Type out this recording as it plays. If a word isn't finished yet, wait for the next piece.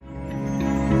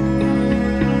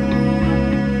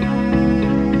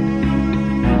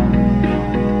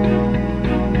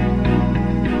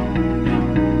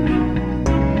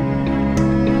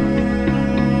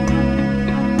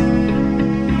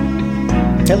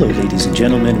Hello, ladies and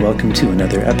gentlemen. Welcome to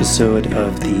another episode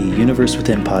of the Universe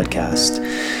Within podcast.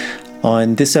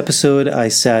 On this episode, I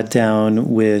sat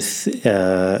down with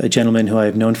a gentleman who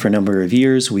I've known for a number of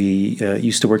years. We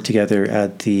used to work together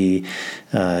at the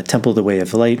Temple of the Way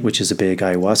of Light, which is a big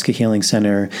ayahuasca healing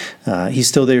center. He's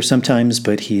still there sometimes,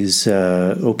 but he's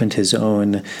opened his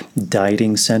own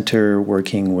dieting center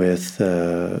working with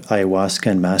ayahuasca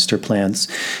and master plants,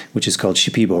 which is called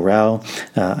Shipibos.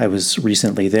 I was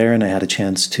recently there and I had a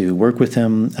chance to work with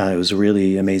him. It was a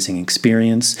really amazing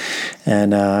experience.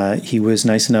 And he was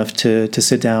nice enough to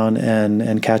sit down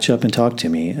and catch up and talk to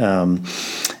me. I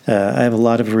have a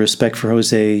lot of respect for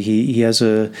Jose. He has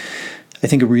I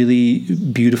think a really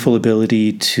beautiful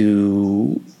ability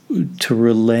to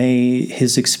relay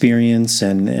his experience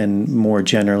and more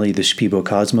generally the Shipibo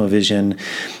Cosmovision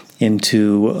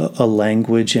into a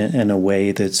language and a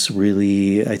way that's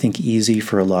really, I think, easy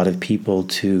for a lot of people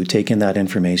to take in that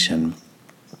information.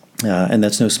 And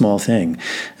that's no small thing.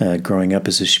 Growing up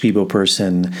as a Shipibo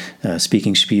person,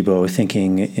 speaking Shipibo,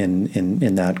 thinking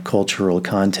in that cultural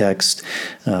context,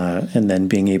 and then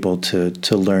being able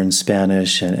to learn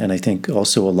Spanish, and I think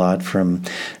also a lot from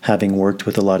having worked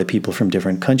with a lot of people from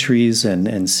different countries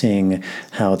and seeing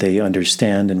how they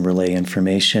understand and relay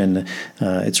information.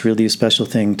 It's really a special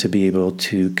thing to be able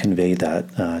to convey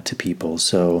that to people.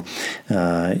 So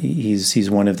he's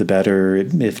one of the better,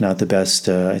 if not the best,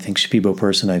 I think Shipibo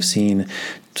person I've seen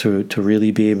to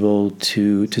really be able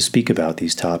to speak about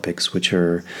these topics, which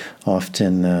are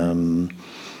often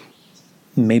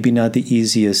maybe not the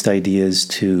easiest ideas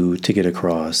to get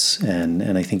across,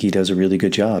 and I think he does a really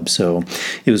good job. So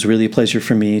it was really a pleasure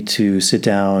for me to sit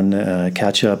down,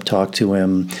 catch up, talk to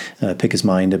him, pick his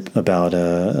mind about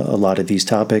a lot of these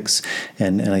topics,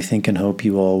 and I think and hope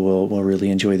you all will really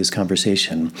enjoy this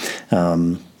conversation.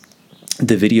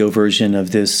 The video version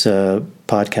of this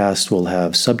podcast will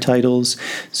have subtitles,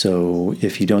 so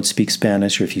if you don't speak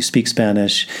Spanish or if you speak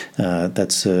Spanish,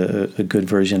 that's a good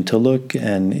version to look,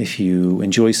 and if you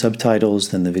enjoy subtitles,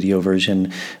 then the video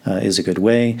version is a good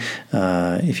way.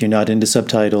 If you're not into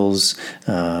subtitles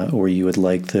or you would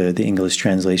like the English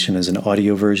translation as an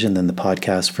audio version, then the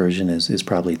podcast version is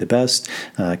probably the best,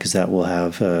 because that will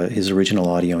have his original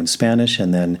audio in Spanish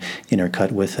and then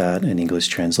intercut with that an English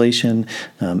translation,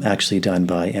 actually done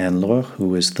by Anne-Laure, who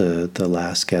was the last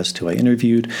guest who I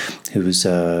interviewed, who's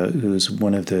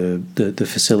one of the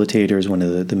facilitators, one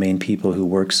of the main people who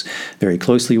works very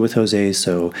closely with Jose.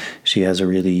 So she has a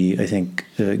really, I think,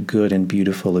 good and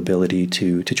beautiful ability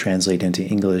to translate into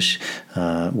English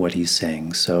what he's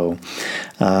saying. So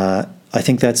I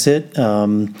think that's it.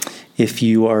 If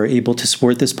you are able to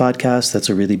support this podcast, that's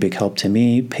a really big help to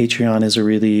me. Patreon is a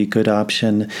really good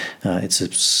option. It's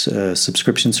a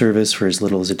subscription service for as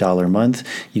little as $1 a month.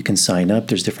 You can sign up.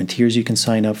 There's different tiers you can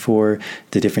sign up for.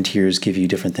 The different tiers give you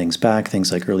different things back,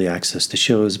 things like early access to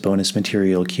shows, bonus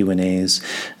material, Q&As.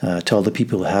 To all the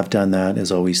people who have done that,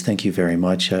 as always, thank you very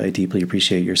much. I deeply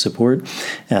appreciate your support.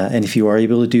 And if you are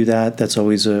able to do that, that's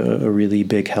always a really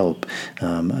big help.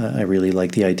 I really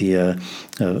like the idea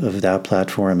of that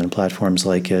platform and platforms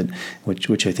like it,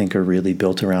 which I think are really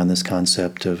built around this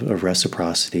concept of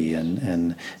reciprocity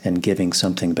and giving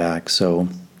something back. So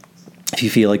if you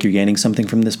feel like you're gaining something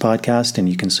from this podcast and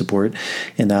you can support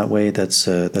in that way, that's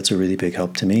a really big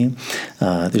help to me.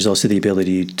 There's also the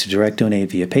ability to direct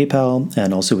donate via PayPal,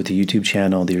 and also with the YouTube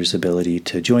channel, there's the ability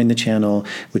to join the channel,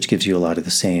 which gives you a lot of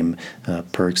the same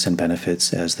perks and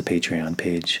benefits as the Patreon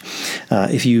page.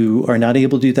 If you are not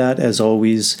able to do that, as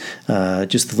always,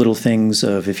 just the little things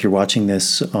of, if you're watching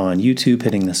this on YouTube,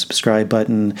 hitting the subscribe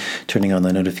button, turning on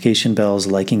the notification bells,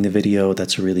 liking the video,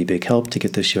 that's a really big help to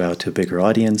get this show out to a bigger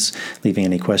audience. Leaving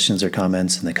any questions or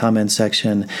comments in the comments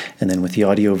section, and then with the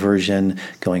audio version,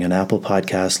 going on Apple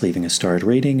Podcasts, leaving a starred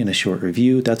rating and a short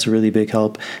review, that's a really big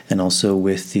help. And also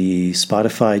with the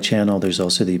Spotify channel, there's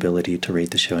also the ability to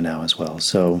rate the show now as well.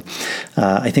 So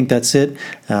I think that's it.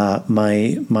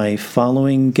 My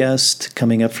following guest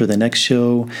coming up for the next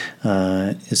show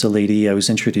is a lady I was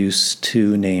introduced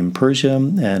to named Persia,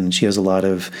 and she has a lot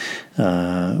of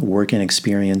work and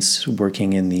experience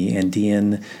working in the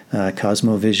Andean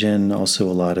cosmovision, also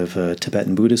a lot of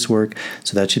Tibetan Buddhist work.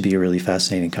 So that should be a really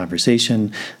fascinating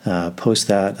conversation. Post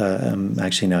that. I'm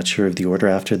actually not sure of the order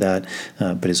after that,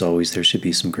 but as always, there should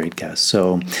be some great guests.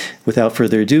 So without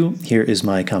further ado, here is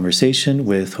my conversation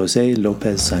with José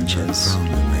López Sánchez.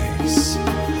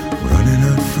 Running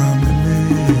out from the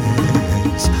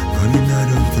maze, running out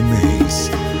of the maze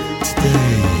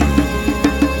today.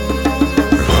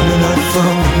 Running out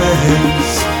from the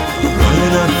maze,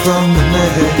 running out from the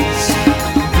maze,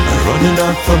 running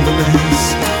out from the maze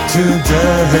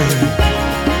today.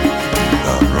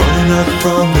 out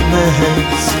from the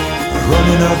maze,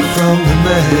 running out from the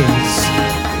maze,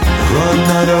 run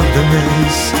out of the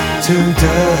maze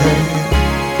today.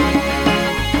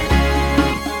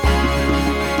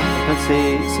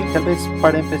 Entonces, sí, tal vez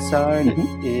para empezar,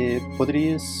 Ujú.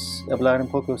 ¿podrías hablar un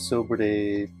poco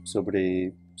sobre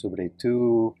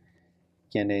tú?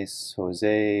 ¿Quién es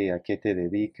José? ¿A qué te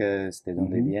dedicas? ¿De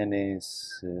dónde Ujú.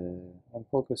 vienes? Un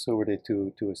poco sobre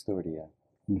tu historia.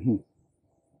 Ujú.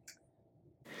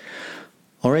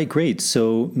 All right, great.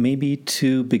 So maybe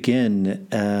to begin,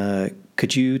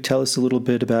 could you tell us a little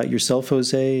bit about yourself,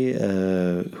 Jose?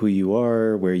 Who you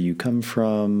are, where you come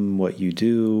from, what you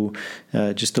do,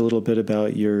 just a little bit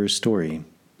about your story.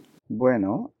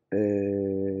 Bueno,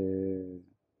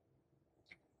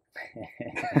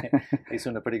 Es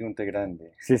una pregunta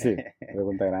grande. sí, sí,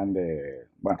 pregunta grande.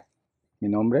 Bueno, mi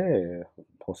nombre es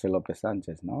José López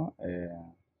Sánchez, ¿no?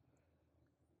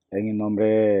 En mi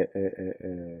nombre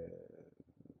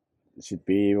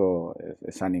Shipibos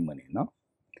es Animani, ¿no?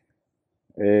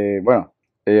 Bueno,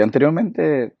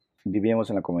 anteriormente vivíamos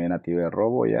en la comunidad nativa de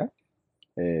Robo ya,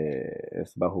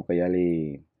 es bajo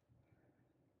Cayali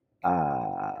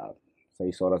a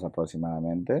 6 horas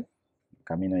aproximadamente,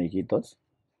 camino de Iquitos.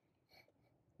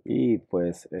 Y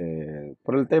pues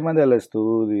por el tema del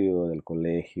estudio, del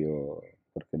colegio,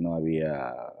 porque no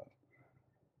había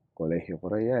colegio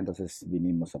por allá, entonces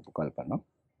vinimos a Pucallpa, ¿no?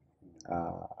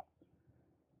 A,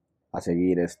 a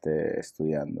seguir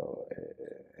estudiando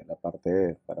en la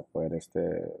parte para poder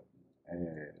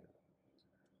eh,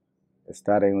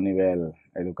 estar en un nivel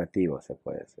educativo, se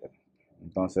puede decir.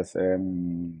 Entonces,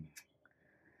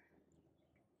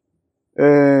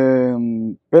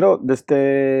 pero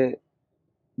desde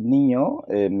niño,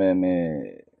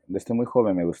 desde muy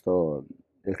joven me gustó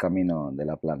el camino de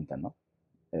la planta, ¿no?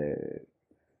 Eh,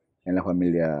 en la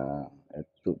familia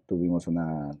tuvimos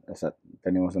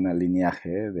tenemos una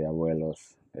lineaje de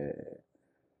abuelos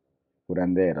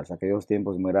curanderos, aquellos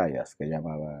tiempos murallas que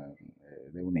llamaban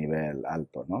de un nivel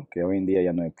alto, ¿no? Que hoy en día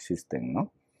ya no existen,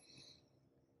 ¿no?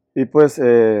 Y pues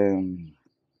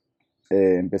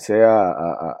empecé a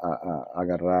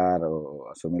agarrar o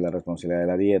asumir la responsabilidad de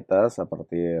las dietas a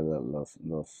partir de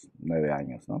los 9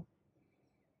 años, ¿no?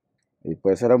 Y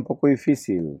pues era un poco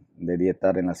difícil de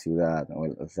dietar en la ciudad,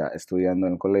 o sea, estudiando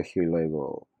en el colegio y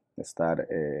luego estar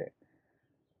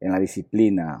en la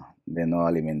disciplina de no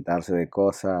alimentarse de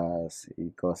cosas y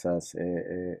cosas,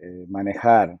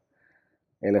 manejar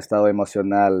el estado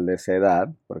emocional de esa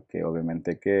edad, porque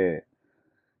obviamente que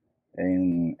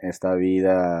en esta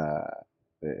vida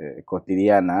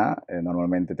cotidiana,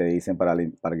 normalmente te dicen para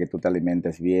que tú te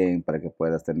alimentes bien, para que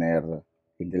puedas tener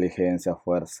inteligencia,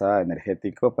 fuerza,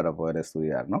 energético para poder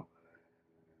estudiar, ¿no?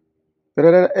 Pero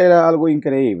era algo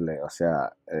increíble, o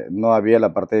sea, no había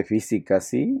la parte de física,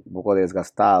 sí, un poco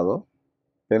desgastado,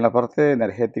 pero en la parte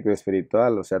energético y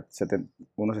espiritual, o sea,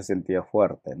 uno se sentía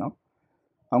fuerte, ¿no?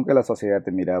 Aunque la sociedad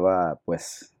te miraba,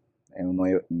 pues, en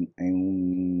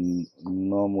un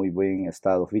no muy buen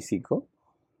estado físico,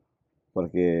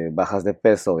 porque bajas de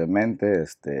peso, obviamente,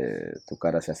 tu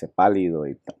cara se hace pálido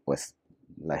y pues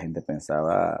la gente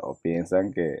pensaba o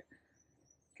piensan que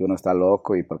uno está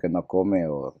loco y por qué no come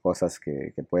o cosas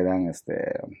que puedan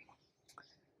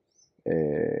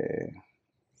eh,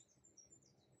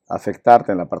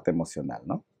 afectarte en la parte emocional,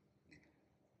 ¿no?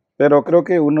 Pero creo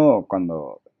que uno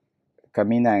cuando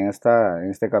camina en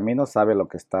este camino sabe lo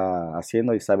que está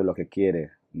haciendo y sabe lo que quiere,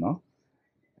 ¿no?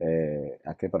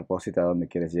 A qué propósito, a dónde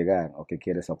quieres llegar, o qué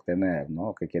quieres obtener, ¿no?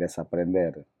 O qué quieres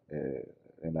aprender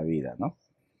en la vida, ¿no?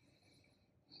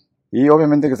 Y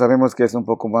obviamente que sabemos que es un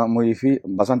poco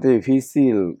bastante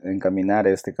difícil encaminar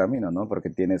este camino, ¿no? Porque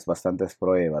tienes bastantes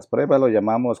pruebas. Pruebas lo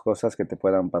llamamos cosas que te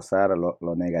puedan pasar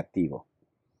lo negativo.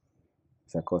 O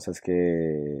sea, cosas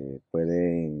que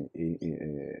pueden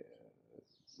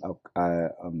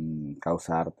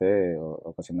causarte o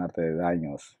ocasionarte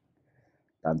daños,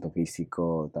 tanto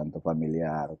físico, tanto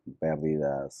familiar,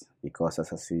 pérdidas y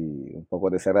cosas así, un poco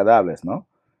desagradables, ¿no?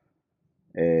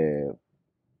 Eh,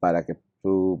 para que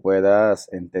tú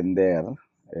puedas entender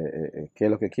qué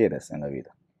es lo que quieres en la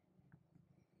vida.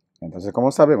 Entonces,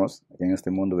 como sabemos, en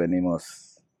este mundo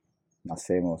venimos,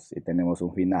 nacemos y tenemos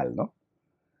un final, ¿no?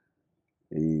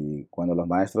 Y cuando los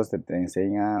maestros te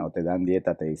enseñan o te dan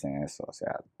dieta, te dicen eso, o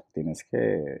sea, tienes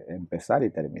que empezar y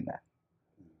terminar.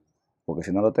 Porque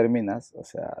si no lo terminas, o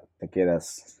sea, te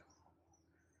quedas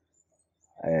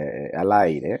al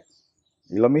aire.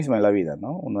 Y lo mismo en la vida,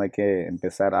 ¿no? Uno hay que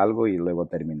empezar algo y luego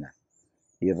terminar.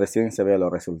 Y recién se ve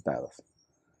los resultados.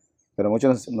 Pero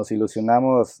muchos nos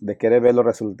ilusionamos de querer ver los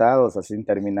resultados sin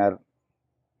terminar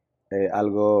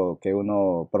algo que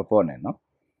uno propone, ¿no?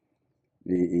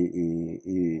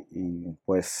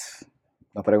 Pues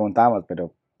nos preguntamos,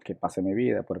 pero ¿qué pasa en mi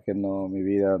vida? ¿Por qué no, mi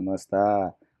vida no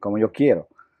está como yo quiero?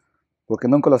 Porque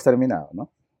nunca lo has terminado,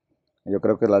 ¿no? Yo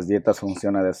creo que las dietas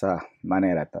funcionan de esa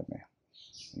manera también.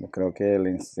 Yo creo que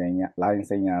la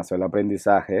enseñanza, el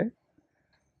aprendizaje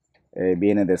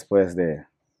viene después de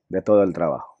todo el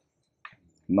trabajo,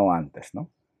 no antes, ¿no?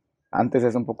 Antes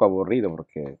es un poco aburrido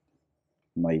porque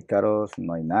no hay caros,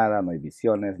 no hay nada, no hay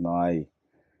visiones, no hay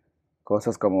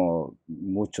cosas como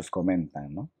muchos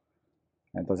comentan, ¿no?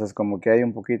 Entonces como que hay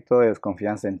un poquito de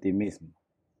desconfianza en ti mismo,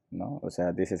 ¿no? O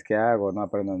sea, dices, ¿qué hago? No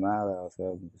aprendo nada, o sea,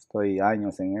 estoy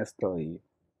años en esto y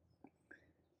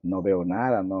no veo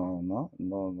nada, no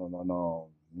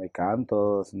hay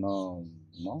cantos, no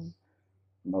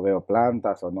veo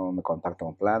plantas o no me contacto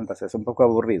con plantas, es un poco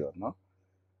aburrido, ¿no?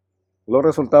 Los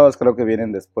resultados creo que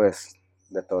vienen después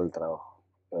de todo el trabajo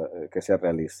que se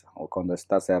realiza o cuando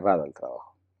está cerrado el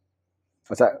trabajo.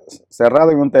 O sea,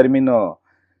 cerrado en un término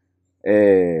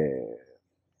eh,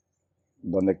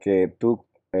 donde que tú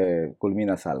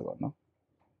culminas algo, ¿no?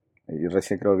 Y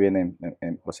recién creo viene,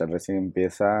 o sea, recién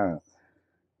empieza a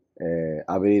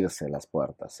abrirse las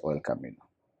puertas o el camino.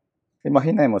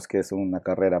 Imaginemos que es una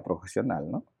carrera profesional,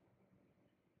 ¿no?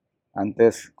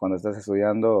 Antes, cuando estás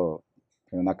estudiando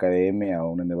en una academia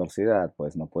o una universidad,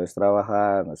 pues no puedes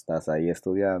trabajar, no estás ahí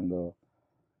estudiando,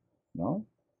 ¿no?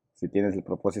 Si tienes el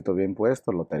propósito bien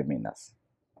puesto, lo terminas.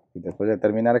 Y después de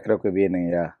terminar, creo que vienen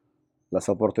ya las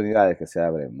oportunidades que se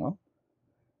abren, ¿no?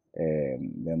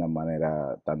 De una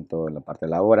manera tanto en la parte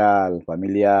laboral,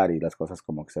 familiar y las cosas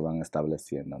como que se van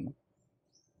estableciendo, ¿no?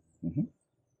 Ujú.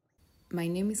 My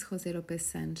name is José López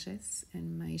Sánchez,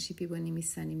 and my Shipibo name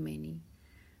is Sanimeni.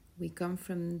 We come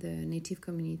from the native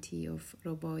community of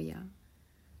Roboya,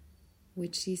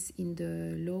 which is in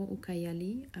the Low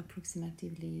Ucayali,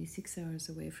 approximately 6 hours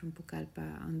away from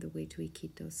Pucallpa on the way to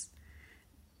Iquitos.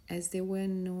 As there were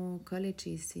no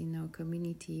colleges in our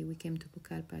community, we came to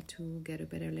Pucallpa to get a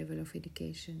better level of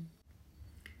education.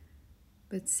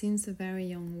 But since a very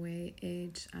young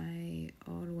age, I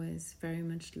always very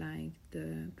much liked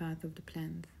the path of the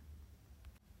plant.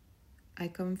 I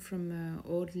come from an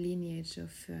old lineage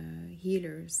of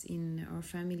healers. In our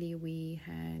family, we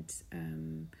had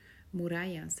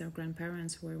murayas. Our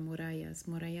grandparents were murayas.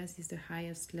 Murayas is the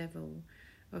highest level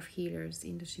of healers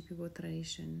in the Shipibo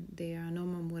tradition. There are no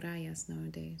more murayas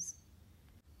nowadays.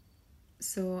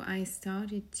 So I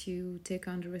started to take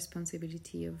on the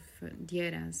responsibility of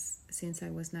dietas since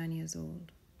I was 9 years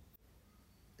old.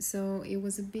 So it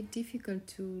was a bit difficult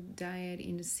to diet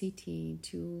in the city,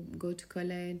 to go to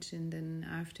college and then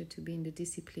after to be in the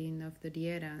discipline of the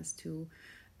dietas, to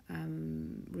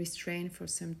restrain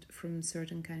from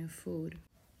certain kind of food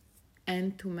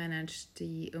and to manage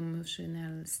the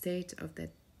emotional state of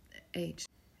that age.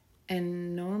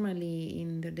 And normally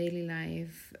in the daily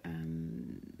life,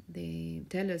 they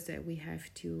tell us that we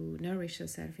have to nourish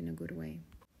ourselves in a good way,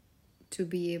 to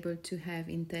be able to have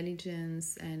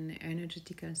intelligence and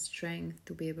energetical strength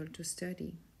to be able to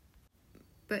study.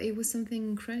 But it was something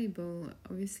incredible.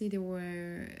 Obviously, we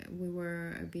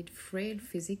were a bit frail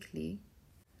physically,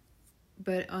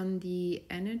 but on the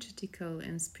energetical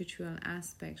and spiritual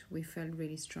aspect, we felt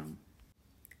really strong.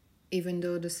 Even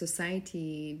though the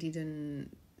society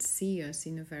didn't see us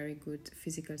in a very good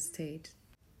physical state,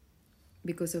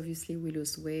 because obviously we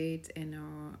lose weight and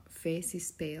our face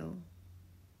is pale.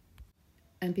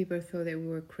 And people thought that we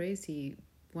were crazy,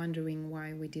 wondering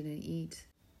why we didn't eat.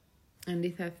 And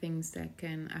these are things that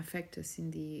can affect us in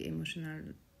the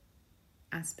emotional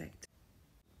aspect.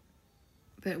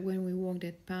 But when we walk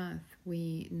that path,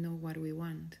 we know what we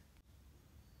want.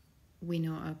 We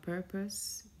know our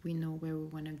purpose, we know where we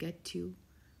want to get to,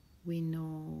 we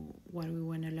know what we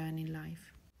want to learn in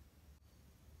life.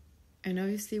 And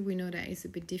obviously we know that it's a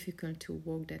bit difficult to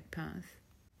walk that path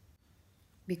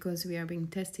because we are being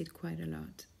tested quite a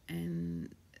lot. And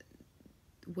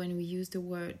when we use the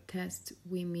word test,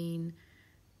 we mean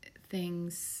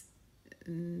things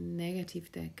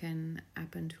negative that can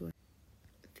happen to us,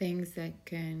 things that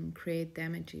can create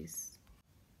damages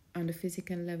on the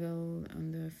physical level,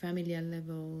 on the familial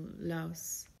level,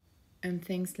 loss, and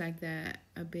things like that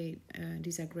a bit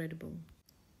disagreeable,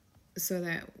 so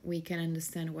that we can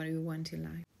understand what we want in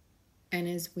life. And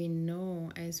as we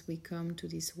know, as we come to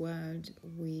this world,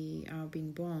 we are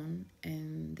being born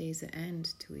and there's an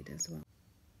end to it as well.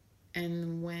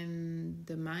 And when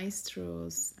the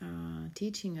maestros are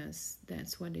teaching us,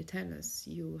 that's what they tell us.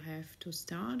 You have to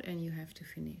start and you have to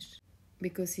finish.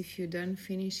 Because if you don't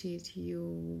finish it,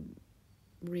 you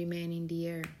remain in the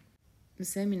air. The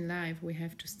same in life, we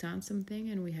have to start something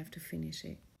and we have to finish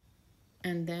it.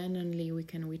 and then only we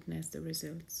can witness the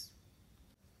results.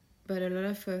 But a lot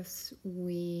of us,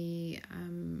 we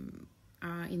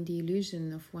are in the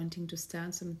illusion of wanting to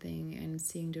start something and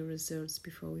seeing the results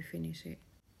before we finish it.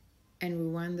 And we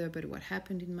wonder, but what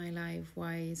happened in my life?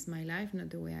 Why is my life not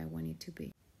the way I want it to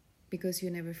be? Because you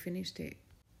never finished it.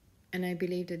 And I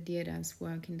believe that Dietas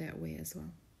work in that way as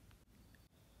well.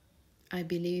 I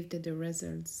believe that the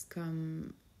results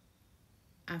come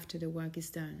after the work is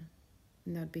done,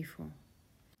 not before.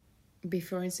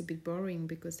 Before it's a bit boring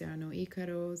because there are no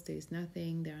Icaros, there is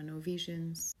nothing, there are no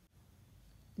visions.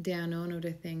 There are none of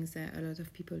the things that a lot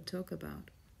of people talk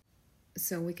about.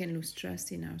 So we can lose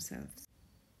trust in ourselves.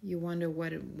 You wonder,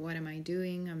 what am I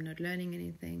doing? I'm not learning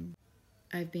anything.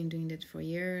 I've been doing that for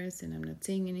years and I'm not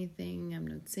seeing anything. I'm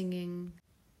not singing.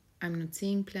 I'm not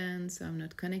seeing plants, so I'm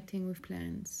not connecting with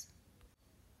plants.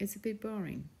 It's a bit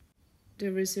boring.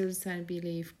 The results, I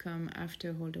believe, come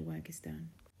after all the work is done.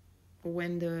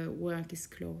 When the work is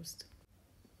closed.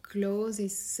 Close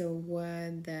is a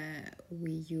word that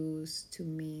we use to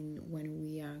mean when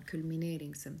we are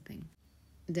culminating something.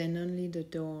 Then only the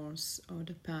doors or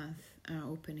the path are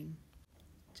opening.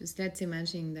 Just let's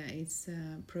imagine that it's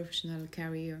a professional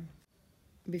career.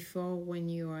 Before, when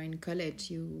you are in college,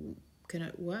 you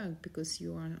cannot work because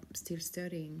you are still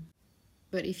studying.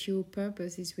 But if your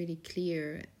purpose is really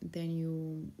clear, then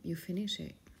you finish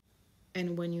it.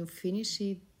 And when you finish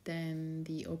it, then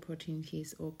the opportunity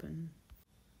is open.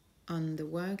 On the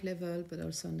work level, but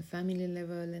also on the family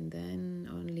level, and then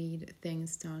only the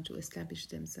things start to establish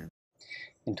themselves.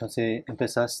 Entonces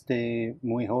empezaste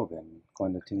muy joven,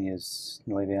 cuando tenías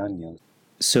 9 años.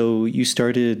 So you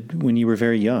started when you were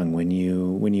very young, when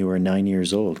you were 9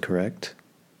 years old, correct?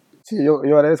 Sí, yo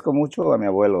agradezco mucho a mi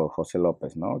abuelo José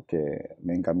López, ¿no? Que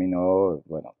me encaminó,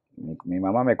 bueno, mi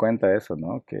mamá me cuenta eso,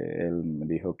 ¿no? Que él me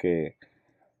dijo que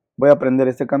voy a aprender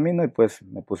este camino y pues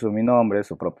me puso mi nombre,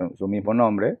 su mismo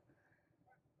nombre.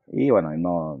 Y bueno,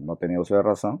 no tenía uso de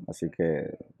razón, así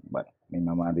que, bueno, mi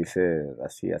mamá dice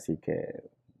así que,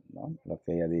 ¿no? Lo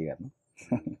que ella diga, ¿no?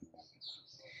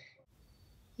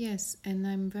 Yes, and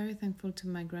I'm very thankful to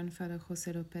my grandfather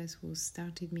José López, who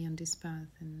started me on this path.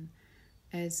 And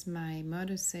as my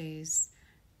mother says,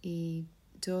 he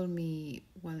told me,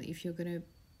 well, if you're going to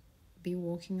be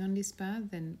walking on this path,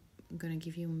 then I'm going to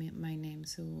give you my name.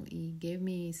 So he gave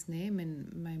me his name,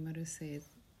 and my mother said,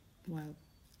 well,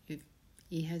 if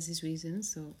he has his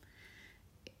reasons, so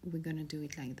we're going to do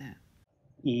it like that.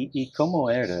 ¿Y cómo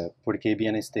era? Porque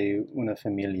vienes de una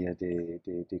familia de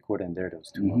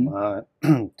curanderos. Tu mamá,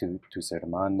 tus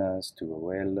hermanas, tu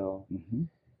abuelo.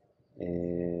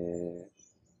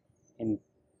 ¿En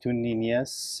tu niñez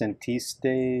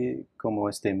sentiste como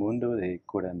este mundo de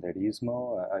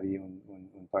curanderismo? ¿Había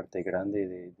un parte grande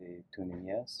de tu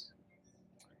niñez?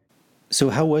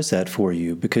 So how was that for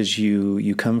you? Because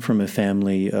you come from a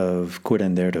family of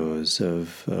curanderos,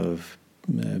 of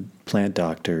plant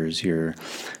doctors. Your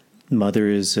mother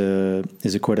is a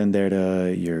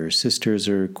curandera. Your sisters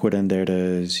are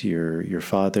curanderas. Your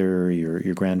father,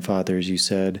 your grandfathers, you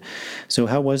said. So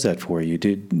how was that for you?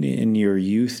 In your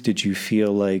youth, did you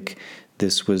feel like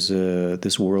this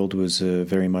world was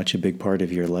very much a big part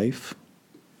of your life?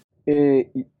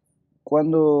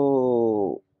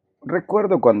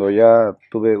 Recuerdo cuando ya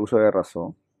tuve uso de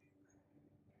razón,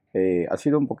 ha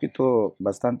sido un poquito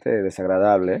bastante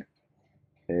desagradable.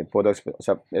 O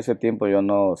sea, ese tiempo yo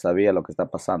no sabía lo que está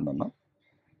pasando, ¿no?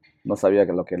 No sabía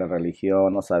lo que era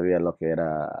religión, no sabía lo que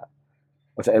era,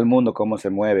 o sea, el mundo, cómo se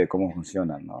mueve, cómo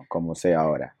funciona, ¿no? Como sé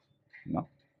ahora, ¿no?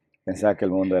 Pensaba que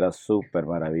el mundo era súper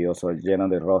maravilloso, lleno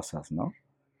de rosas, ¿no?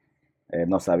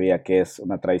 No sabía qué es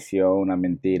una traición, una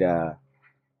mentira,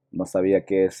 no sabía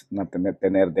qué es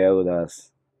tener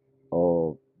deudas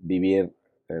o vivir,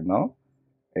 ¿no?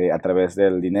 A través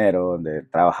del dinero, de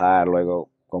trabajar, luego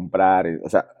comprar, o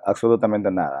sea, absolutamente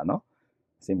nada, ¿no?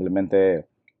 Simplemente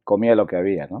comía lo que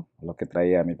había, ¿no? Lo que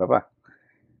traía mi papá.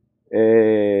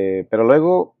 Pero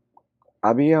luego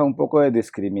había un poco de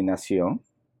discriminación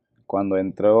cuando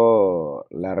entró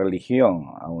la religión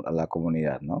a la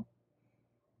comunidad, ¿no?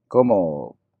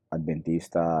 Como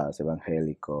adventistas,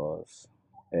 evangélicos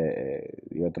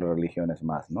y otras religiones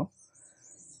más, ¿no?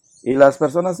 Y las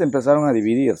personas empezaron a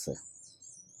dividirse,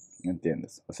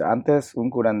 ¿entiendes? O sea, antes un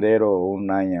curandero o un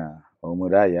naña o un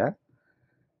muralla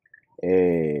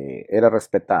era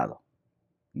respetado,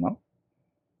 ¿no?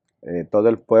 Todo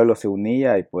el pueblo se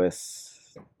unía y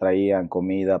pues traían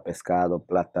comida, pescado,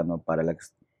 plátano para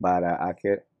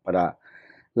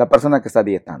la persona que está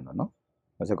dietando, ¿no?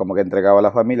 O sea, como que entregaba a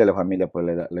la familia pues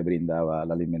le brindaba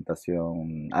la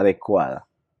alimentación adecuada.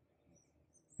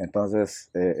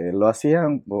 Entonces, lo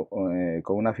hacían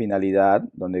con una finalidad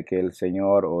donde que el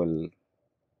señor o el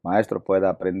maestro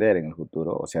pueda aprender en el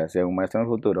futuro, o sea un maestro en el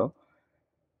futuro,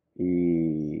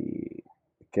 y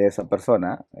que esa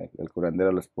persona, el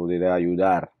curandero, les pudiera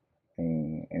ayudar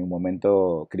en un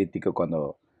momento crítico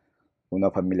cuando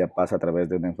una familia pasa a través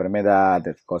de una enfermedad,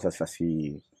 de cosas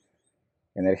así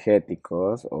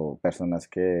energéticos o personas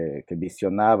que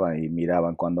visionaban y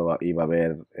miraban cuando iba a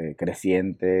haber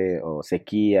creciente o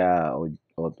sequía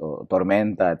o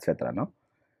tormenta, etcétera, ¿no?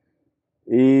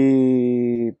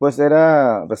 Y pues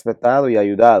era respetado y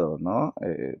ayudado, ¿no?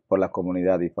 Por la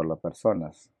comunidad y por las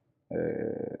personas,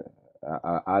 eh,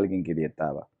 a alguien que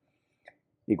dietaba.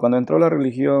 Y cuando entró la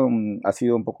religión ha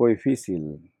sido un poco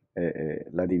difícil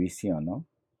la división, ¿no?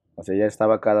 O sea, ya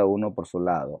estaba cada uno por su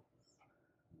lado.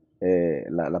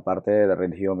 La parte de la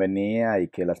religión venía y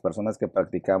que las personas que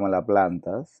practicaban las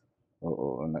plantas,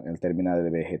 o en el término de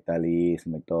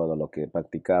vegetalismo y todo lo que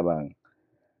practicaban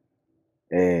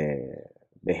eh,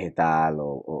 vegetal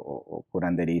o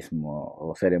curanderismo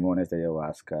o ceremonias de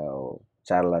ayahuasca o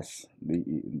charlas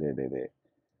de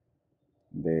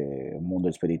mundo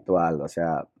espiritual, o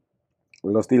sea,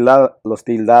 los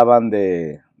tildaban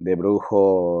de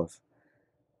brujos,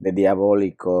 de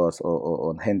diabólicos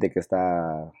o gente que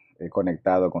está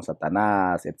conectado con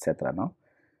Satanás, etcétera, ¿no?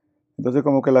 Entonces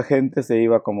como que la gente se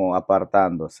iba como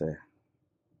apartándose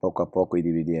poco a poco y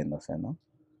dividiéndose, ¿no?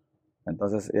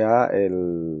 Entonces ya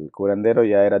el curandero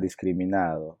ya era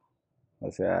discriminado,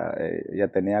 o sea, ya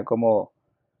tenía como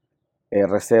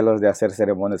recelos de hacer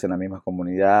ceremonias en la misma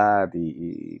comunidad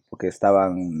y porque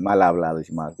estaban mal hablados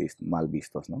y mal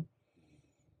vistos, ¿no?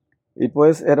 Y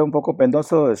pues era un poco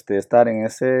penoso estar en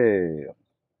ese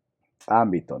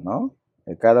ámbito, ¿no?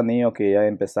 Cada niño que ya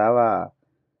empezaba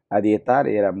a dietar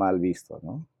era mal visto,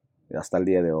 ¿no? Hasta el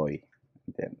día de hoy,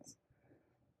 ¿entiendes?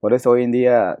 Por eso hoy en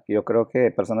día yo creo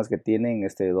que personas que tienen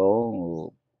este don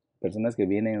o personas que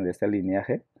vienen de este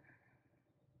linaje,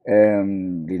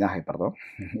 perdón,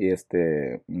 y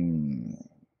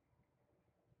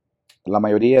la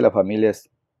mayoría de las familias,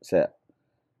 o sea,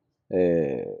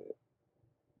 eh,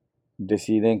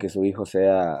 deciden que su hijo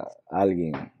sea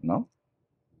alguien, ¿no?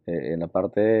 En la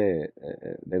parte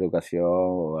de educación,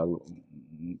 o algo,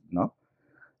 ¿no?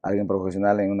 Alguien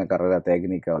profesional en una carrera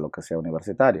técnica o lo que sea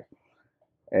universitario.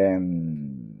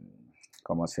 Em,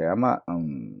 ¿Cómo se llama? La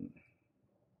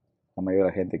mayoría de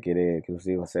la gente quiere que sus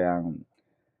hijos sean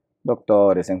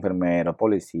doctores, enfermeros,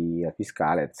 policías,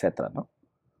 fiscales, etcétera, ¿no?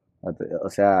 O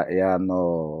sea, ya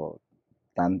no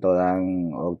tanto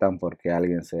optan porque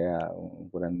alguien sea un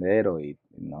curandero y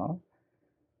no,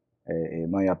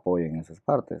 no hay apoyo en esas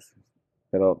partes.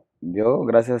 Pero yo,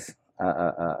 gracias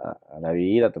a la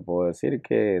vida, te puedo decir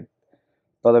que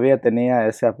todavía tenía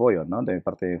ese apoyo, ¿no? De mi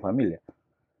parte de mi familia.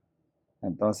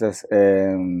 Entonces,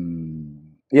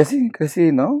 y así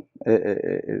crecí, ¿no?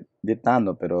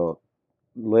 Dietando, pero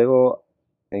luego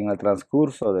en el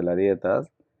transcurso de las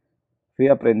dietas fui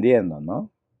aprendiendo,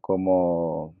 ¿no?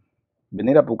 Como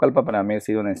venir a Pucallpa para mí ha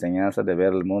sido una enseñanza de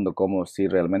ver el mundo como si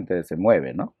realmente se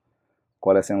mueve, ¿no?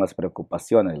 Cuáles son las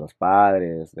preocupaciones de los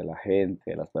padres, de la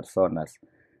gente, de las personas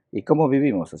y cómo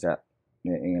vivimos, o sea,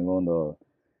 en el mundo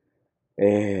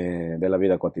de la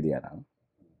vida cotidiana, ¿no?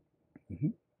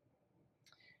 Ujú.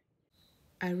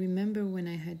 I remember when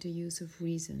I had the use of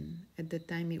reason. At that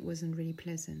time, it wasn't really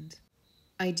pleasant.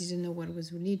 I didn't know what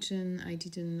was religion. I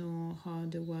didn't know how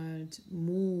the world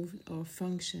moved or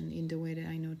functioned in the way that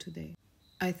I know today.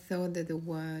 I thought that the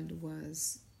world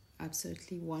was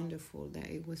absolutely wonderful, that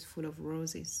it was full of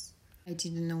roses. I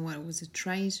didn't know what was a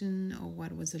traition or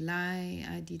what was a lie.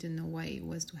 I didn't know what it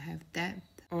was to have debt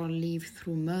or live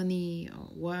through money or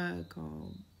work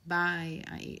or buy.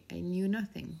 I knew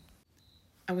nothing.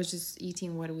 I was just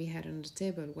eating what we had on the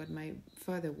table, what my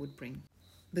father would bring.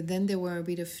 But then there were a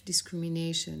bit of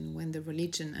discrimination when the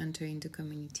religion entered into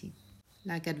community,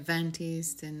 like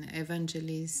Adventists and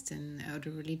evangelists and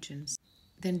other religions.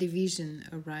 Then division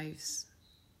arrives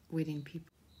within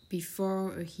people.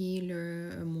 Before a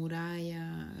healer, a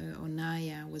muraya, a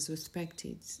onaya was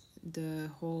respected, the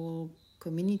whole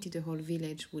community, the whole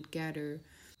village would gather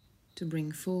to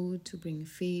bring food, to bring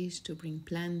fish, to bring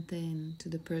plantain to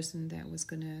the person that was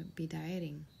going to be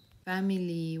dieting.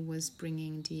 Family was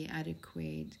bringing the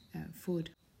adequate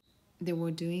food. They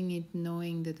were doing it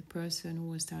knowing that the person who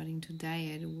was starting to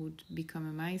diet would become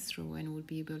a maestro and would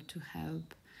be able to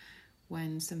help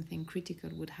when something critical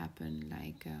would happen,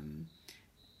 like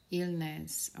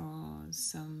illness or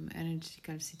some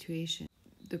energetical situation.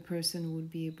 The person would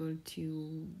be able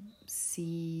to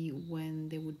see when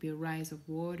there would be a rise of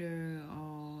water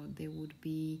or there would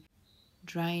be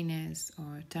dryness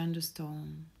or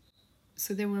thunderstorm.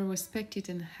 So they were respected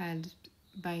and held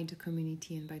by the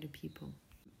community and by the people.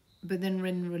 But then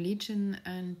when religion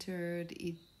entered,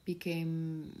 it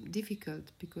became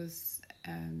difficult because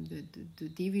the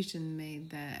division made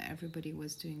that everybody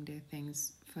was doing their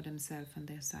things for themselves on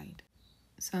their side.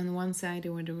 So on one side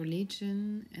there were the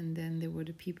religion, and then there were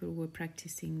the people who were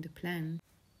practicing the plant.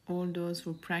 All those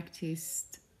who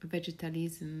practiced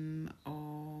vegetalism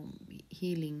or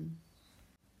healing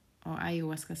or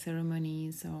ayahuasca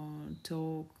ceremonies or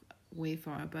talk with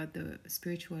or about the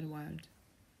spiritual world.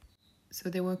 So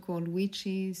they were called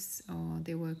witches, or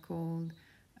they were called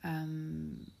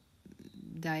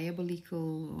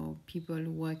diabolical, or people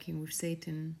working with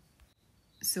Satan.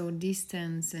 So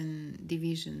distance and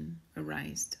division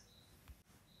arose.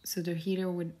 So the healer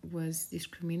was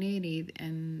discriminated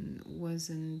and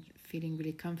wasn't feeling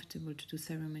really comfortable to do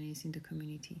ceremonies in the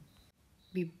community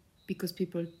because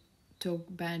people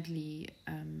talked badly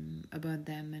about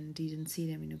them and didn't see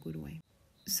them in a good way.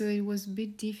 So it was a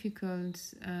bit difficult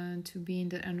to be in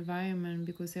that environment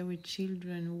because every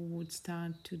children who would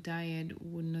start to diet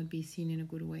would not be seen in a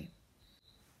good way.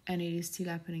 And it is still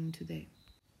happening today.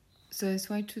 So that's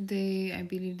why today I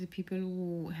believe the people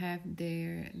who have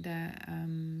the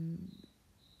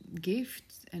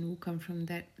gifts and who come from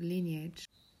that lineage,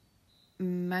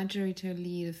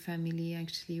 majoritarily the family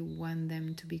actually want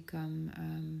them to become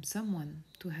someone,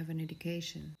 to have an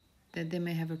education, that they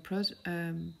may have a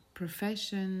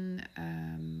profession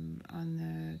on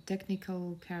a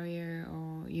technical career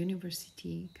or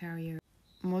university career.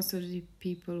 Most of the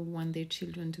people want their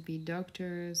children to be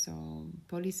doctors or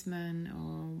policemen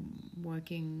or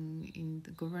working in the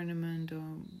government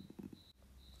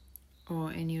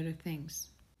or any other things.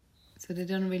 So they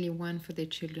don't really want for their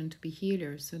children to be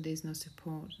healers, so there's no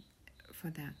support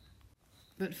for that.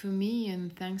 But for me,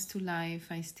 and thanks to life,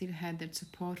 I still had that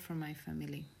support from my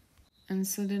family. And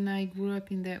so then I grew up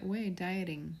in that way,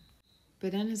 dieting.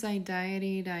 But then as I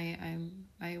dieted, I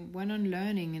went on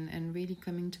learning, and really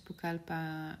coming to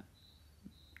Pucallpa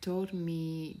taught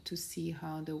me to see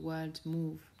how the world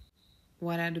moves.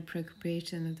 What are the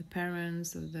preoccupations of the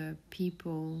parents, of the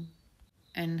people,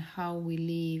 and how we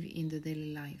live in the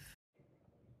daily life.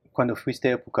 Cuando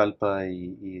fuiste a Pucallpa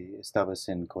y estabas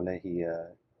en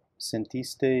colegio,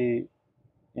 ¿sentiste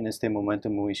en este momento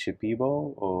muy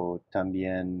Shipibo o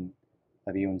también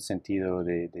había un sentido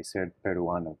de ser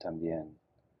peruano también?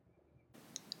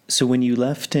 So when you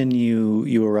left and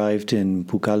you arrived in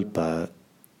Pucallpa,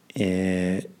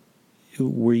 did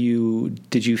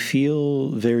you feel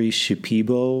very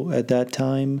Shipibo at that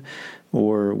time,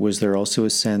 or was there also a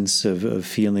sense of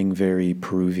feeling very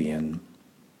Peruvian?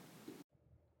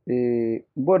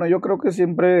 Bueno, yo creo que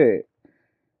siempre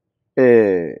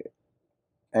en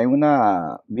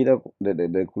una vida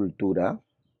de cultura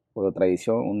o de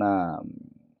tradición,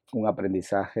 un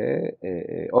aprendizaje,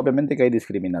 obviamente que hay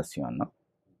discriminación, ¿no?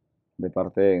 De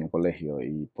parte del colegio,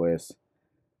 y pues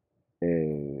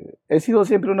he sido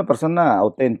siempre una persona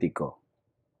auténtico,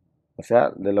 o sea,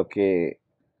 de lo que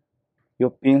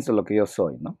yo pienso, lo que yo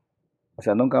soy, ¿no? O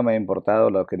sea, nunca me ha importado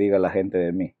lo que diga la gente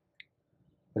de mí.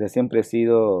 O sea, siempre he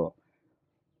sido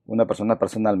una persona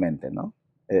personalmente, ¿no?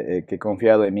 Que he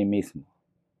confiado en mí mismo,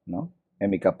 ¿no? En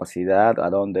mi capacidad, a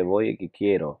dónde voy y qué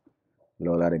quiero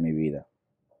lograr en mi vida.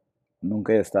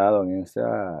 Nunca he estado en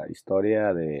esa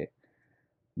historia de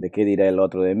qué dirá el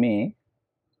otro de mí,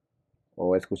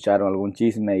 o escuchar algún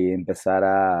chisme y empezar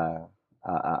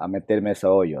a meterme a ese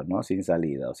hoyo, ¿no? Sin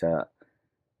salida. O sea,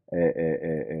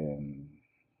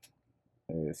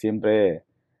 siempre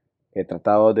he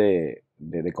tratado de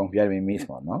confiar en mí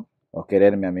mismo, ¿no? O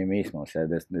quererme a mí mismo, o sea,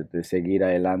 de seguir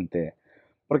adelante.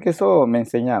 Porque eso me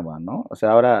enseñaba, ¿no? O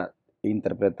sea, ahora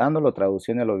interpretándolo,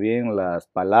 traduciéndolo bien, las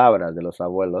palabras de los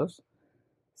abuelos,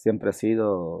 siempre ha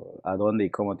sido a dónde y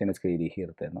cómo tienes que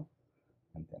dirigirte, ¿no?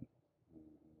 ¿Entiendes?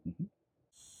 Uh-huh.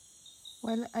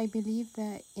 Well, I believe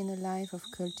that in a life of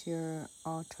culture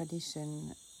or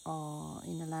tradition or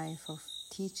in a life of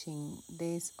teaching,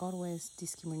 there's always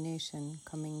discrimination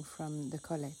coming from the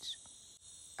college.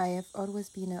 I have always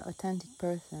been an authentic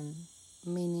person,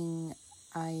 meaning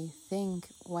I think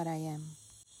what I am.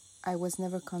 I was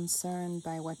never concerned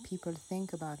by what people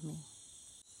think about me.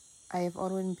 I have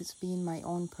always been my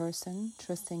own person,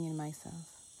 trusting in myself,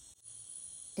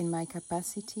 in my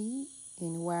capacity,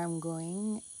 in where I'm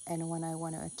going, and what I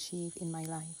want to achieve in my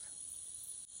life.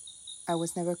 I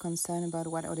was never concerned about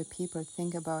what other people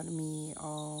think about me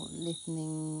or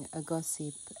listening a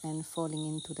gossip and falling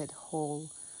into that hole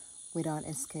without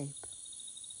escape.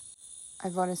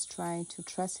 I've always tried to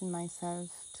trust in myself,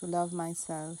 to love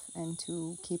myself, and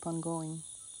to keep on going.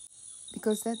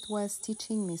 because that was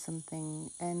teaching me something.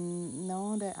 And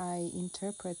now that I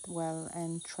interpret well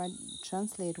and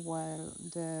translate well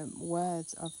the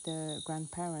words of the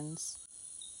grandparents,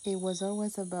 it was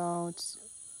always about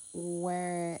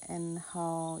where and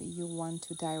how you want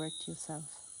to direct yourself.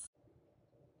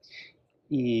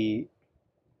 Y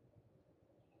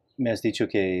me has dicho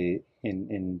que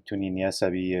en tu niñez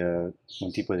había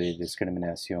un tipo de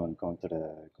discriminación contra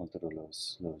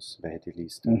los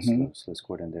vegetalistas, Ujú. los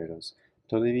curanderos.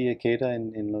 ¿Todavía queda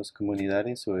en las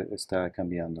comunidades o está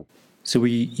cambiando? So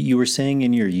you were saying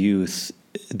in your youth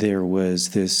there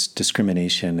was this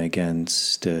discrimination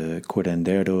against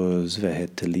curanderos,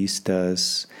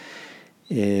 vegetalistas.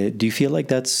 Do you feel like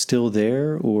that's still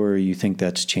there, or you think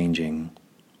that's changing?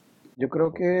 Yo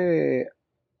creo que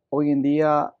hoy en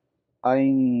día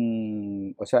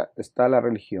hay, o sea, está la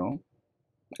religión,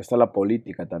 está la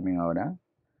política también ahora,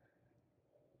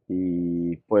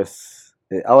 y pues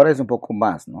ahora es un poco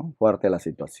más, ¿no? Fuerte la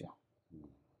situación.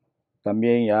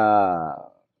 También ya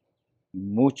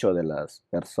mucho de las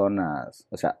personas,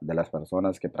 o sea, de las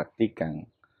personas que practican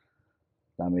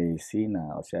la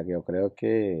medicina, o sea, que yo creo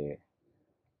que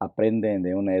aprenden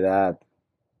de una edad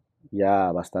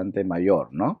ya bastante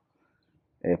mayor, ¿no?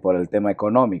 Por el tema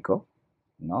económico,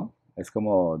 ¿no? Es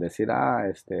como decir,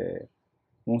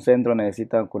 un centro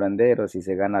necesita curanderos y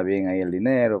se gana bien ahí el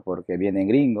dinero porque vienen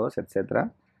gringos,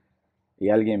 etcétera, y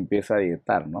alguien empieza a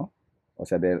dictar, ¿no? O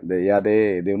sea, ya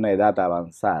de una edad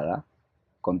avanzada,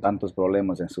 con tantos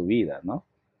problemas en su vida, ¿no?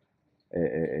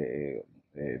 De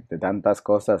tantas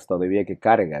cosas todavía que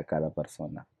carga cada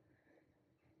persona.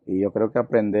 Y yo creo que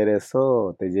aprender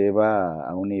eso te lleva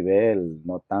a un nivel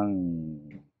no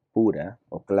tan pura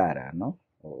o clara, ¿no?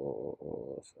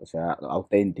 O sea,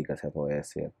 auténtica se puede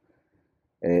decir.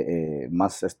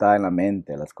 Más está en la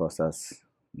mente las cosas,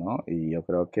 ¿no? Y yo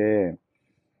creo que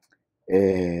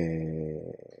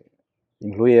eh,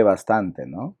 influye bastante,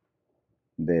 ¿no?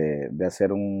 De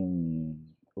hacer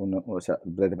o sea,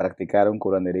 de practicar un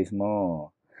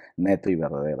curanderismo neto y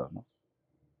verdadero, ¿no?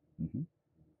 Ujú.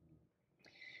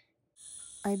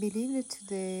 I believe that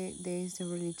today there is the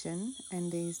religion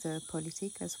and there is the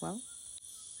politic as well.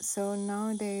 So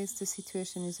nowadays the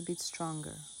situation is a bit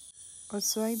stronger.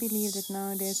 Also, I believe that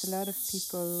nowadays a lot of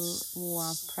people who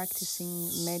are practicing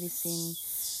medicine,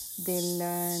 they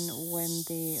learn when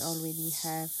they already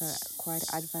have a quite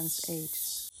advanced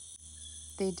age.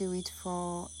 They do it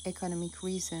for economic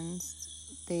reasons.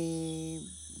 They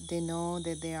know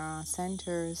that there are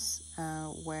centers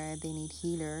where they need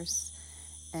healers,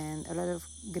 and a lot of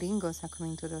gringos are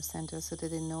coming to those centers so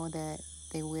that they know that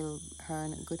they will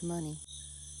earn good money.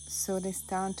 So they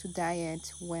start to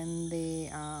diet when they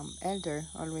are elder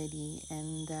already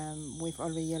and with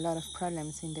already a lot of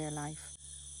problems in their life,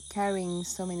 carrying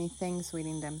so many things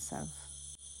within themselves.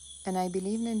 And I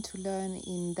believe that to learn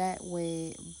in that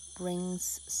way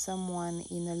brings someone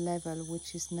in a level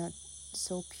which is not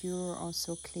so pure or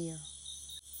so clear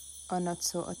or not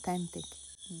so authentic.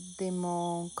 They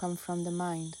more come from the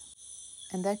mind.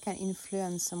 And that can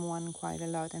influence someone quite a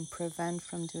lot and prevent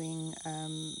from doing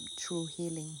true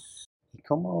healing. ¿Y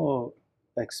cómo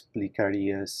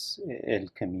explicarías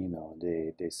el camino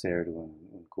de ser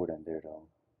un curandero?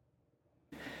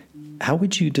 How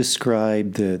would you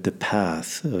describe the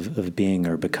path of being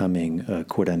or becoming a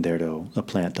curandero, a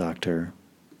plant doctor?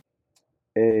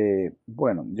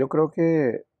 Bueno, yo creo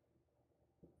que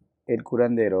el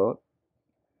curandero,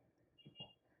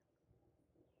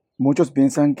 muchos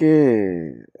piensan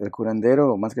que el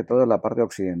curandero, más que todo, es la parte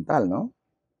occidental, ¿no?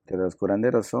 Que los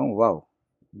curanderos son, wow,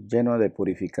 llenos de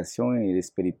purificación y de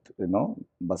espíritu, ¿no?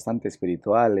 Bastante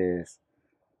espirituales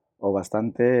o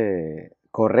bastante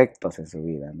correctos en su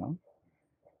vida, ¿no?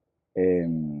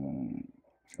 Em,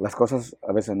 las cosas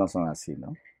a veces no son así,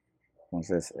 ¿no?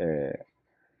 Entonces,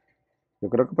 yo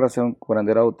creo que para ser un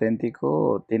curandero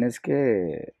auténtico tienes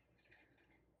que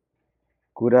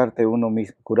curarse uno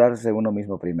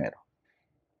mismo primero,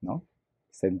 ¿no?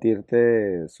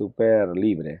 Sentirte súper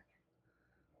libre,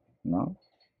 ¿no?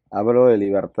 Hablo de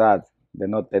libertad, de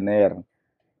no tener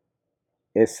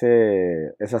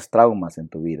esas traumas en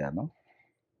tu vida, ¿no?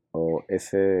 O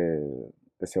ese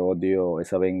odio,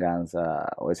 esa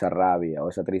venganza, o esa rabia, o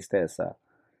esa tristeza,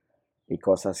 y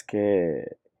cosas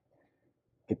que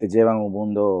te llevan a un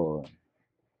mundo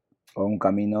o un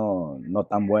camino no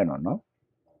tan bueno, ¿no?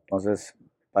 Entonces,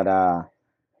 para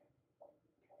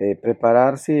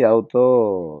prepararse y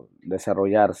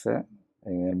autodesarrollarse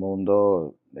en el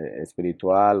mundo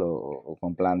espiritual o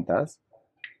con plantas,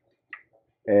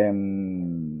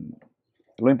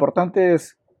 lo importante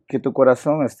es que tu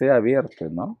corazón esté abierto,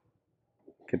 ¿no?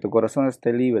 Que tu corazón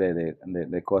esté libre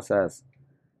de cosas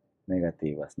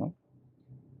negativas, ¿no?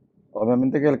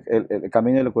 Obviamente que el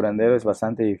camino del curandero es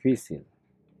bastante difícil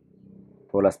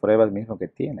por las pruebas mismas que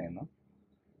tiene, ¿no?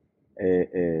 Eh,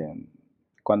 eh,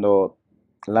 Cuando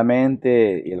la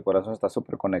mente y el corazón está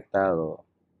súper conectado,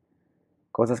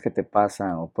 cosas que te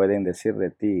pasan o pueden decir de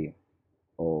ti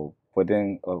o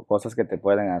cosas que te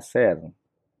pueden hacer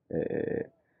eh,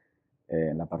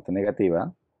 en la parte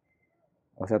negativa,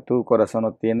 o sea, tu corazón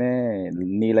no tiene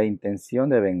ni la intención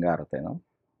de vengarte, ¿no?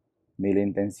 Ni la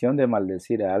intención de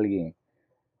maldecir a alguien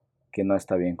que no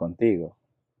está bien contigo,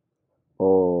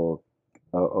 o,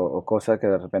 o cosas que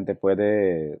de repente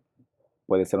puede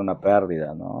ser una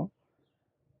pérdida, ¿no?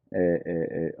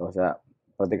 O sea,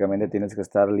 prácticamente tienes que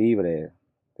estar libre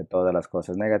de todas las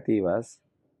cosas negativas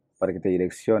para que te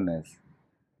direcciones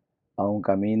a un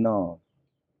camino,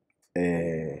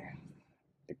 eh,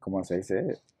 ¿cómo se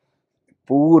dice?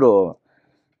 Puro,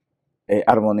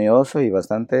 armonioso y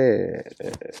bastante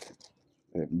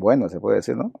bueno, se puede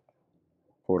decir, ¿no?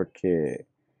 Porque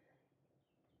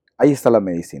ahí está la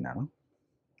medicina, ¿no?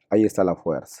 Ahí está la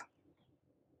fuerza,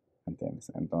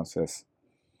 ¿entiendes? Entonces,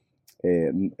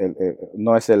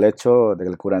 no es el hecho de que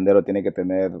el curandero tiene que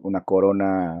tener una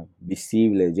corona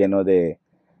visible, lleno de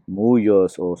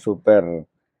mullos o súper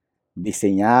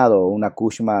diseñado, una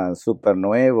kushma súper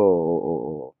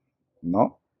nuevo,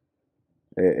 ¿no?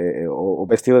 O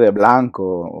vestido de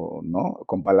blanco, ¿no?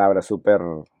 Con palabras súper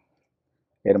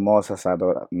hermosas,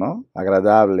 ¿no?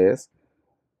 Agradables.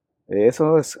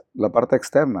 Eso es la parte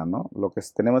externa, ¿no? Lo que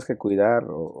tenemos que cuidar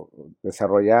o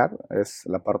desarrollar es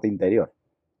la parte interior,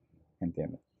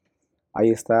 ¿entiendes? Ahí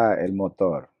está el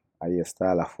motor, ahí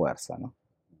está la fuerza, ¿no?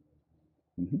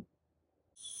 Ujú.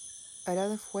 A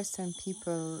lot of Western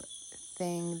people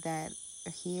think that a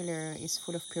healer is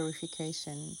full of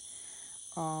purification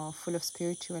or full of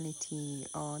spirituality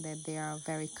or that they are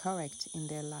very correct in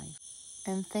their life.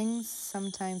 And things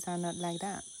sometimes are not like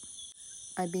that.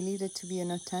 I believe that to be an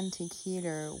authentic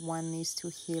healer, one needs to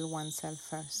heal oneself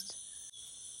first.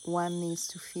 One needs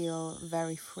to feel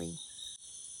very free.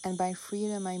 And by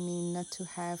freedom, I mean not to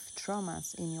have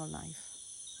traumas in your life,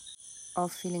 or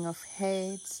feeling of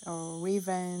hate, or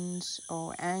revenge,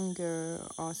 or anger,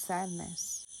 or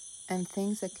sadness, and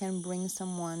things that can bring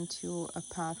someone to a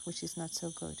path which is not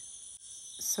so good.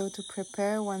 So to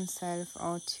prepare oneself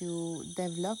or to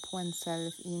develop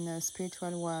oneself in a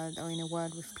spiritual world or in a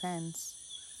world with plants,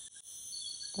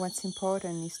 what's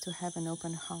important is to have an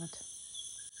open heart,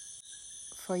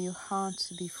 for your heart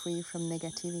to be free from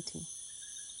negativity.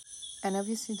 And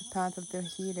obviously the path of the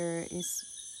healer is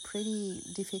pretty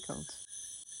difficult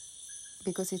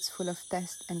because it's full of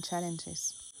tests and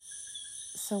challenges.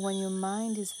 So when your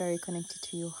mind is very connected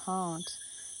to your heart,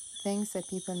 things that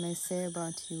people may say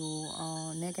about you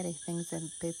or negative things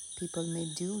that people may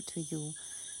do to you,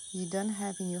 you don't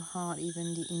have in your heart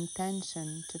even the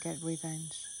intention to get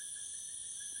revenge.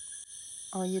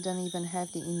 Or you don't even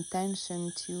have the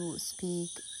intention to speak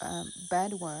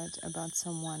bad words about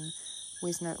someone who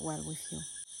is not well with you.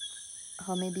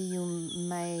 Or maybe you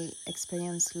may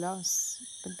experience loss,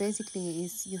 but basically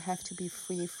is you have to be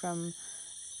free from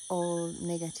all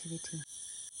negativity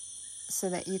so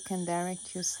that you can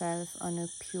direct yourself on a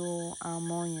pure,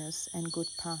 harmonious and good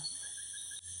path.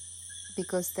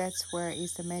 Because that's where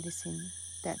is the medicine,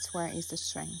 that's where is the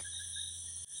strength.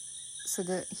 So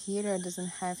the healer doesn't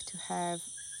have to have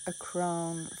a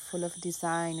crown full of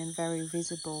design and very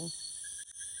visible,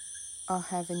 or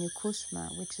have a new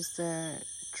kushma, which is the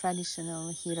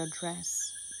traditional healer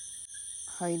dress.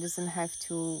 Or he doesn't have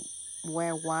to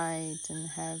wear white and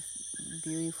have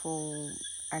beautiful,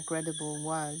 agreeable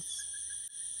words.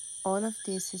 All of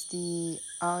this is the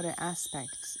outer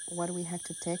aspect. What we have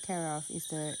to take care of is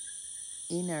the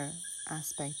inner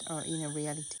aspect or inner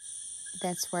reality.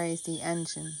 That's where is the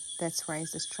engine, that's where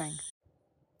is the strength.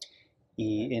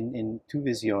 Y en tu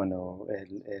visión o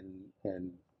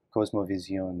el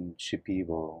cosmovisión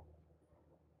Shipibo,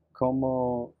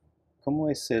 ¿cómo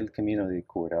es el camino de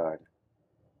curar?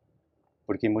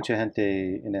 Porque mucha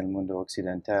gente en el mundo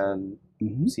occidental,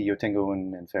 si yo tengo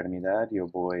una enfermedad, yo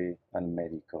voy al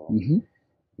médico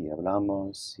y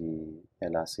hablamos y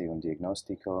él hace un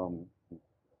diagnóstico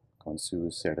con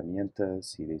sus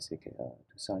herramientas y dice que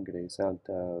tu sangre es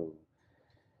alta o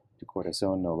tu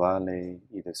corazón no vale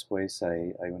y después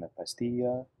hay una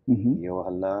pastilla y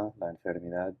ojalá la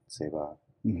enfermedad se va.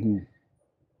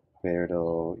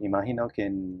 Pero imagino que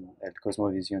en el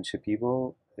cosmovisión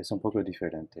Shipibo es un poco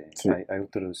diferente. Sí. Hay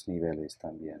otros niveles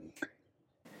también.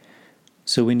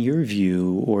 So in your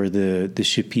view, or the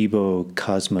Shipibo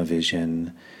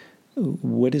cosmovision,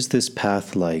 what is this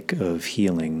path like of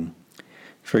healing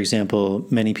For example,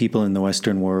 many people in the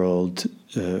Western world,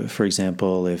 for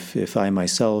example, if I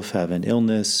myself have an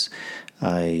illness,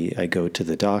 I go to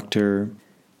the doctor,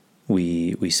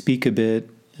 we speak a bit,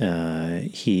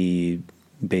 he,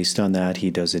 based on that, he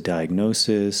does a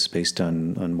diagnosis based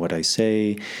on what I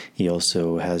say. He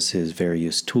also has his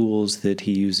various tools that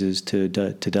he uses to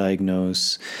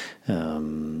diagnose,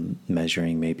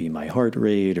 measuring maybe my heart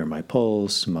rate or my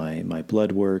pulse, my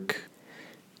blood work.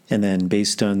 And then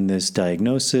based on this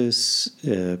diagnosis,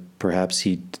 perhaps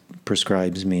he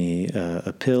prescribes me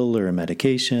a pill or a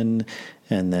medication,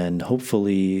 and then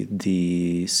hopefully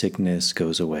the sickness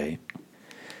goes away.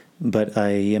 But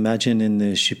I imagine in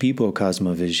the Shipibo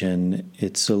cosmovision,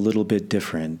 it's a little bit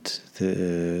different.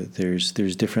 There's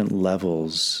different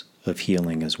levels of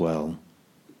healing as well.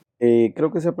 Creo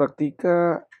que se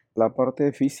practica la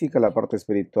parte física, la parte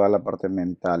espiritual, la parte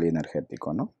mental y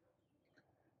energético, ¿no?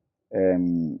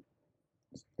 En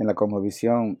la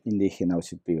cosmovisión indígena o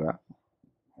shipiba,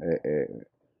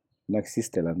 no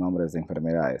existen los nombres de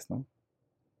enfermedades, ¿no?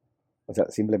 O sea,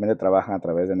 simplemente trabajan a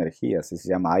través de energías y se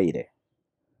llama aire.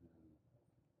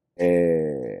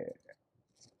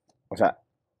 O sea,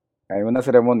 en una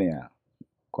ceremonia,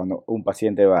 cuando un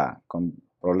paciente va con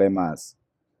problemas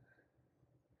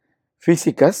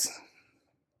físicas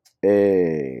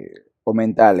o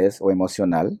mentales o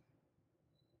emocional,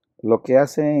 lo que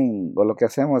hacen o lo que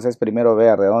hacemos es primero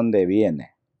ver de dónde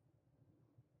viene,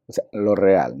 o sea, lo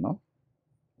real, ¿no?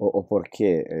 O por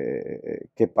qué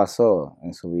pasó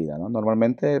en su vida, ¿no?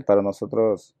 Normalmente para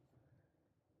nosotros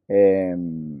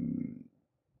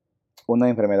una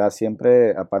enfermedad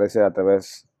siempre aparece a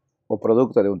través o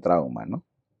producto de un trauma, ¿no?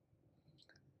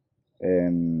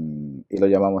 Y lo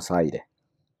llamamos aire.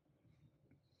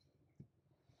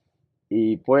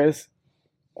 Y pues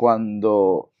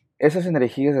cuando esas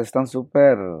energías están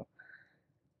súper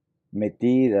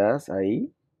metidas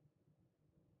ahí,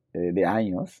 de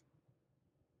años,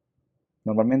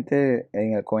 normalmente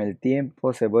con el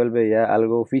tiempo se vuelve ya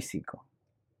algo físico,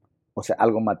 o sea,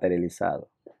 algo materializado.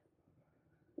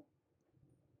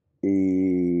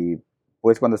 Y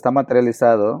pues cuando está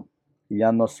materializado,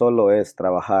 ya no solo es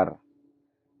trabajar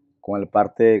con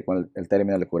el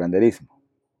término del curanderismo,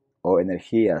 o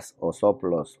energías, o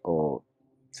soplos, o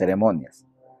ceremonias.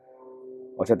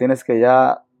 O sea, tienes que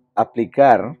ya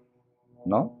aplicar,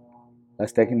 ¿no?,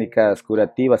 las técnicas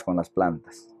curativas con las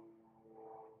plantas,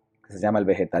 que se llama el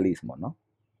vegetalismo, ¿no?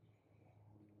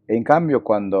 En cambio,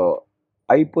 cuando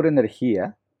hay pura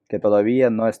energía, que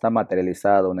todavía no está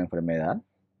materializada una enfermedad,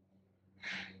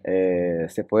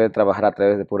 se puede trabajar a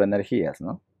través de pura energías,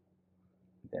 ¿no?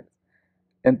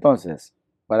 Entonces,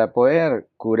 para poder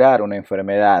curar una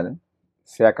enfermedad,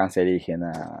 sea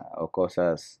cancerígena o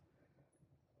cosas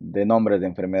de nombres de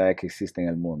enfermedades que existen en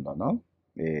el mundo, ¿no?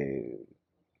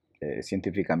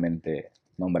 Científicamente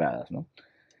nombradas, ¿no?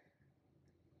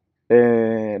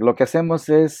 Lo que hacemos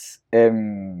es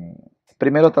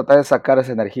primero tratar de sacar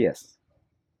esas energías,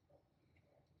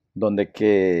 donde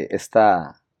que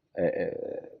está,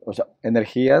 o sea,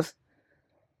 energías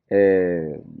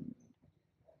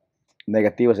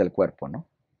negativas del cuerpo, ¿no?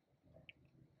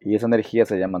 Y esas energías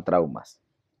se llaman traumas,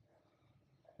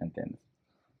 ¿entiendes?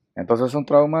 Entonces son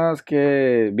traumas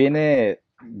que viene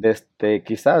desde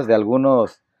quizás de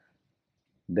algunos,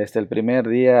 desde el primer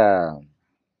día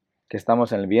que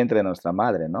estamos en el vientre de nuestra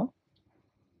madre, ¿no?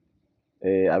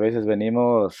 A veces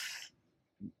venimos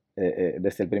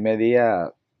desde el primer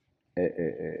día,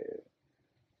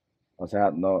 o sea,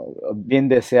 no, bien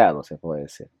deseados, se puede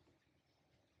decir.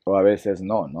 O a veces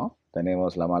no, ¿no?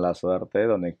 Tenemos la mala suerte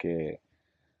donde que,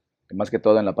 más que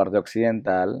todo en la parte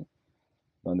occidental,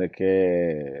 donde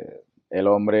que el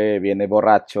hombre viene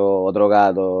borracho o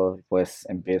drogado, pues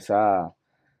empieza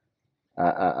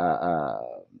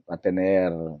a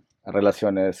tener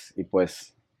relaciones y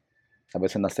pues a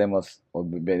veces nacemos o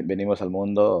venimos al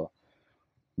mundo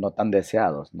no tan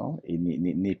deseados, ¿no? Y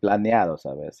ni planeados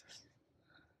a veces.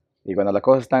 Y cuando las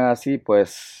cosas están así,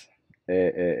 pues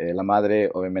la madre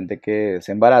obviamente que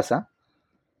se embaraza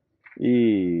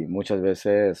y muchas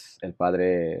veces el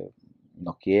padre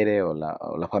no quiere o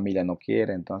la familia no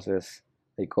quiere, entonces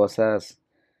hay cosas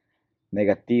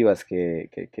negativas que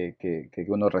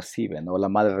uno recibe, ¿no? La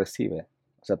madre recibe.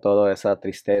 O sea, toda esa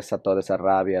tristeza, toda esa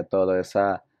rabia,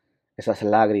 esas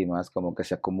lágrimas como que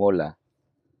se acumula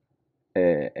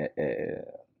en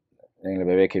el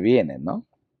bebé que viene, ¿no?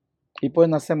 Y pues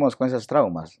nacemos con esos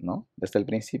traumas, ¿no? Desde el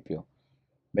principio.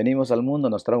 Venimos al mundo,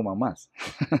 nos trauma más.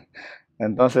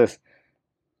 Entonces,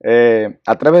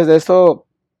 a través de eso,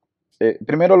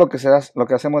 primero lo que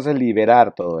hacemos es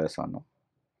liberar todo eso, ¿no?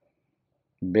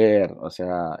 Ver, o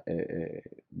sea,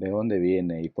 de dónde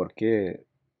viene y por qué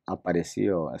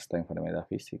apareció esta enfermedad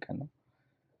física, ¿no?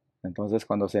 Entonces,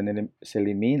 cuando se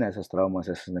elimina esos traumas,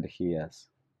 esas energías,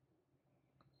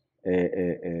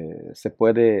 se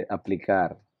puede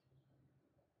aplicar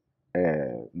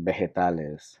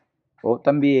vegetales o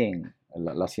también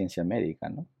la ciencia médica,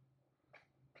 ¿no?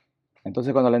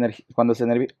 Entonces, cuando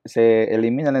se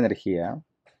elimina la energía,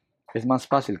 es más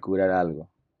fácil curar algo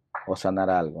o sanar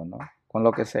algo, ¿no? Con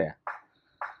lo que sea.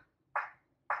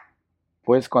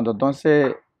 Pues cuando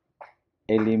entonces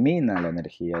elimina la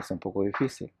energía es un poco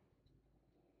difícil.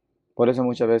 Por eso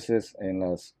muchas veces en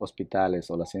los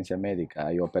hospitales o la ciencia médica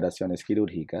hay operaciones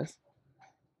quirúrgicas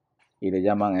y le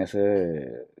llaman a esa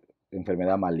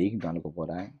enfermedad maligna, algo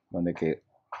por ahí, donde que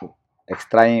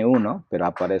extraen uno, pero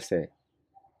aparece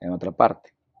en otra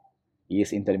parte y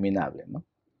es interminable, ¿no?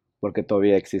 Porque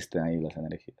todavía existen ahí las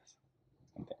energías.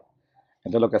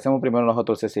 Entonces lo que hacemos primero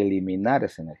nosotros es eliminar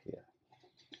esa energía.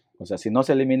 O sea, si no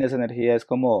se elimina esa energía es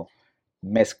como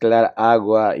mezclar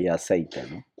agua y aceite,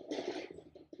 ¿no?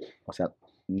 O sea,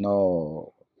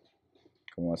 no,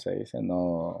 ¿cómo se dice?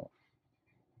 No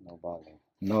vale.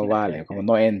 No vale, como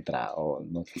no entra, o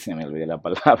no sé si me olvidé la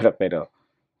palabra, pero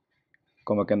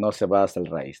como que no se va hasta el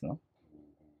raíz, ¿no?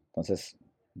 Entonces,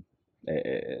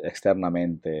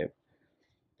 externamente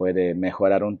puede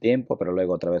mejorar un tiempo, pero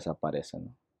luego otra vez aparece,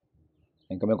 ¿no?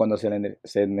 En cambio, cuando se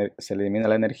elimina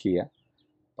la energía,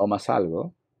 tomas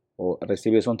algo o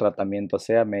recibes un tratamiento,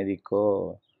 sea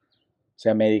médico,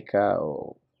 sea médica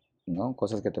o, ¿no?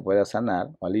 Cosas que te puedan sanar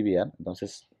o aliviar,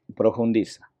 entonces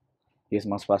profundiza y es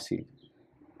más fácil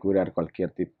curar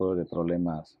cualquier tipo de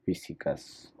problemas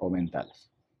físicas o mentales.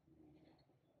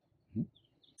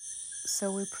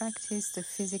 So we practice the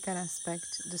physical aspect,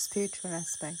 the spiritual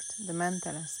aspect, the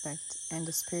mental aspect, and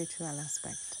the spiritual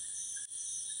aspect.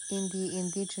 In the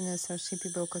indigenous or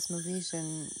Shipibo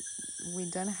cosmovision, we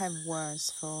don't have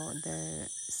words for the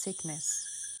sickness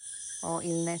or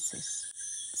illnesses.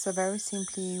 So very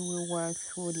simply, we work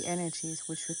through the energies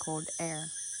which we call air.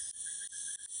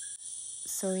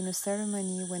 So in a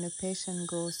ceremony, when a patient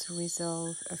goes to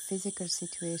resolve a physical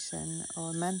situation or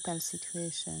a mental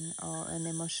situation or an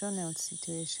emotional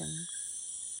situation,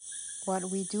 what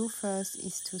we do first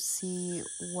is to see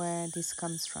where this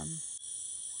comes from,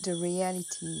 the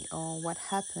reality or what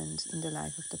happened in the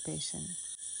life of the patient.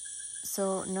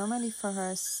 So normally for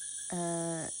us,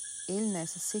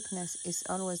 illness, a sickness is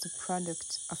always the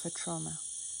product of a trauma,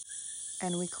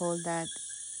 and we call that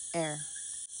air.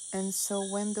 And so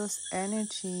when those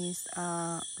energies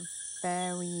are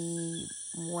very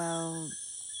well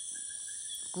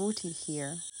rooted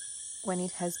here, when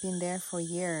it has been there for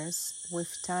years, with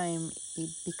time it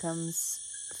becomes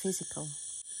physical.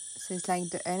 So it's like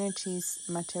the energies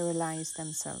materialize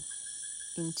themselves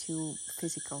into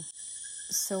physical.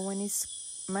 So when it's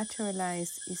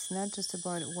materialized, it's not just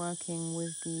about working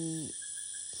with the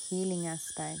healing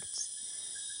aspect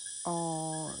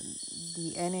or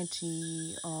the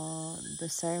energy or the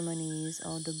ceremonies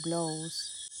or the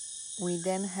blows. We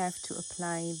then have to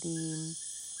apply the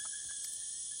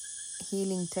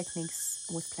healing techniques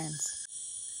with plants,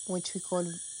 which we call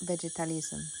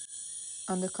vegetalism.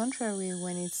 On the contrary,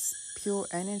 when it's pure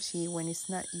energy, when it's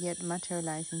not yet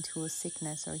materialized into a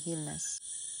sickness or illness,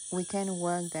 we can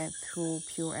work that through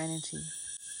pure energy.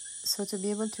 So to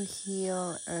be able to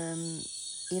heal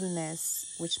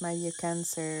illness, which might be a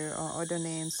cancer or other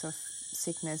names of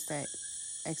sickness that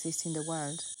exist in the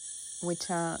world, which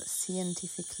are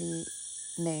scientifically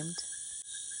named,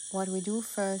 what we do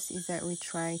first is that we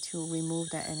try to remove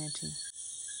that energy,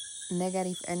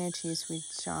 negative energies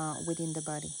which are within the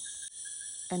body.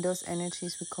 And those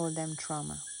energies, we call them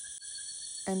trauma.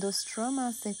 And those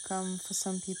traumas, they come for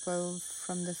some people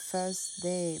from the first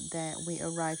day that we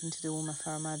arrive into the womb of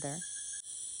our mother.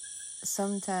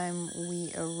 Sometimes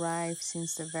we arrive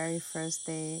since the very first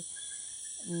day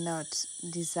not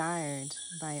desired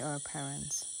by our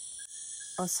parents.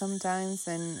 Or sometimes,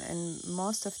 and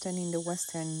most often in the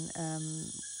Western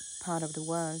part of the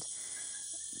world,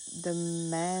 the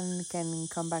man can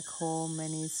come back home and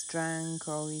he's drunk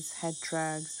or he's had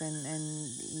drugs and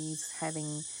he's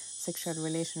having sexual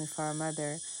relation with our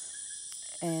mother,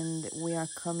 and we are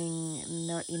coming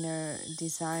not in a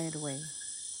desired way,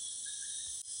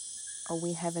 or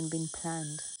we haven't been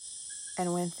planned.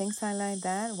 And when things are like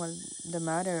that, well, the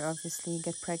mother obviously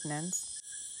get pregnant,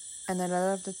 and a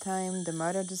lot of the time the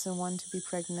mother doesn't want to be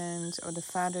pregnant, or the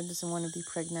father doesn't want to be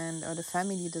pregnant, or the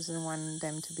family doesn't want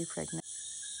them to be pregnant.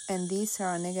 And these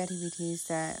are negativities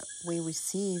that we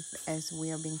receive as we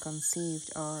are being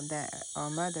conceived, or that our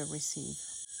mother received.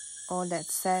 All that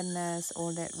sadness,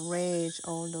 all that rage,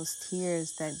 all those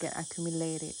tears that get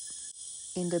accumulated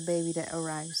in the baby that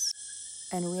arrives.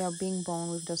 And we are being born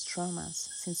with those traumas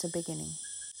since the beginning.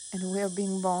 And we are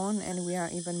being born and we are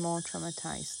even more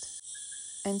traumatized.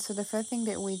 And so the first thing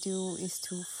that we do is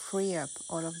to free up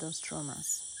all of those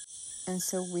traumas. And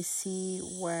so we see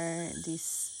where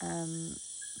this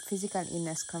physical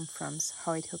illness comes from,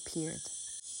 how it appeared.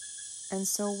 And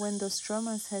so when those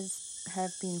traumas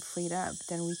have been freed up,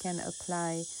 then we can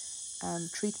apply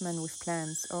treatment with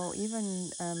plants or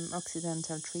even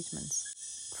occidental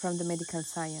treatments from the medical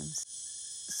science.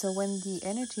 So when the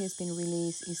energy has been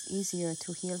released, it's easier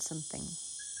to heal something.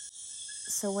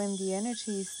 So when the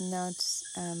energy is not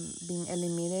being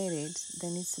eliminated,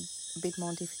 then it's a bit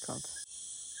more difficult.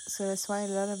 So that's why a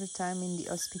lot of the time in the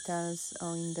hospitals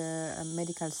or in the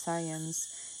medical science,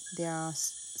 there are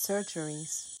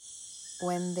surgeries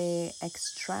when they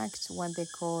extract what they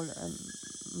call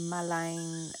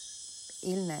malign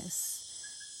illness,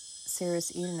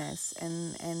 serious illness,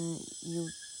 and you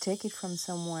take it from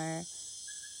somewhere,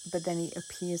 but then it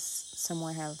appears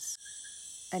somewhere else.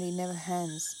 And it never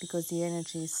ends because the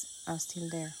energies are still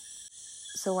there.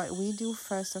 So what we do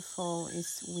first of all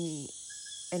is we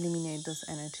eliminate those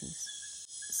energies.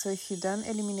 So if you don't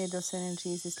eliminate those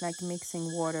energies, it's like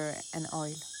mixing water and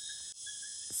oil.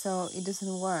 So it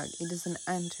doesn't work, it doesn't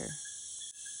enter,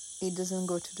 it doesn't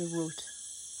go to the root.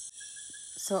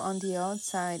 So on the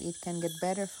outside, it can get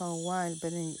better for a while,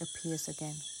 but then it appears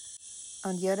again.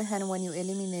 On the other hand, when you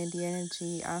eliminate the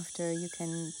energy after, you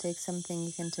can take something,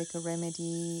 you can take a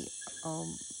remedy or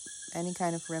any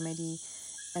kind of remedy,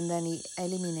 and then it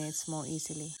eliminates more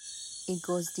easily. It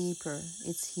goes deeper,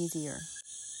 it's easier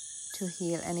to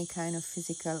heal any kind of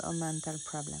physical or mental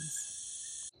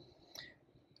problems.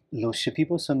 Los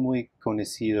Shipibos son muy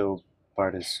conocidos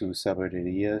para sus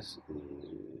sabidurías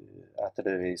a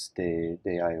través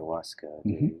de ayahuasca.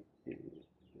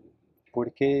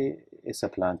 ¿Por qué esa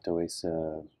planta,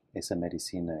 esa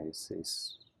medicina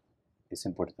es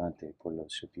importante por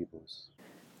los Shipibos?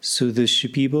 So the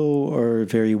Shipibo are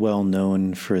very well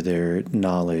known for their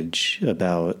knowledge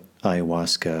about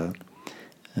ayahuasca.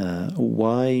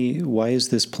 Why is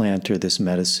this plant or this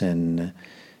medicine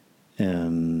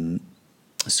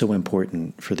so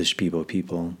important for the Shipibo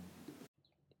people?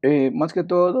 Más que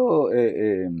todo,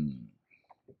 el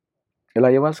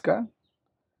ayahuasca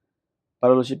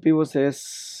para los Shipibos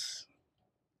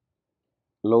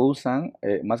lo usan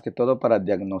más que todo para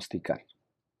diagnosticar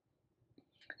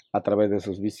a través de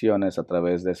sus visiones, a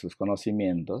través de sus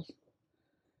conocimientos.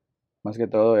 Más que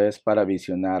todo es para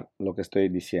visionar lo que estoy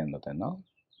diciéndote, ¿no?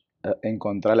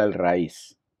 Encontrar el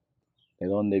raíz, de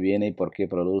dónde viene y por qué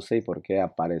produce y por qué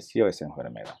apareció esa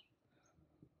enfermedad.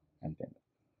 ¿Entiendes?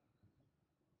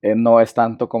 No es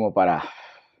tanto como para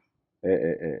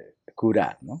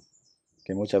curar, ¿no?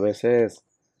 Que muchas veces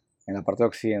en la parte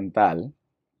occidental,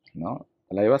 ¿no?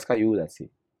 La ayahuasca ayuda, sí.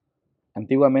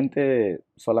 Antiguamente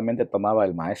solamente tomaba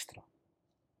el maestro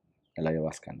el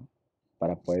ayahuasca, ¿no?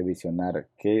 Para poder visionar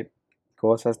qué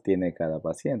cosas tiene cada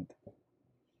paciente.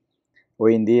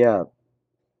 Hoy en día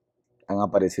han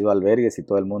aparecido albergues y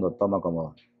todo el mundo toma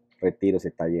como retiros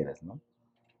y talleres, ¿no?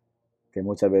 Que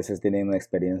muchas veces tienen una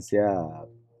experiencia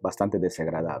bastante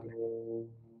desagradable.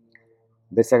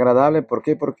 Desagradable, ¿por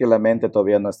qué? Porque la mente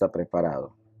todavía no está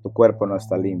preparado. Tu cuerpo no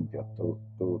está limpio.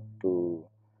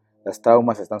 Los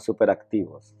traumas están súper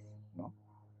activos, ¿no?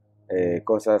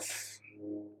 Cosas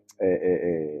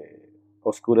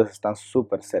oscuras están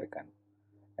súper cerca.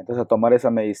 Entonces, tomar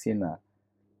esa medicina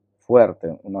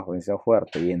fuerte, una medicina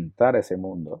fuerte, y entrar a ese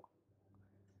mundo,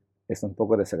 es un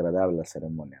poco desagradable la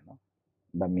ceremonia, ¿no?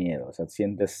 Da miedo, o sea,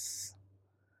 sientes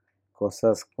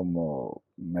cosas como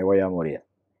me voy a morir,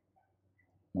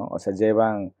 ¿no? O sea,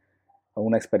 llevan a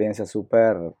una experiencia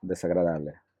súper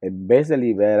desagradable. En vez de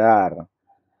liberar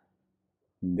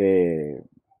de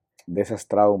esos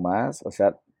traumas, o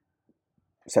sea,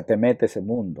 te mete ese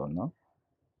mundo, ¿no?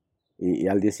 Y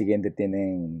al día siguiente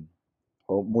tienen,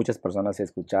 o muchas personas he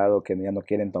escuchado que ya no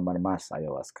quieren tomar más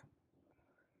ayahuasca.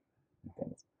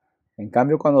 ¿Entiendes? En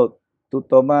cambio, cuando tú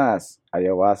tomas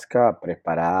ayahuasca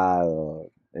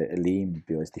preparado,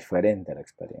 limpio, es diferente la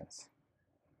experiencia.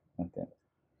 ¿Entiendes?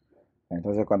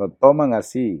 Entonces, cuando toman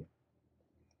así,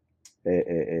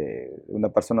 una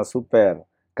persona súper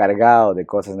cargado de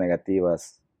cosas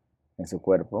negativas en su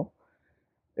cuerpo,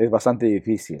 es bastante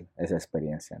difícil esa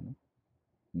experiencia, ¿no?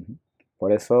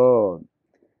 Por eso,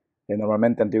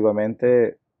 normalmente,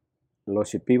 antiguamente, los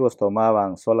Shipibos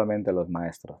tomaban solamente los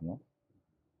maestros, ¿no?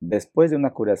 Después de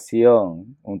una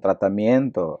curación, un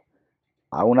tratamiento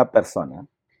a una persona,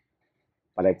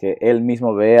 para que él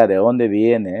mismo vea de dónde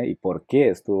viene y por qué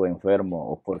estuvo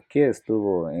enfermo o por qué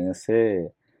estuvo en esa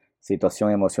situación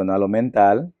emocional o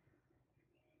mental,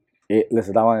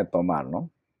 les daban de tomar, ¿no?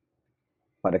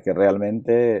 Para que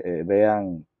realmente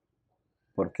vean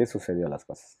por qué sucedió las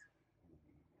cosas.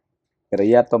 Pero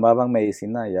ya tomaban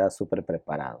medicina ya súper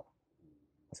preparado.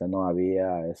 O sea, no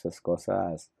había esas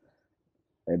cosas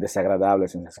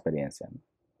desagradables en la experiencia, ¿no?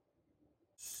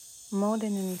 More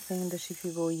than anything, the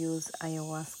Shipibo use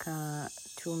ayahuasca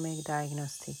to make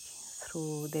diagnostic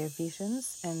through their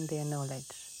visions and their knowledge.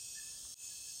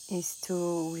 Is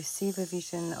to receive a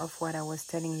vision of what I was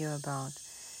telling you about,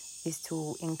 is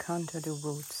to encounter the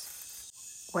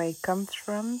roots, where it comes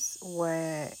from,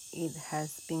 where it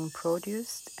has been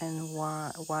produced, and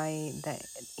why the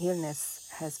illness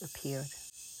has appeared.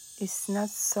 It's not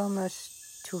so much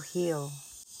to heal.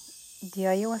 The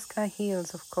ayahuasca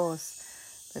heals, of course,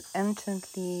 but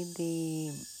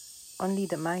anciently only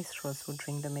the maestros would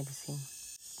drink the medicine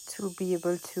to be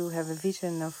able to have a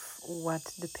vision of what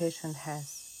the patient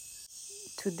has.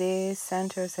 Today,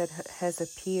 Sanchez has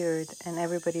appeared, and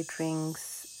everybody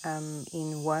drinks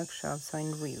in workshops or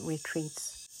in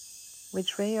retreats,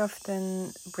 which very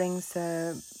often brings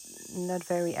a not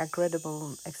very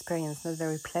agreeable experience, not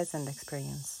very pleasant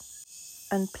experience.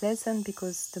 Unpleasant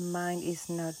because the mind is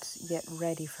not yet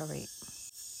ready for it.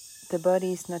 The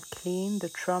body is not clean, the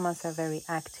traumas are very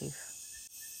active,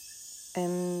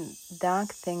 and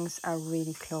dark things are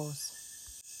really close.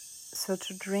 So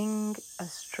to drink a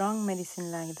strong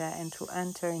medicine like that and to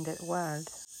enter in that world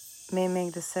may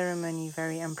make the ceremony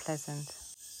very unpleasant.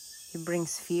 It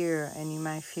brings fear, and you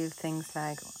might feel things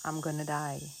like, I'm gonna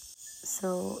die.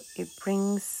 So it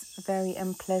brings very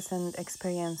unpleasant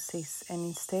experiences, and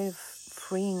instead of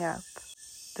freeing up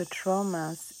the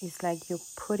traumas, it's like you're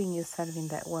putting yourself in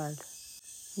that world.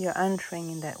 You're entering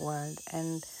in that world,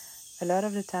 and a lot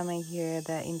of the time I hear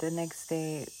that in the next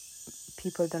day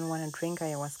people don't want to drink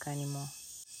ayahuasca anymore.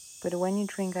 But when you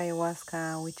drink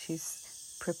ayahuasca, which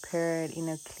is prepared in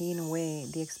a clean way,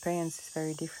 the experience is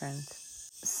very different.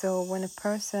 So when a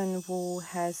person who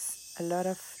has a lot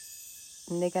of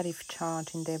negative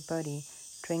charge in their body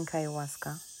drink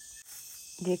ayahuasca,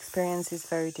 the experience is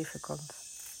very difficult.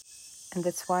 And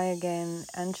that's why, again,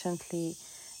 anciently,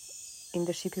 in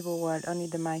the Shipibos world, only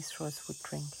the maestros would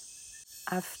drink.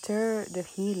 After the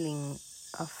healing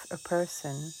of a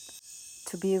person,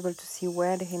 to be able to see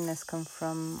where the illness comes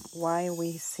from, why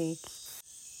we're sick,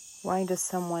 why does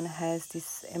someone has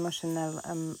this emotional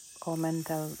or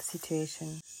mental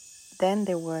situation, then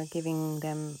they were giving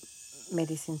them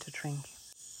medicine to drink,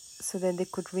 so that they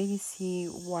could really see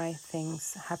why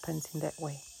things happened in that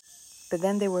way. But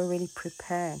then they were really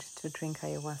prepared to drink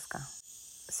ayahuasca,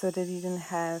 so they didn't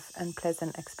have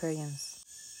unpleasant experience.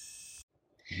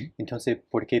 Entonces,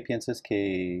 ¿por qué piensas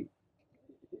que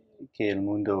el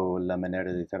mundo, la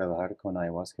manera de trabajar con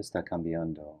ayahuasca está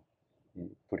cambiando?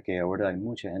 Porque ahora hay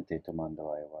mucha gente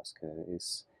tomando ayahuasca.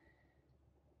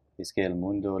 Es que el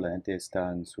mundo, la gente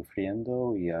está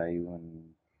sufriendo y hay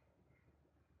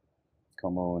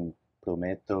como un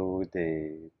prometo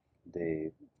de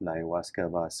la ayahuasca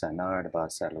va a sanar, va a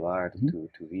salvar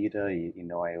tu vida y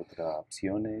no hay otras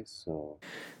opciones.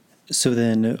 So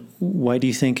then, why do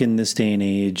you think in this day and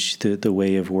age the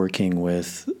way of working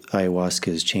with ayahuasca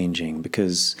is changing?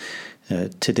 Because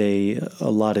today,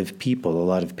 a lot of people, a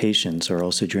lot of patients are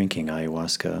also drinking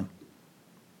ayahuasca.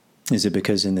 Is it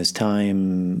because in this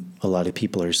time a lot of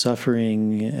people are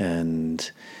suffering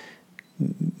and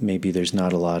maybe there's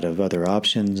not a lot of other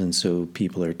options, and so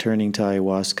people are turning to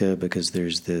ayahuasca because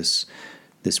there's this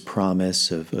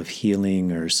promise of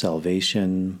healing or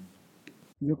salvation?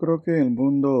 Yo creo que el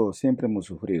mundo siempre hemos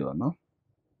sufrido, ¿no?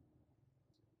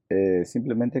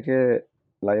 Simplemente que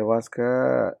la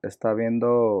ayahuasca está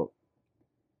viendo,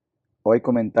 o hay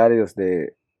comentarios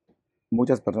de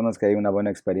muchas personas que hay una buena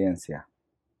experiencia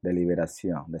de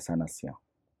liberación, de sanación,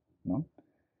 ¿no?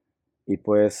 Y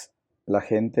pues la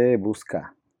gente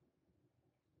busca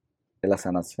la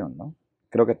sanación, ¿no?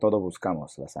 Creo que todos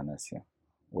buscamos la sanación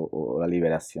o la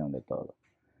liberación de todo.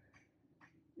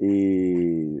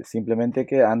 Y simplemente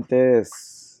que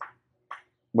antes,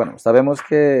 bueno, sabemos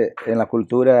que en la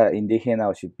cultura indígena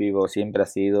o shipibo siempre ha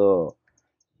sido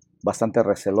bastante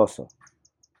receloso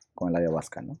con la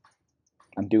ayahuasca, ¿no?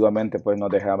 Antiguamente pues no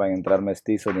dejaban entrar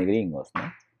mestizos ni gringos,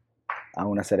 ¿no? A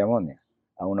una ceremonia,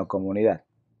 a una comunidad.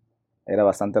 Era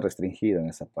bastante restringido en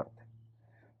esa parte.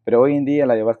 Pero hoy en día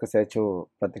la ayahuasca se ha hecho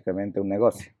prácticamente un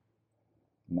negocio,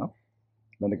 ¿no?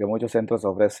 Donde que muchos centros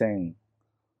ofrecen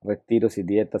retiros y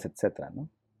dietas, etcétera, ¿no?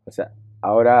 O sea,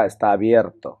 ahora está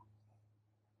abierto.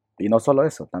 Y no solo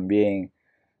eso, también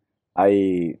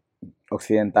hay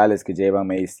occidentales que llevan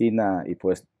medicina y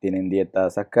pues tienen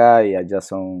dietas acá y allá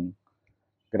son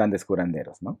grandes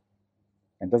curanderos, ¿no?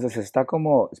 Entonces se está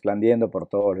como expandiendo por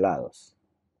todos lados.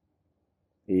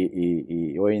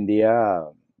 Y hoy en día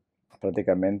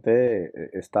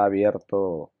prácticamente está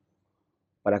abierto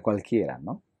para cualquiera,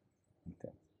 ¿no?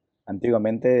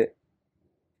 Antiguamente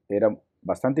era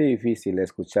bastante difícil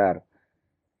escuchar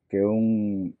que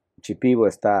un chipibo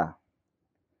está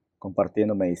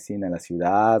compartiendo medicina en la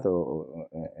ciudad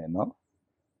 ¿no?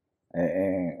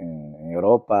 En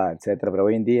Europa, etcétera, pero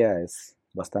hoy en día es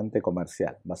bastante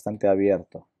comercial, bastante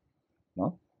abierto,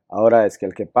 ¿no? Ahora es que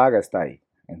el que paga está ahí,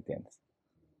 ¿entiendes?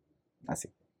 Así.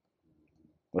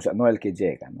 O sea, no el que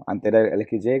llega, ¿no? Antes era el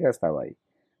que llega estaba ahí.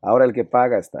 Ahora el que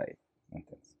paga está ahí,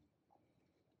 ¿entiendes?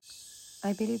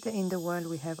 I believe that in the world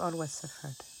we have always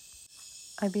suffered.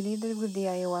 I believe that with the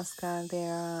ayahuasca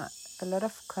there are a lot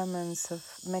of comments of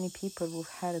many people who've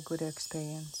had a good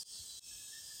experience,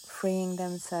 freeing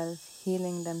themselves,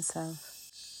 healing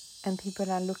themselves, and people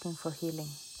are looking for healing.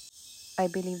 I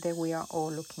believe that we are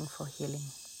all looking for healing,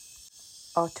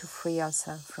 or to free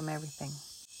ourselves from everything.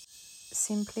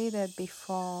 Simply that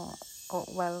before,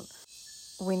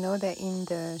 we know that in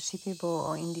the Shipibo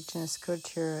or indigenous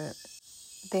culture,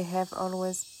 they have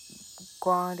always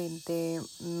guarded their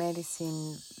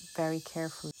medicine very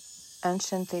carefully.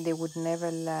 Anciently, they would never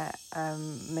let a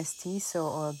mestizo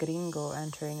or a gringo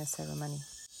enter in a ceremony,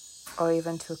 or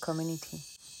even to a community.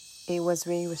 It was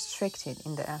really restricted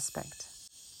in the aspect.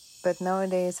 But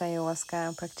nowadays,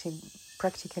 ayahuasca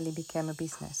practically became a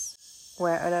business,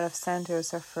 where a lot of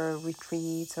centers offer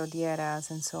retreats or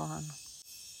dietas and so on.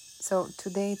 So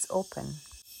today it's open.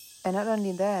 And not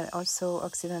only that, also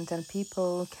Occidental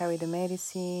people carry the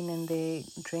medicine and they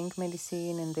drink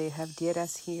medicine and they have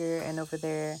dietas here and over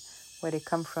there where they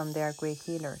come from, they are great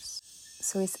healers.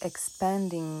 So it's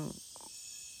expanding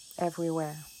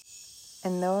everywhere.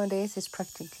 And nowadays it's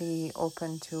practically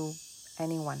open to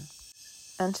anyone.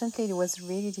 Anciently it was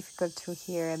really difficult to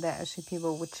hear that a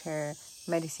people would share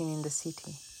medicine in the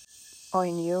city or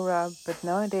in Europe, but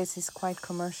nowadays it's quite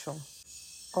commercial,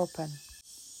 open.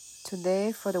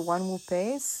 Today, for the one who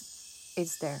pays,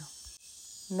 it's there.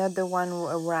 Not the one who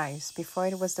arrives. Before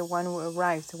it was the one who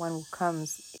arrives, the one who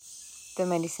comes. The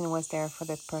medicine was there for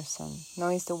that person. Now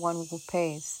it's the one who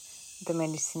pays. The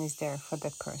medicine is there for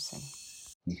that person.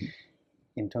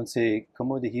 Entonces,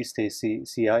 como dijiste,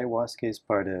 si ayahuasca es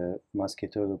para, más que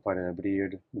todo para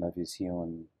abrir la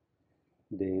visión,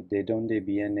 ¿de dónde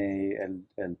viene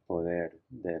el poder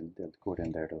del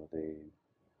curandero?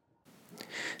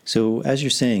 So, as you're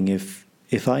saying, if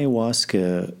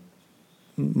ayahuasca,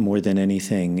 more than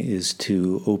anything, is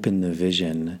to open the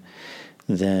vision,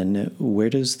 then where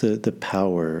does the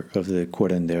power of the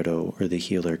curandero or the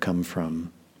healer come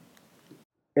from?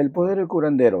 El poder del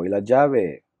curandero y la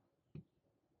llave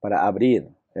para abrir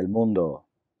el mundo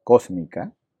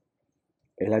cósmica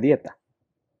es la dieta.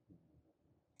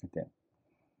 ¿Entiendes?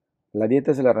 La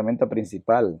dieta es la herramienta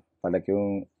principal para que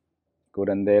un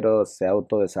curandero se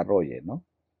autodesarrolle, ¿no?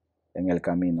 En el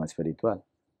camino espiritual,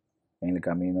 en el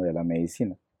camino de la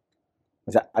medicina.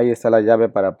 O sea, ahí está la llave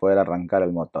para poder arrancar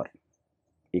el motor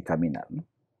y caminar, ¿no?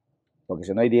 Porque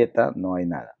si no hay dieta, no hay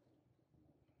nada.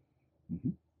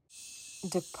 Uh-huh.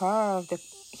 The power of the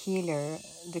healer,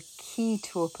 the key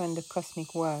to open the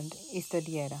cosmic world, is the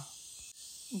dieta.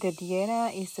 The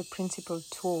dieta is the principal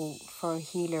tool for a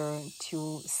healer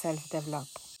to self-develop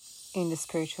in the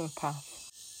spiritual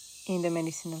path, in the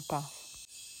medicinal path.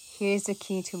 Here is the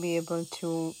key to be able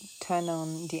to turn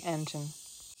on the engine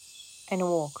and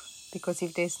walk, because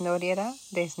if there's no dieta,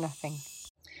 there's nothing.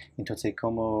 Entonces,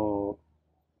 ¿cómo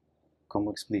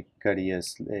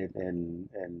explicarías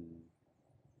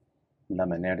la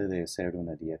manera de hacer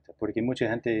una dieta? Porque mucha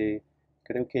gente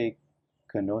creo que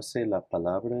conoce la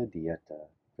palabra dieta,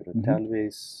 pero tal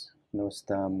vez no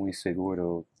está muy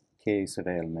seguro qué es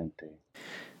realmente.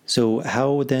 So,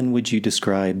 how then would you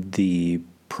describe the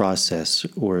process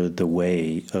or the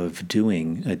way of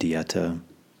doing a dieta?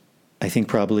 I think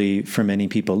probably for many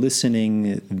people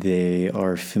listening, they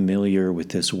are familiar with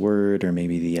this word or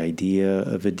maybe the idea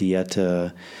of a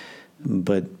dieta,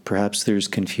 but perhaps there's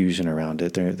confusion around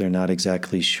it. They're not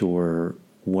exactly sure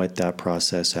what that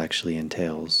process actually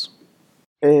entails.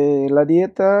 La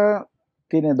dieta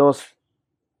tiene dos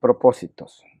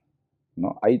propósitos,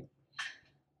 ¿no? Hay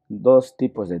dos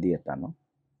tipos de dieta, ¿no?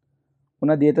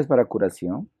 Una dieta es para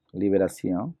curación,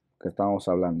 liberación, que estamos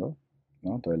hablando,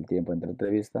 ¿no? Todo el tiempo entre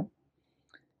entrevistas.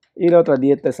 Y la otra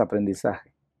dieta es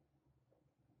aprendizaje,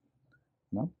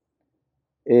 ¿no?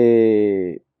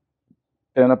 Pero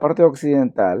en la parte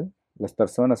occidental, las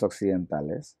personas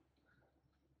occidentales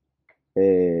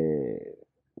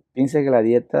piensan que la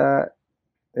dieta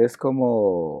es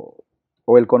como,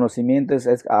 o el conocimiento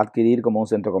es adquirir como un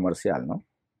centro comercial, ¿no?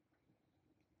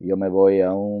 yo me voy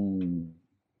a un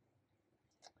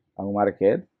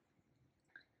market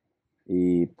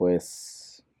y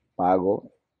pues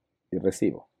pago y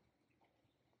recibo,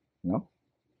 ¿no?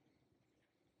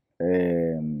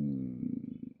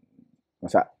 O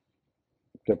sea,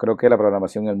 yo creo que la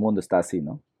programación en el mundo está así,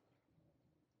 ¿no?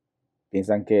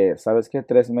 Piensan que, ¿sabes qué?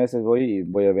 3 meses voy y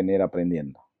voy a venir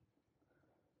aprendiendo.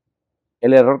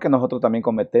 El error que nosotros también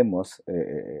cometemos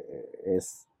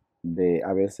es de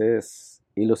a veces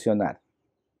ilusionar,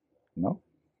 ¿no?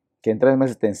 Que en 3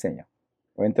 meses te enseño,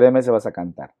 o en 3 meses vas a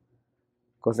cantar,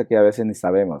 cosa que a veces ni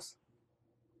sabemos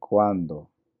cuándo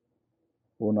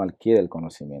uno adquiere el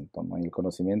conocimiento, ¿no? Y el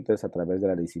conocimiento es a través de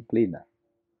la disciplina,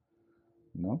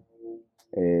 ¿no?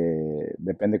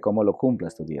 Depende cómo lo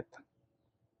cumplas tu dieta.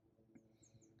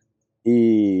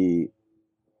 Y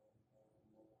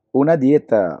una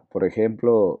dieta, por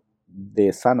ejemplo,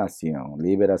 de sanación,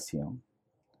 liberación,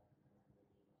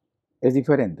 es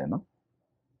diferente, ¿no?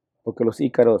 Porque los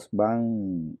ícaros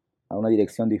van a una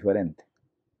dirección diferente,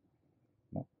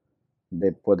 ¿no?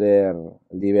 De poder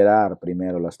liberar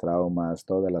primero los traumas,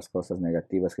 todas las cosas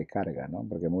negativas que cargan, ¿no?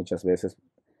 Porque muchas veces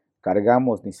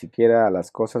cargamos ni siquiera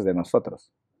las cosas de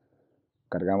nosotros,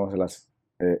 cargamos las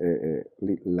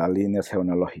líneas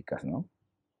genealógicas, ¿no?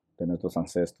 De nuestros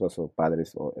ancestros o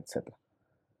padres o etcétera.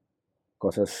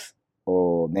 Cosas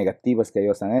o negativas que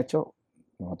ellos han hecho,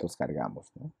 nosotros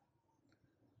cargamos, ¿no?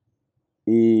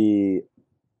 Y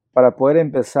para poder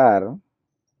empezar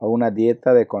a una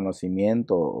dieta de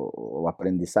conocimiento o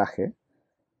aprendizaje,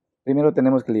 primero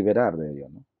tenemos que liberar de ello,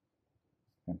 ¿no?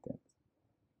 ¿Entiendes?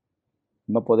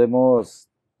 No podemos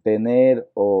tener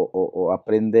o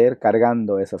aprender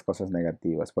cargando esas cosas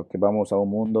negativas, porque vamos a un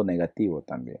mundo negativo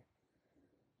también,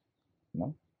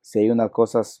 ¿no? Si hay unas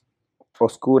cosas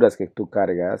oscuras que tú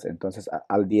cargas, entonces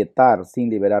al dietar sin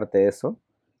liberarte de eso,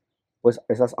 pues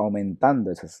estás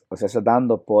aumentando, o sea, estás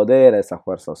dando poder a esa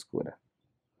fuerza oscura.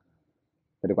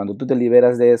 Pero cuando tú te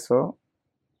liberas de eso,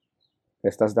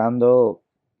 estás dando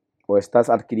o estás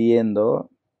adquiriendo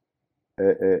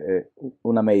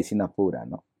una medicina pura,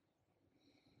 ¿no?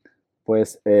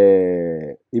 Pues,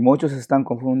 y muchos están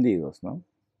confundidos, ¿no?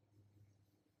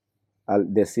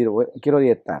 Al decir, "Bueno, quiero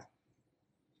dietar",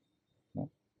 ¿no?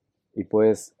 Y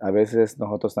pues a veces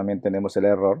nosotros también tenemos el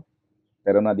error,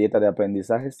 pero una dieta de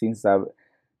aprendizaje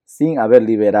sin haber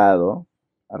liberado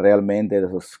realmente de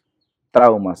esos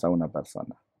traumas a una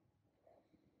persona.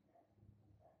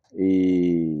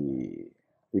 Y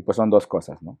pues son dos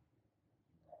cosas, ¿no?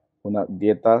 Una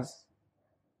dietas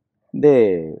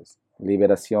de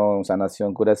liberación,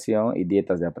 sanación, curación y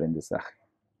dietas de aprendizaje,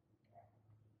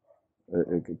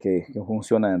 que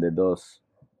funcionan de dos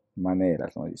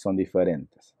maneras, ¿no? Y son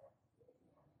diferentes.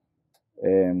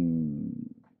 Em,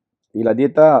 y la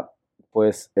dieta,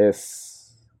 pues,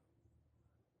 es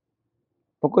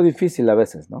poco difícil a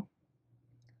veces, ¿no?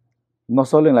 No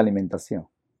solo en la alimentación,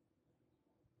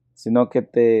 sino que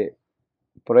te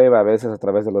prueba a veces a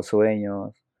través de los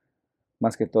sueños,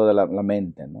 más que todo la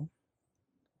mente, ¿no?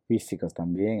 Físicas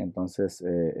también, entonces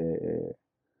eh,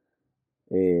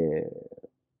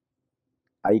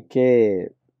 hay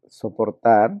que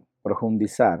soportar,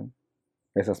 profundizar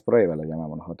esas pruebas, las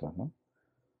llamamos nosotros, ¿no?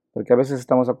 Porque a veces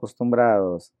estamos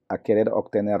acostumbrados a querer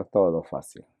obtener todo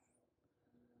fácil.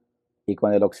 Y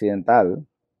cuando el occidental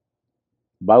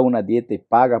va a una dieta y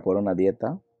paga por una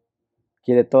dieta,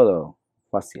 quiere todo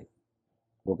fácil.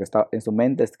 Porque está, en su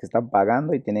mente es que están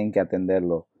pagando y tienen que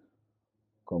atenderlo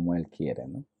como él quiere,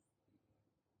 ¿no?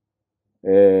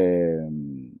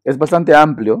 Es bastante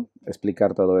amplio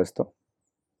explicar todo esto,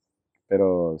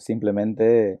 pero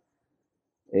simplemente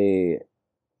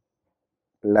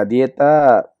la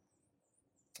dieta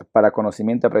para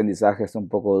conocimiento y aprendizaje es un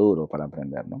poco duro para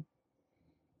aprender, ¿no?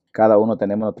 Cada uno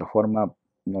tenemos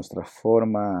nuestra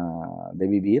forma de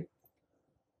vivir,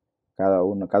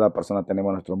 cada persona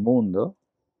tenemos nuestro mundo,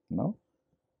 ¿no?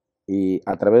 Y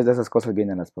a través de esas cosas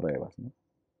vienen las pruebas, ¿no?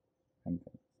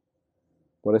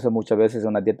 Por eso muchas veces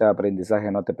una dieta de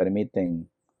aprendizaje no te permiten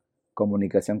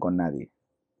comunicación con nadie,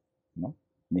 ¿no?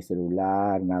 Ni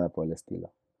celular, nada por el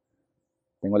estilo.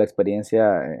 Tengo la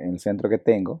experiencia en el centro que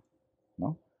tengo,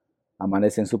 ¿no?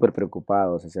 Amanecen súper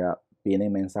preocupados, o sea,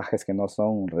 vienen mensajes que no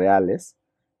son reales,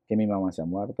 que mi mamá se ha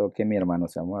muerto, que mi hermano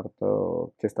se ha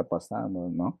muerto, qué está pasando,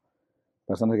 ¿no?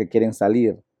 Personas que quieren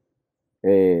salir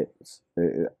eh,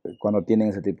 eh, cuando tienen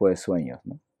ese tipo de sueños,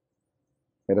 ¿no?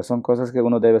 Pero son cosas que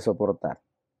uno debe soportar.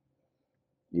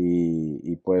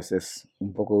 Y pues es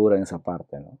un poco dura en esa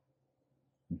parte, ¿no?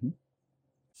 Ujú.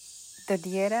 The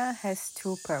dieta has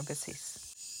two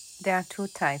purposes. There are two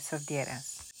types of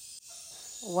dietas.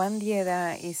 One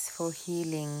dieta is for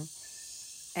healing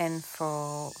and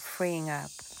for freeing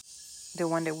up, the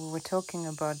one that we were talking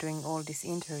about during all this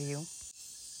interview.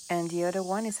 And the other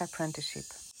one is apprenticeship.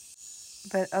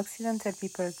 But Occidental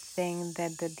people think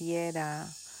that the dieta,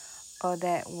 or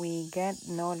that we get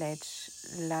knowledge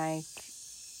like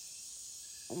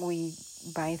we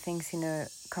buy things in a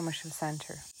commercial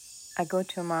center. I go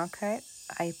to a market,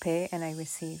 I pay, and I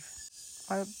receive.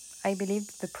 Well, I believe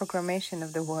the programmation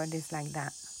of the world is like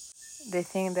that. They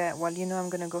think that, well, I'm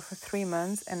going to go for 3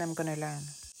 months and I'm going to learn.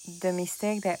 The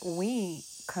mistake that we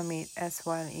commit as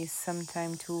well is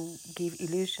sometimes to give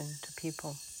illusion to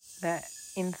people that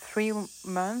in 3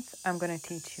 months I'm going to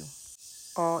teach you,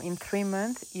 or in 3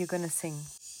 months you're going to sing.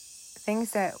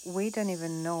 Things that we don't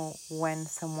even know when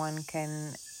someone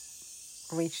can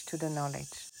reach to the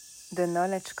knowledge. The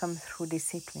knowledge comes through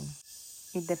discipline.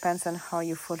 It depends on how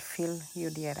you fulfill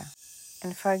your dieta.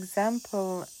 And for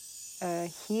example, a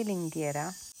healing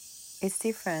dieta is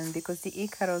different because the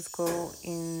Icaros go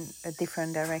in a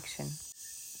different direction.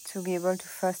 To be able to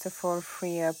first of all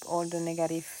free up all the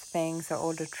negative things or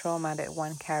all the trauma that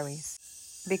one carries.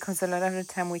 Because a lot of the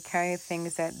time we carry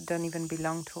things that don't even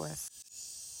belong to us.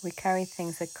 We carry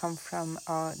things that come from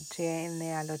our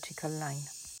genealogical line,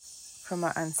 from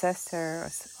our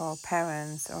ancestors or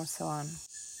parents or so on.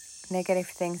 Negative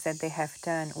things that they have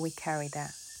done, we carry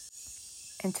that.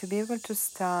 And to be able to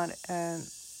start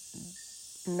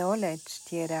knowledge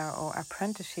dieta or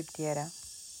apprenticeship dieta,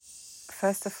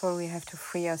 first of all, we have to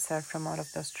free ourselves from all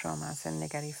of those traumas and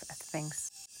negative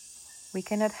things. We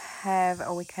cannot have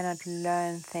or we cannot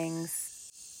learn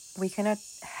things. We cannot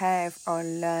have or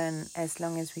learn as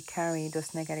long as we carry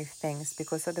those negative things,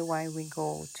 because otherwise we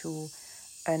go to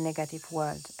a negative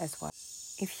world as well.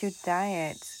 If you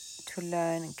diet to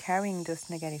learn carrying those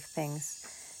negative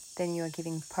things, then you are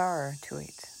giving power to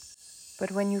it.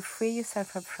 But when you free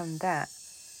yourself up from that,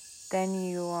 then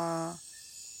you are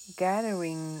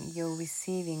you're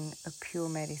receiving a pure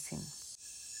medicine.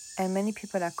 And many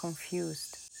people are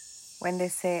confused when they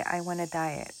say, I want to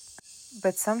diet.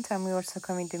 But sometimes we also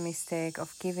commit the mistake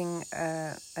of giving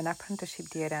an apprenticeship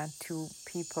dieta to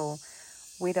people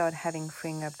without having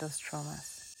freeing up those traumas.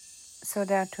 So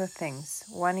there are two things.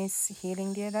 One is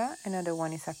healing dieta, another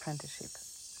one is apprenticeship.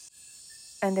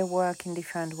 And they work in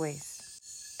different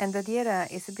ways. And the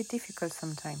dieta is a bit difficult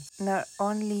sometimes, not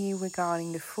only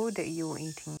regarding the food that you're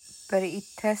eating, but it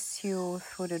tests you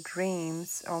through the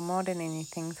dreams, or more than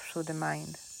anything through the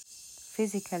mind,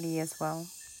 physically as well.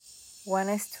 One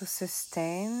is to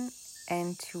sustain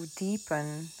and to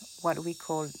deepen what we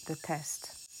call the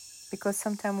test, because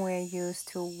sometimes we're used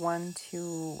to want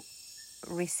to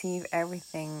receive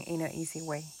everything in an easy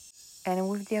way. And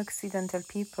with the Occidental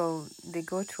people, they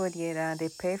go to a dieta, they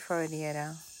pay for a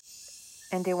dieta,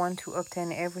 and they want to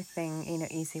obtain everything in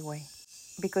an easy way.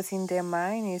 Because in their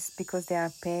mind, is because they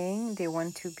are paying, they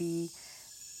want to be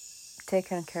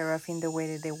taken care of in the way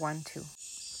that they want to.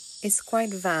 It's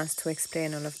quite vast to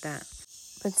explain all of that.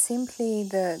 But simply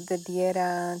the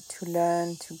dieta to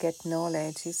learn, to get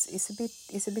knowledge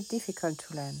is a bit difficult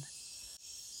to learn.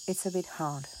 It's a bit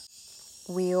hard.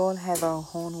 We all have our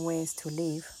own ways to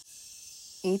live.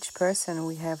 Each person,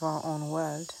 we have our own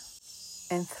world.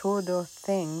 And through those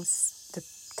things, the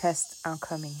tests are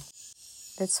coming.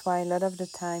 That's why a lot of the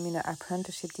time in an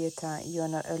apprenticeship dieta, you are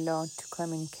not allowed to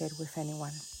communicate with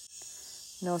anyone.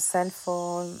 No cell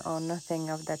phone or nothing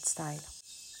of that style.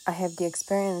 I have the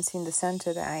experience in the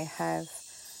center that I have.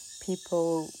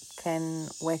 People can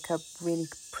wake up really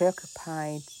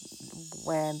preoccupied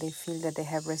where they feel that they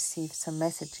have received some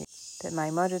messages. That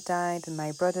my mother died, and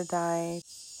my brother died,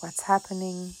 what's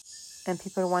happening? And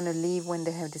people want to leave when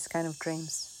they have this kind of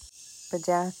dreams. But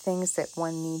there are things that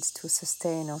one needs to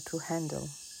sustain or to handle.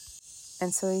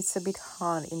 And so it's a bit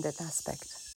hard in that aspect.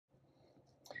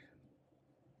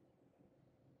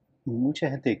 Mucha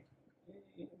gente,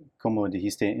 como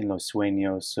dijiste, en los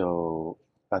sueños o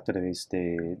a través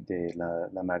de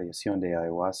la mediación de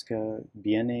ayahuasca,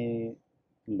 vienen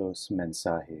los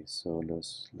mensajes o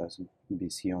las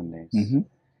visiones. Ujú.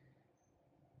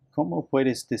 ¿Cómo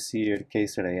puedes decir qué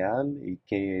es real y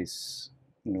qué es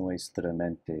nuestra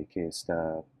mente que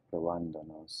está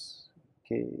probándonos?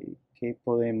 ¿Qué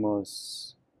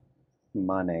podemos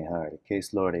manejar? ¿Qué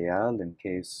es lo real y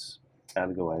qué es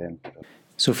algo adentro?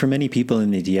 So for many people in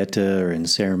the dieta or in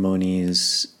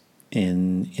ceremonies,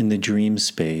 in the dream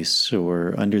space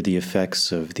or under the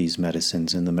effects of these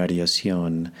medicines in the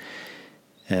mediación,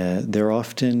 they're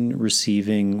often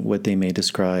receiving what they may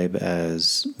describe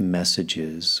as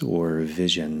messages or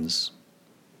visions.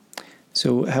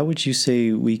 So how would you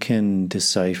say we can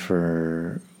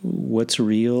decipher what's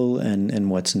real and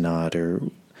what's not, or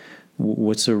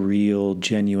what's a real,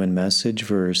 genuine message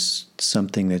versus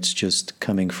something that's just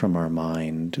coming from our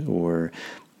mind or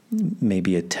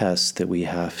maybe a test that we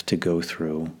have to go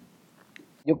through?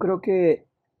 Yo creo que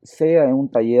sea en un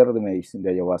taller de medicina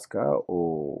de ayahuasca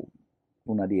o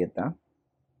una dieta,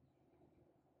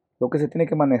 lo que se tiene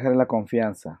que manejar es la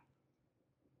confianza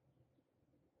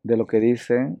de lo que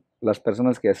dicen las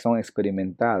personas que son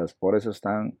experimentadas. Por eso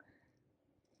están,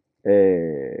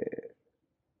 eh,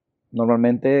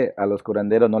 normalmente a los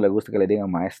curanderos no les gusta que le digan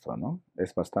maestro, ¿no?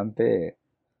 Es bastante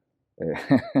eh,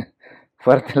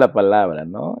 fuerte la palabra,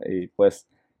 ¿no? Y pues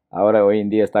ahora hoy en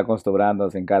día está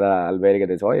acostumbrándose en cada albergue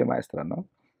de decir, oye maestro, ¿no?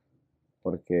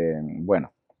 Porque,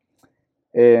 bueno,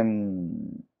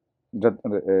 em,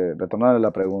 retornando a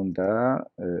la pregunta,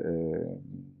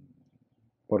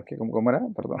 ¿por qué? ¿Cómo era?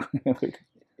 Perdón.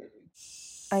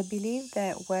 I believe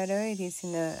that whether it is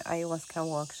in a ayahuasca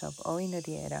workshop or in a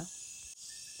dieta,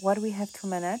 what we have to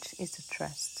manage is the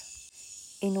trust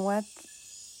in what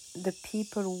the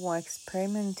people who are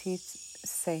experimented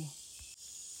say.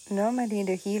 Normally,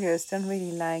 the healers don't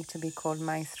really like to be called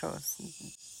maestros.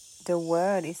 The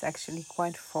word is actually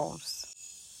quite false.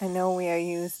 I know we are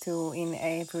used to, in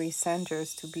every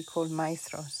centers, to be called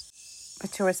maestros.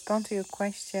 But to respond to your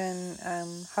question,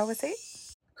 how was it?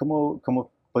 ¿Cómo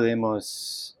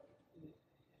podemos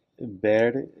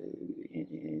ver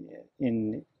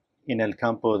en el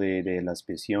campo de las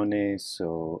visiones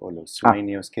o los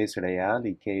sueños qué es real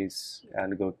y qué es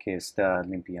algo que está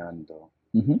limpiando?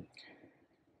 Ujú.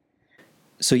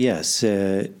 So yes,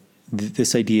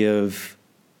 this idea of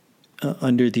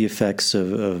under the effects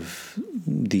of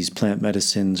these plant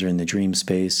medicines or in the dream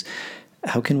space,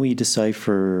 how can we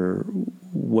decipher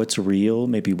what's real,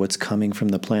 maybe what's coming from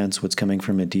the plants, what's coming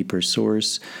from a deeper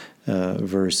source,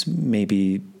 versus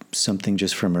maybe something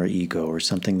just from our ego or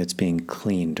something that's being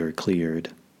cleaned or cleared?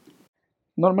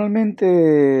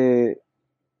 Normalmente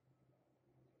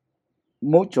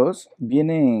muchos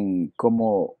vienen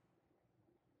como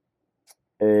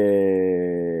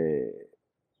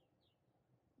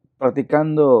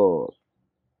practicando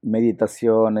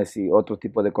meditaciones y otro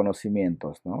tipo de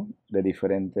conocimientos, ¿no? De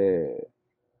diferentes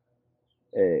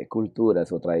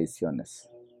culturas o tradiciones.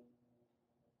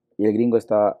 Y el gringo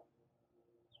está,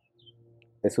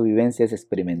 su vivencia es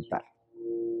experimental,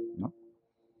 ¿no?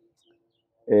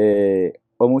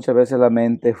 O muchas veces la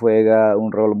mente juega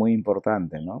un rol muy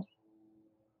importante, ¿no?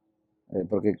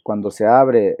 Porque cuando se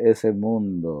abre ese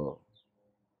mundo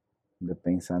de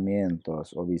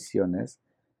pensamientos o visiones,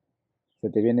 se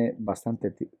te viene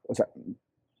bastante, o sea,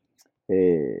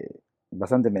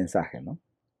 bastante mensaje, ¿no?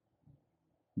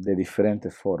 De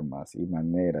diferentes formas y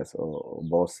maneras o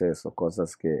voces o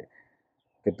cosas que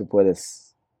tú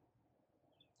puedes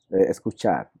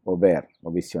escuchar o ver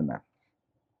o visionar,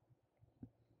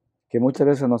 que muchas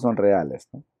veces no son reales,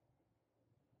 ¿no?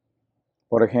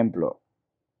 Por ejemplo,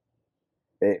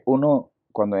 uno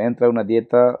cuando entra a una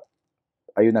dieta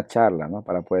hay una charla, ¿no?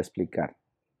 Para poder explicar.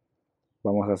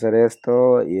 Vamos a hacer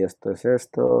esto y esto es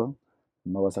esto,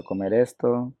 no vas a comer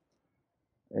esto,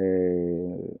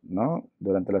 ¿no?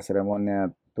 Durante la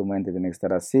ceremonia tu mente tiene que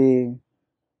estar así.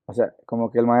 O sea,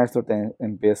 como que el maestro te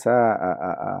empieza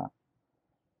a,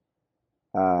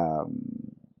 a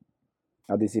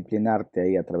disciplinarte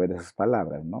ahí a través de esas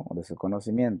palabras, ¿no? O de esos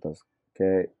conocimientos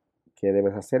que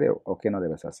debes hacer o que no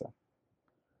debes hacer.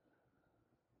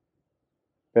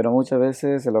 Pero muchas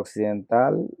veces el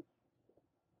occidental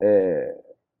eh,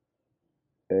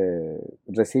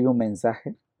 recibe un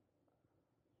mensaje.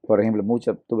 Por ejemplo,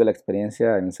 tuve la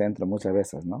experiencia en el centro muchas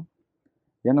veces, ¿no?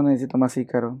 Ya no necesito más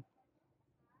ícaro,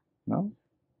 ¿no?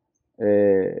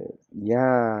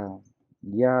 Ya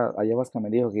Ayahuasca me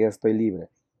dijo que ya estoy libre,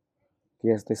 que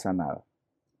ya estoy sanada.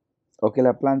 O que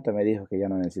la planta me dijo que ya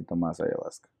no necesito más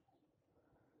ayahuasca.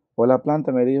 O la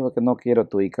planta me dijo que no quiero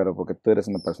tu ícaro porque tú eres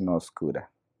una persona oscura,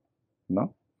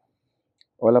 ¿no?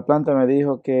 O la planta me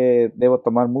dijo que debo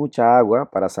tomar mucha agua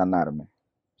para sanarme.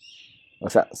 O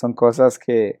sea, son cosas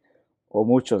que, o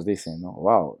muchos dicen, ¿no?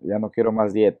 Wow, ya no quiero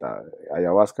más dieta.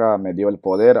 Ayahuasca me dio el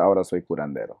poder, ahora soy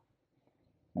curandero.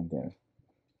 ¿Me entiendes?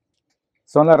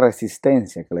 Son la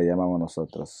resistencia que le llamamos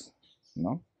nosotros,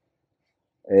 ¿no?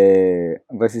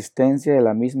 Resistencia de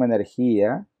la misma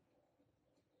energía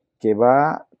que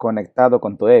va conectado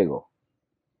con tu ego,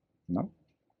 ¿no?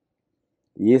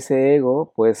 Y ese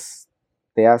ego, pues,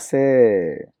 te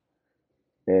hace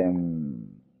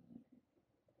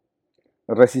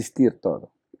resistir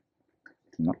todo,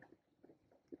 ¿no?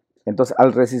 Entonces,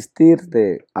 al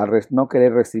resistirte, no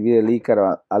querer recibir el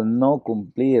ícaro, al no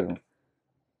cumplir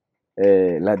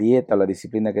la dieta o la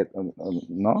disciplina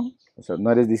 ¿no? O sea,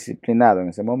 no eres disciplinado en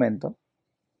ese momento,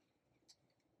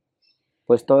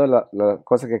 pues toda la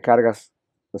cosa que cargas,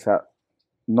 o sea,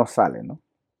 no sale, ¿no?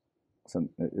 O sea,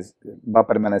 va a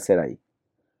permanecer ahí.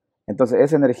 Entonces,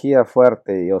 esa energía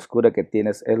fuerte y oscura que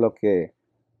tienes es lo que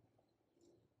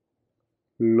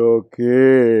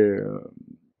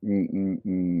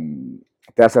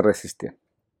te hace resistir,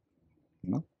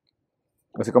 ¿no?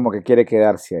 O sea, como que quiere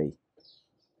quedarse ahí.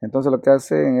 Entonces, lo que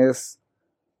hacen es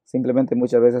simplemente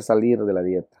muchas veces salir de la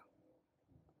dieta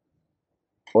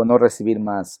o no recibir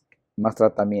más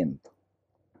tratamiento,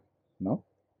 ¿no?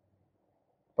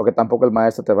 Porque tampoco el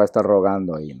maestro te va a estar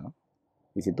rogando ahí, ¿no?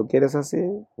 Y si tú quieres así,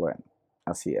 bueno,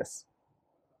 así es.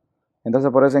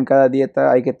 Entonces, por eso en cada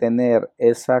dieta hay que tener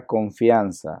esa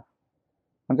confianza,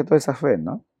 aunque toda esa fe,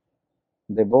 ¿no?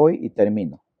 De voy y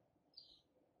termino,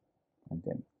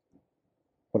 ¿entiendes?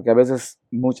 Porque a veces,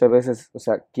 muchas veces, o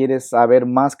sea, quieres saber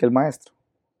más que el maestro,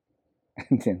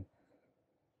 ¿entiendes?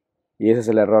 Y ese es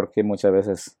el error que muchas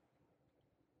veces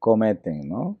cometen,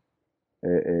 ¿no?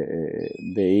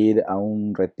 De ir a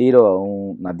un retiro, a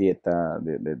una dieta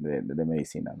de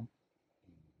medicina, ¿no?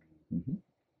 Ujú.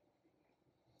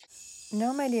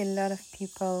 Normally, a lot of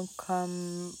people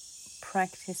come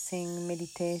practicing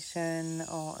meditation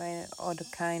or other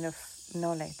kind of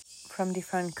knowledge from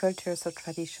different cultures or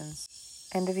traditions.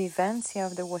 And the vivencia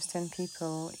of the Western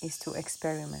people is to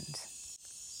experiment.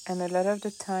 And a lot of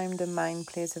the time, the mind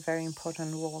plays a very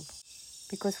important role.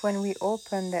 Because when we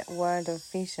open that world of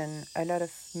vision, a lot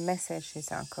of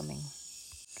messages are coming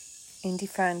in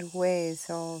different ways,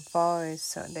 or voice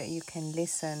so that you can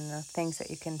listen, or things that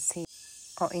you can see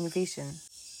or envision.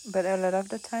 But a lot of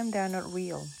the time, they are not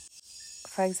real.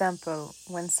 For example,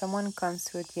 when someone comes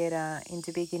to a dieta, in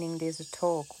the beginning there's a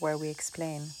talk where we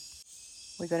explain,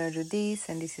 we're going to do this,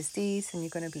 and you're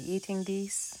going to be eating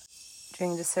this.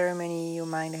 During the ceremony, your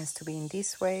mind has to be in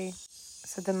this way.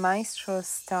 So the maestros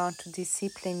start to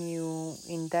discipline you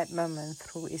in that moment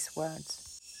through his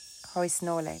words, or his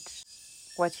knowledge,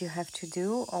 what you have to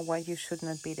do or what you should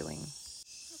not be doing.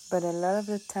 But a lot of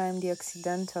the time, the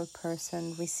Occidental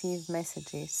person receives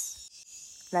messages.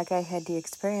 Like I had the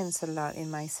experience a lot in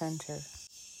my center,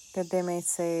 that they may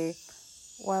say,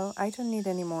 well, I don't need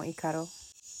any more Icaro.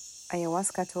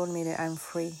 Ayahuasca told me that I'm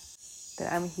free,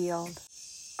 that I'm healed.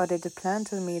 Or that the plant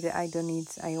told me that I don't need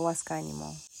ayahuasca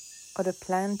anymore. Or the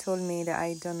plant told me that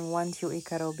I don't want you,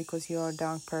 Icaro, because you're a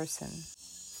dark person.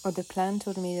 Or the plant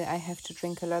told me that I have to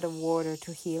drink a lot of water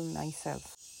to heal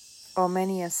myself. Or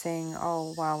many are saying,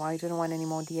 oh wow, I don't want any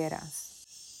more dietas.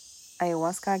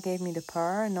 Ayahuasca gave me the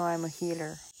power, now I'm a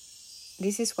healer.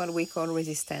 This is what we call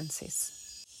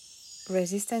resistances.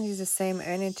 Resistance is the same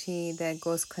energy that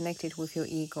goes connected with your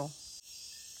ego.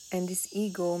 And this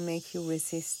ego makes you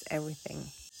resist everything.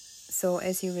 So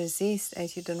as you resist,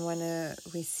 as you don't want to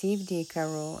receive the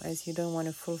Icaro, as you don't want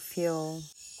to fulfill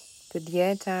the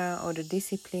dieta or the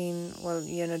discipline, well,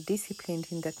 you're not disciplined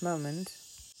in that moment,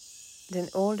 then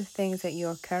all the things that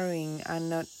you're carrying are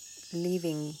not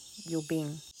leaving your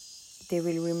being. They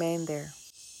will remain there.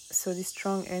 So this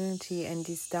strong energy and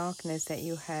this darkness that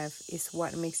you have is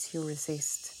what makes you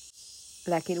resist,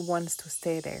 like it wants to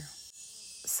stay there.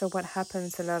 So what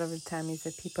happens a lot of the time is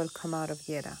that people come out of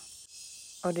dieta,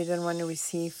 or they don't want to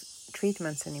receive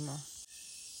treatments anymore.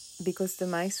 Because the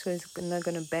maestro is not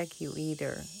going to beg you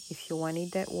either. If you want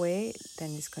it that way,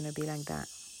 then it's going to be like that.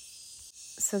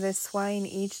 So that's why in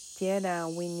each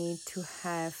dieta we need to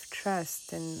have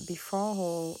trust and before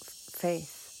all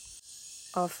faith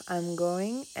of I'm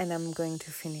going and I'm going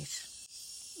to finish.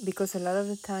 Because a lot of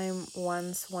the time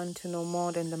ones want to know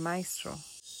more than the maestro.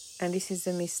 And this is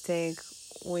a mistake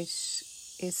which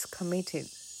is committed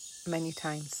many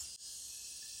times.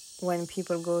 When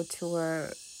people go to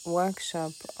a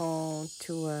workshop or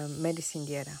to a medicine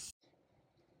dieta.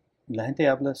 La gente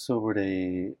habla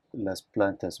sobre las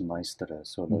plantas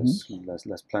maestras o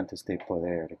las plantas de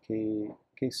poder.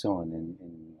 ¿Qué son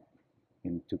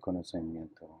en tu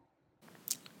conocimiento?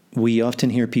 We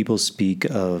often hear people speak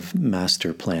of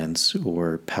master plants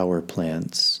or power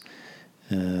plants.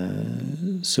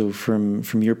 So from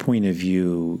your point of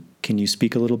view, can you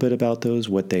speak a little bit about those,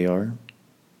 what they are?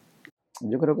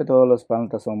 Yo creo que todas las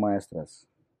plantas son maestras.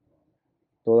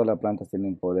 Todas las plantas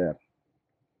tienen poder.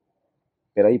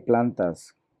 Pero hay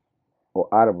plantas o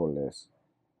árboles,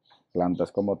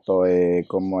 plantas como toé,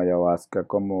 como ayahuasca,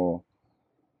 como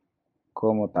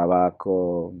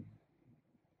tabaco,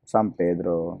 San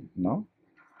Pedro, ¿no?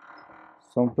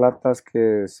 Son plantas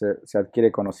que se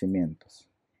adquiere conocimientos.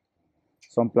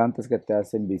 Son plantas que te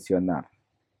hacen visionar,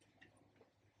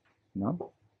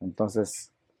 ¿no?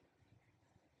 Entonces,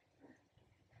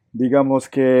 digamos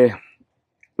que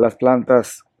las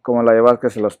plantas como la ayahuasca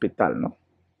es el hospital, ¿no?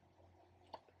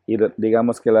 y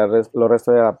digamos que los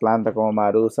restos de la planta como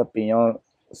maruza, piñón,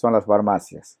 son las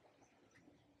farmacias.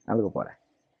 Algo por ahí.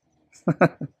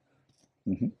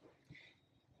 Ujú.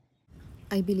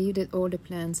 I believe that all the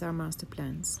plants are master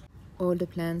plants. All the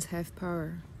plants have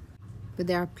power. But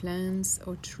there are plants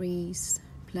or trees,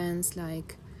 plants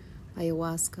like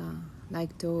ayahuasca,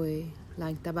 like toe,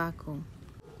 like tobacco,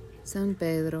 San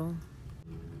Pedro.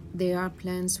 They are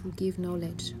plants who give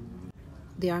knowledge.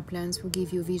 They are plants who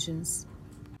give you visions.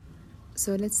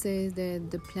 So let's say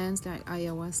that the plants like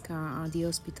ayahuasca are the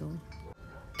hospital.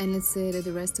 And let's say that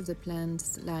the rest of the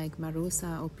plants like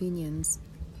marusa or pinions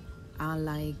are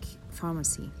like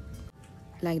pharmacy,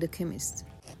 like the chemist.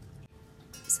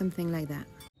 Something like that.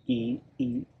 ¿Y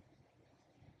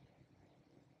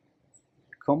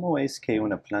cómo es que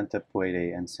una planta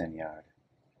puede enseñar?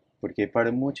 Porque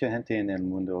para mucha gente en el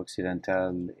mundo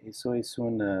occidental eso es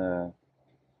una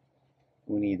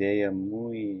idea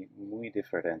muy, muy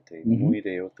diferente, Ujú. muy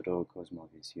de otra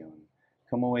cosmovisión.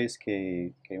 ¿Cómo es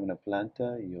que una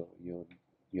planta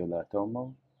yo la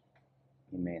tomo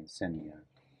y me enseña?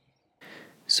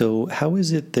 So, how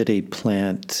is it that a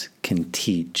plant can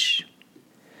teach?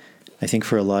 I think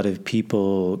for a lot of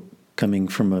people coming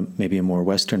from maybe a more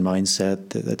Western mindset,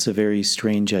 that's a very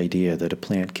strange idea that a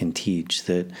plant can teach.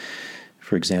 That,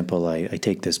 for example, I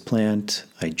take this plant,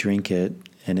 I drink it,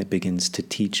 and it begins to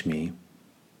teach me.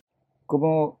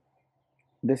 Como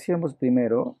decíamos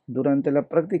primero, durante la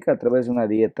práctica a través de una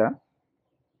dieta,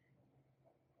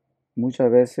 muchas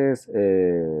veces,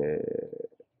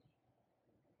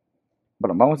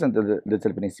 bueno, vamos desde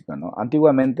el principio, ¿no?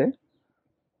 Antiguamente,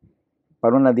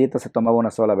 para una dieta se tomaba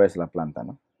una sola vez la planta,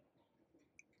 ¿no?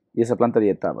 Y esa planta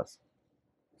dietabas,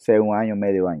 sea un año,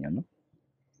 medio año, ¿no?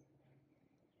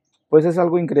 Pues es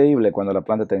algo increíble cuando la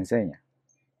planta te enseña,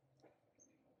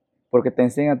 porque te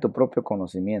enseña tu propio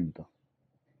conocimiento,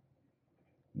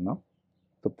 ¿no?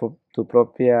 Tu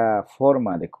propia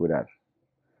forma de curar,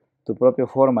 tu propia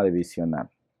forma de visionar,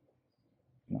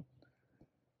 ¿no?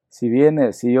 Si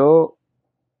yo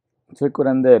soy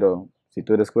curandero, si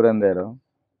tú eres curandero,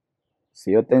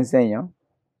 si yo te enseño,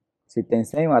 si te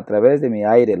enseño a través de mi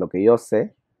aire lo que yo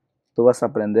sé, tú vas a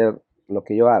aprender lo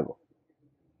que yo hago.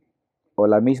 O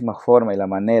la misma forma y la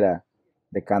manera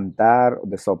de cantar,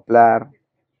 de soplar,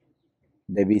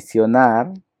 de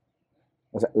visionar,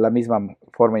 o sea, la misma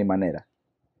forma y manera.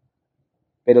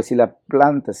 Pero si la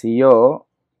planta, si yo,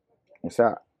 o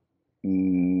sea,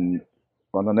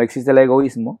 cuando no existe el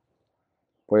egoísmo,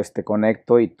 pues te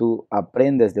conecto y tú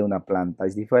aprendes de una planta,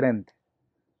 es diferente.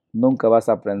 Nunca vas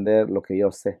a aprender lo que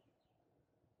yo sé,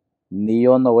 ni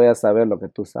yo no voy a saber lo que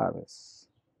tú sabes.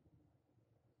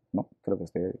 No, creo que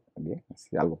esté bien,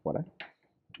 así, algo por ahí.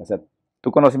 O sea, tu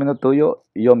conocimiento tuyo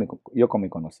y yo con mi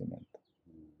conocimiento.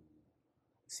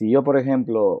 Si yo, por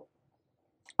ejemplo,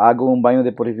 hago un baño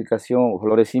de purificación o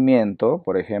florecimiento,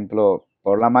 por ejemplo,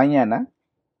 por la mañana,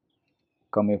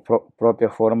 con mi propia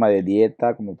forma de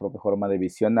dieta, con mi propia forma de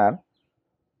visionar,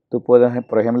 tú puedes,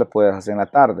 por ejemplo, puedes hacer en la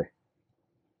tarde,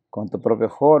 con tu propia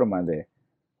forma de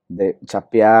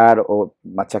chapear o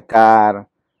machacar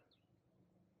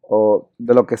o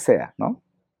de lo que sea, ¿no?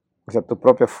 O sea, tu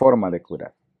propia forma de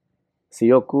curar. Si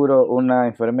yo curo una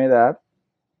enfermedad,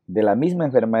 de la misma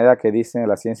enfermedad que dice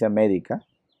la ciencia médica,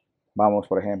 vamos,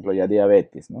 por ejemplo, ya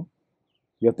diabetes, ¿no?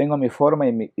 Yo tengo mi forma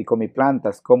y con mis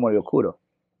plantas, cómo yo curo.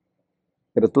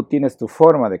 Pero tú tienes tu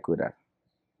forma de curar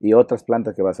y otras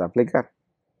plantas que vas a aplicar.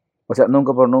 O sea,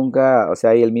 nunca por nunca, o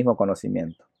sea, hay el mismo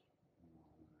conocimiento.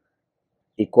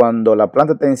 Y cuando la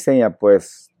planta te enseña,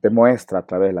 pues te muestra a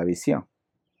través de la visión,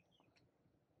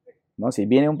 ¿no? Si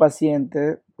viene un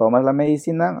paciente, tomas la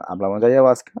medicina, hablamos de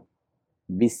ayahuasca,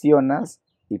 visionas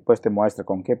y pues te muestra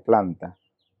con qué planta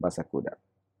vas a curar,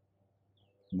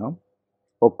 ¿no?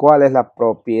 O cuál es la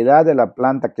propiedad de la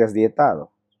planta que has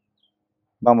dietado.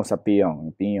 Vamos a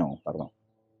piñón, perdón.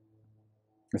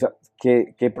 O sea,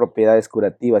 ¿qué propiedades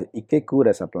curativas y qué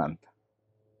cura esa planta,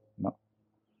 ¿no?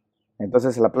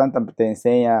 Entonces la planta te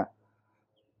enseña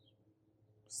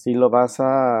si lo vas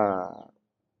a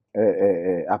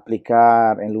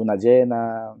aplicar en luna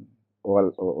llena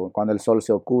o cuando el sol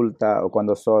se oculta o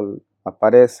cuando el sol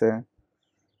aparece,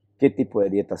 qué tipo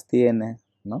de dietas tiene,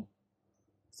 ¿no?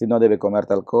 Si no debe comer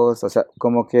tal cosa, o sea,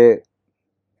 como que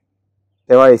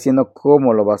te va diciendo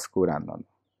cómo lo vas curando,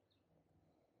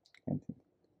 ¿no?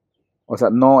 O sea,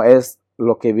 no es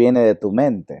lo que viene de tu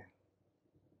mente,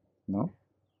 ¿no?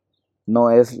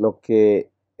 No es lo que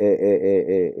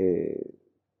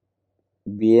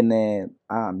viene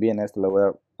esto, lo voy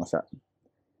a, o sea,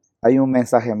 hay un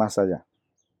mensaje más allá,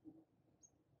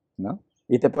 ¿no?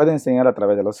 Y te puede enseñar a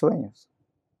través de los sueños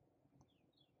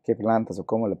qué plantas o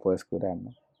cómo le puedes curar,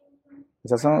 ¿no? O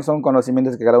sea, son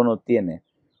conocimientos que cada uno tiene,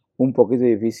 un poquito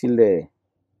difícil de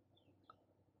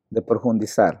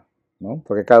profundizar, ¿no?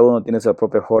 Porque cada uno tiene su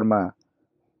propia forma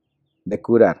de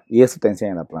curar, y eso te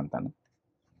enseña la planta, ¿no?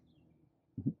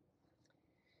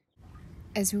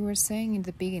 As we were saying in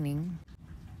the beginning,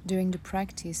 during the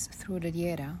practice through the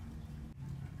dieta,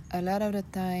 a lot of the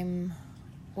time,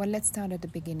 well, let's start at the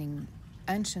beginning.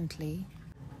 Anciently,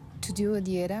 to do a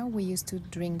dieta, we used to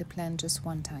drink the plant just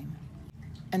one time.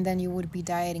 And then you would be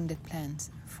dieting that plant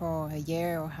for a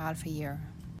year or half a year.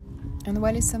 And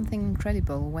well, it's something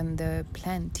incredible when the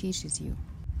plant teaches you,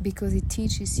 because it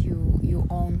teaches you your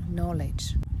own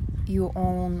knowledge, your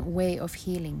own way of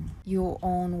healing, your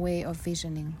own way of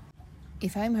visioning.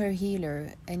 If I'm her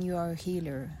healer and you are a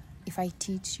healer, if I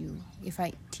teach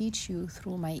you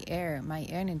through my air, my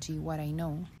energy, what I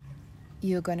know,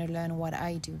 you're gonna learn what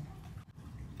I do.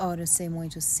 Or the same way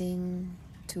to sing,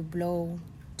 to blow,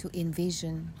 to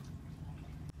envision.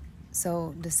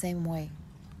 So the same way.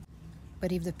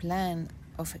 But if the plan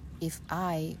of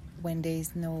when there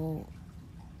is no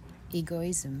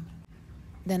egoism,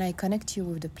 then I connect you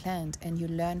with the plant and you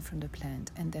learn from the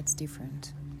plant, and that's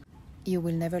different. You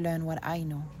will never learn what I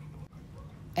know,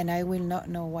 and I will not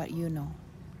know what you know.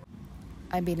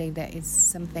 I believe that it's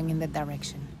something in that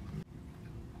direction.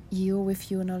 You with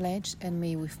your knowledge and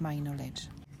me with my knowledge.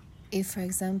 If, for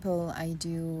example, I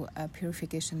do a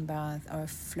purification bath or a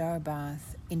flower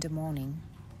bath in the morning,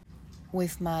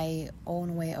 with my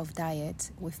own way of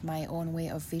diet, with my own way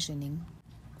of visioning.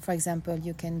 For example,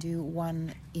 you can do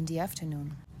one in the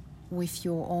afternoon with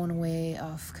your own way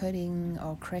of cutting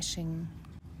or crushing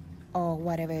or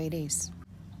whatever it is.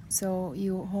 So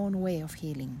your own way of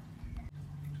healing.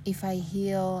 If I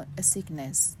heal a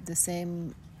sickness, the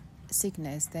same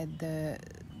sickness that the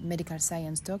medical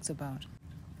science talks about,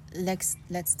 let's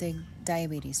take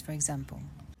diabetes, for example.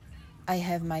 I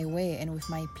have my way and with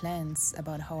my plans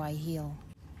about how I heal.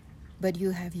 But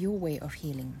you have your way of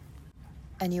healing,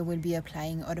 and you will be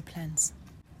applying other plants.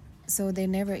 So there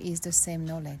never is the same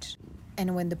knowledge.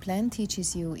 And when the plant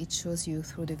teaches you, it shows you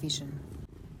through the vision.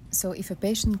 So if a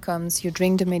patient comes, you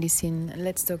drink the medicine,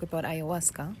 let's talk about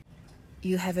ayahuasca,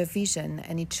 you have a vision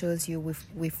and it shows you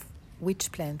with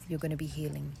which plant you're going to be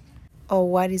healing. Or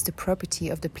what is the property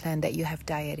of the plant that you have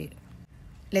dieted.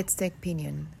 Let's take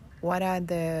pinyon. What are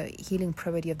the healing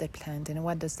property of that plant and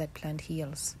what does that plant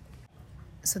heals?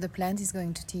 So the plant is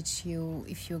going to teach you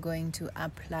if you're going to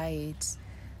apply it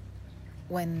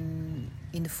when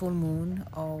in the full moon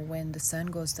or when the sun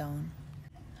goes down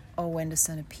or when the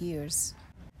sun appears.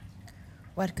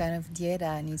 What kind of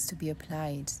dieta needs to be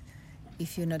applied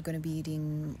if you're not going to be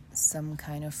eating some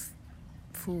kind of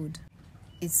food.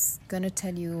 It's going to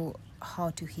tell you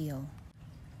how to heal.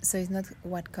 So it's not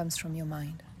what comes from your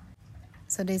mind.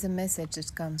 So there's a message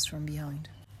that comes from behind.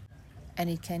 And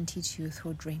it can teach you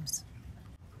through dreams.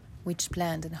 Which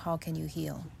plant and how can you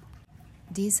heal?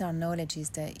 These are knowledges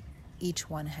that each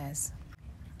one has.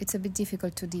 It's a bit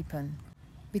difficult to deepen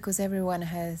because everyone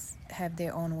have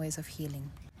their own ways of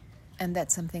healing. And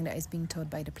that's something that is being taught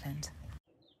by the plant.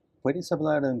 ¿Puedes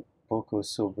hablar un poco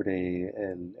sobre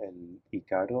el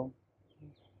Ícaro?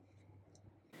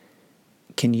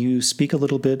 Can you speak a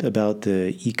little bit about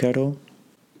the Ícaro,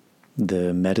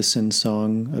 the medicine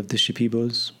song of the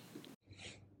Shipibos?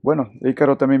 Bueno, el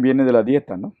ícaro también viene de la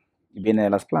dieta, ¿no? Y viene de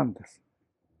las plantas.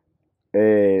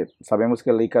 Sabemos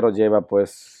que el ícaro lleva,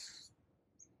 pues,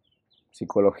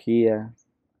 psicología,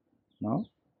 ¿no?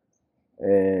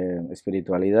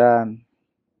 Espiritualidad.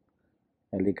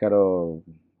 El ícaro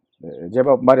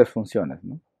lleva varias funciones,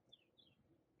 ¿no?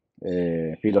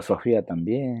 Filosofía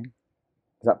también.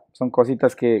 O sea, son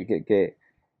cositas que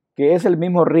es el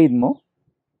mismo ritmo,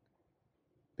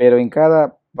 pero en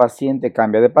cada paciente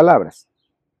cambia de palabras,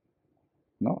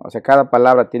 ¿no? O sea, cada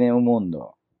palabra tiene un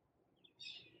mundo.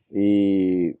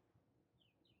 Y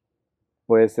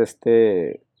pues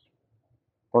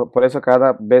por eso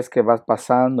cada vez que vas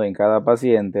pasando en cada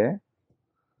paciente,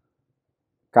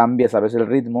 cambias a veces el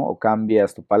ritmo o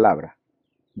cambias tu palabra.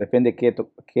 Depende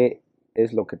qué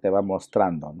es lo que te va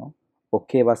mostrando, ¿no? O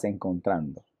qué vas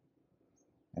encontrando.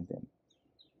 ¿Entiendes?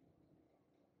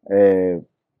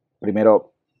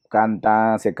 Primero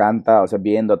se canta, o sea,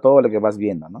 viendo todo lo que vas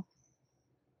viendo, ¿no?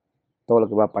 Todo lo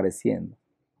que va apareciendo.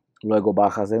 Luego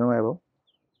bajas de nuevo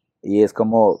y es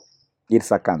como ir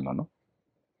sacando, ¿no?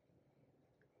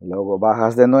 Luego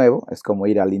bajas de nuevo, es como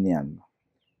ir alineando.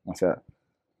 O sea,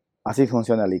 así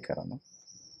funciona el ícaro, ¿no?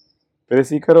 Pero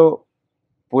ese ícaro,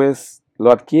 pues,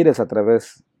 lo adquieres a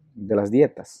través de las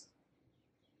dietas,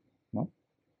 ¿no?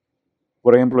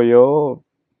 Por ejemplo, yo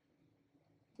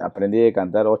aprendí a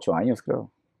cantar 8 años,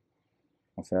 creo.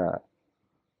 O sea,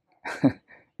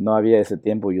 no había ese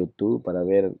tiempo YouTube para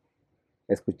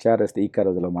escuchar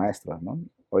Ícaro de los maestros, ¿no?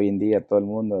 Hoy en día todo el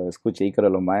mundo escucha Ícaro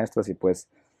de los maestros y pues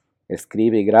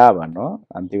escribe y graba, ¿no?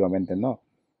 Antiguamente no.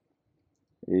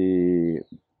 Y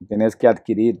tienes que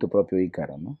adquirir tu propio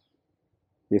Ícaro, ¿no?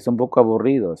 Y es un poco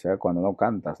aburrido, o sea, cuando no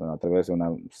cantas, ¿no? A través de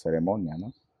una ceremonia,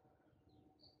 ¿no?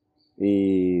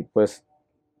 Y pues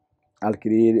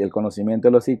adquirir el conocimiento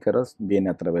de los Ícaros viene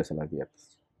a través de las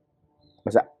dietas.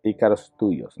 O sea, Ícaros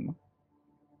tuyos, ¿no?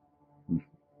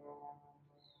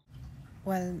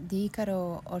 Well, the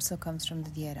Icaro also comes from the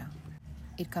Dieta.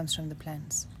 It comes from the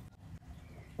plants.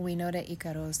 We know that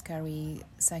Icaros carry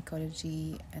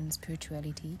psychology and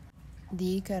spirituality.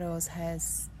 The Icaros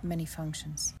has many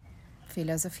functions,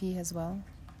 philosophy as well.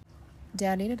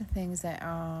 There are little things that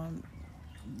are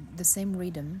the same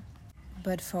rhythm,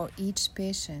 but for each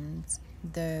patient,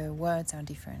 the words are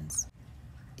different.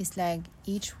 It's like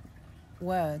each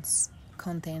words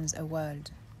contains a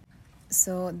world.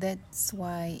 So that's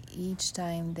why each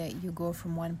time that you go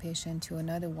from one patient to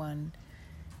another one,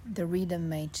 the rhythm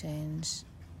may change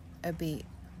a bit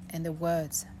and the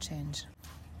words change,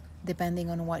 depending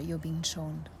on what you're being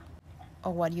shown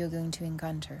or what you're going to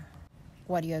encounter,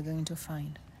 what you're going to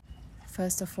find.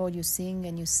 First of all, you sing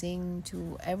and you sing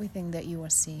to everything that you are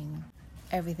seeing,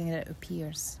 everything that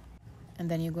appears.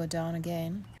 And then you go down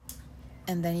again,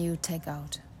 and then you take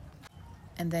out.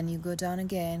 And then you go down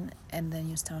again, and then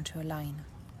you start to align.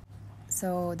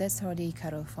 So that's how the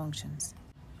Icaro functions.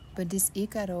 But this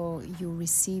Icaro, you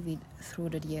receive it through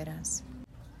the dietas.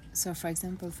 So for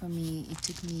example, for me, it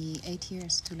took me 8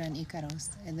 years to learn Icaros.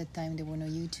 At that time, there were no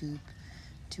YouTube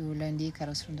to learn the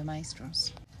Icaros from the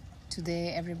maestros.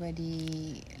 Today,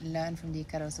 everybody learn from the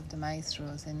Icaros of the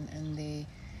maestros, and they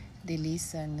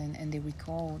listen and they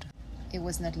record. It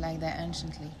was not like that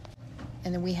anciently.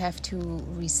 And we have to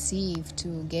receive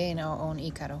to gain our own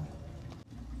Icaro.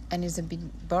 And it's a bit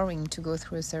boring to go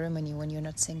through a ceremony when you're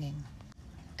not singing.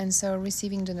 And so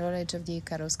receiving the knowledge of the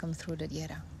Icaros comes through the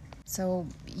dieta. So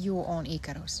your own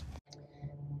Icaros.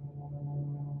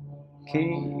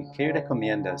 ¿Qué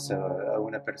recomiendas a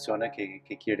una persona que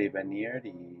quiere venir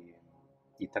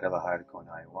y trabajar con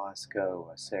ayahuasca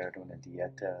o hacer una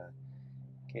dieta?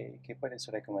 ¿Qué puedes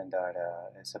recomendar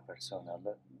a esa persona?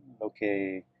 Lo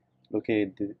que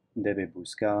debe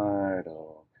buscar,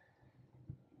 o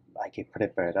hay que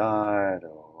preparar,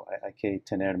 o hay que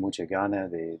tener mucha gana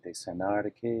de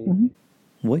sanar.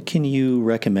 What can you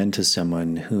recommend to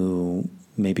someone who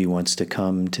maybe wants to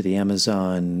come to the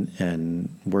Amazon and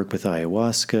work with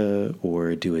ayahuasca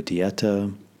or do a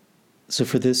dieta? So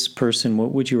for this person,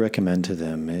 what would you recommend to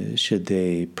them? Should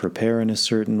they prepare in a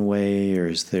certain way, or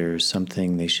is there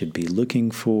something they should be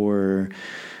looking for?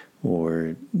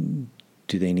 Or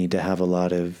do they need to have a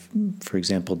lot of, for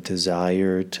example,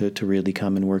 desire to really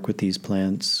come and work with these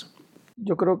plants?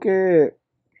 Yo creo que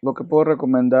lo que puedo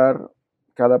recomendar a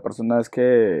cada persona es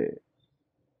que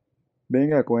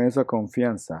venga con esa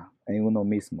confianza en uno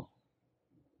mismo,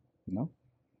 ¿no?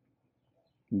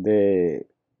 De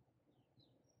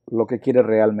lo que quiere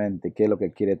realmente, qué es lo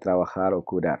que quiere trabajar o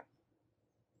curar.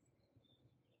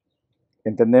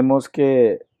 Entendemos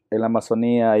que en la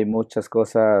Amazonía hay muchas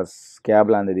cosas que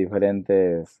hablan de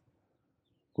diferentes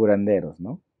curanderos,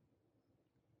 ¿no?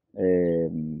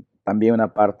 También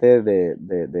una parte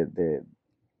de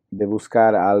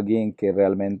buscar a alguien que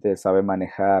realmente sabe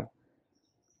manejar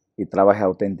y trabaje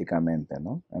auténticamente,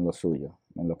 ¿no? En lo suyo,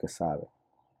 en lo que sabe.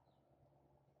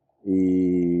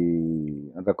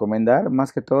 Y recomendar,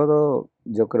 más que todo,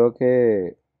 yo creo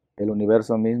que el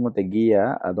universo mismo te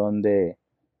guía a dónde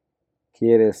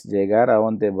quieres llegar, a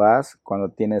dónde vas cuando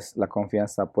tienes la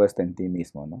confianza puesta en ti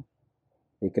mismo, ¿no?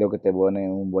 Y creo que te pone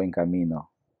en un buen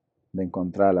camino de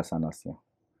encontrar la sanación.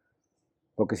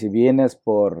 Porque si vienes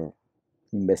por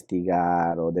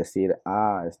investigar o decir,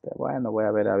 bueno, voy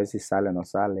a ver si sale o no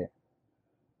sale,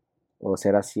 o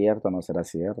será cierto o no será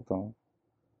cierto,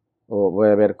 o voy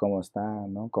a ver cómo está,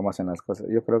 ¿no? Cómo hacen las cosas.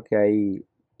 Yo creo que ahí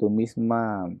tu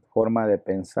misma forma de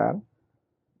pensar,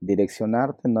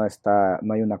 direccionarte, no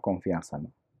hay una confianza,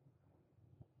 ¿no?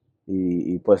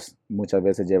 Y pues muchas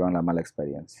veces llevan la mala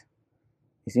experiencia.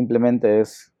 Y simplemente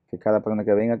es que cada persona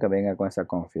que venga con esa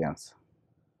confianza,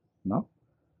 ¿no?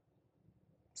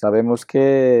 Sabemos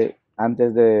que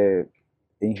antes de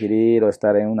ingerir o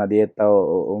estar en una dieta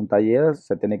o un taller,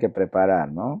 se tiene que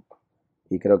preparar, ¿no?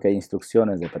 Y creo que hay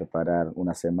instrucciones de preparar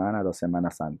 1 semana, 2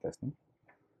 semanas antes, ¿no?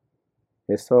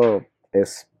 Eso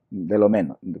es de lo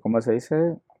menos. ¿Cómo se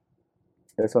dice?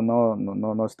 Eso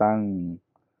no es tan,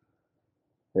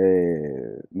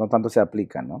 no tanto se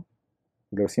aplica, ¿no?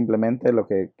 Simplemente lo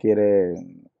que quiere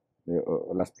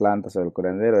las plantas o el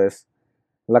curandero es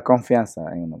La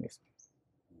confianza en uno mismo.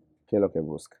 ¿Qué es lo que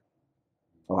busca?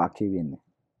 O aquí viene.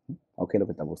 ¿O qué es lo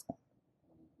que está buscando?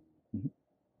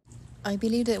 I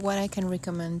believe that what I can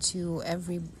recommend to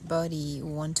everybody who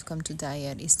want to come to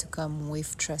diet is to come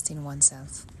with trust in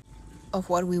oneself, of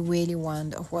what we really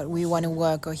want, of what we want to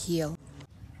work or heal.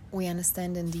 We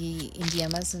understand in the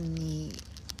Amazon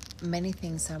many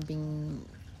things are being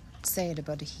said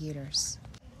about the healers.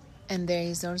 And there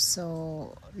is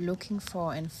also looking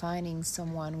for and finding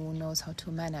someone who knows how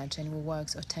to manage and who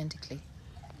works authentically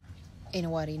in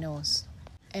what he knows.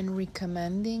 And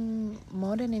recommending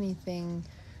more than anything,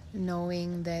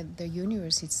 knowing that the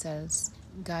universe itself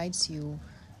guides you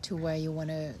to where you want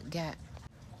to get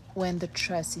when the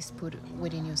trust is put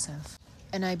within yourself.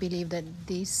 And I believe that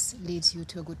this leads you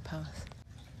to a good path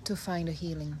to find a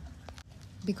healing.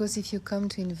 Because if you come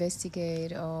to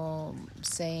investigate or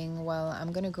saying, well,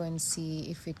 I'm going to go and see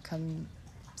if it comes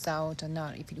out or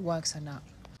not, if it works or not,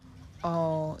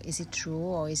 or is it true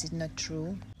or is it not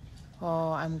true,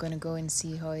 or I'm going to go and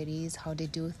see how it is, how they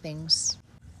do things.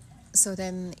 So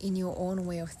then in your own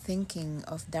way of thinking,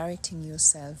 of directing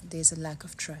yourself, there's a lack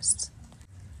of trust.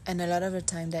 And a lot of the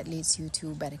time that leads you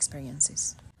to bad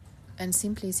experiences. And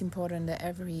simply it's important that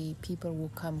every people who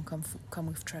come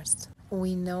with trust.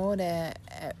 We know that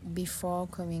before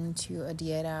coming to a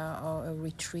dieta or a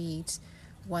retreat,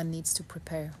 one needs to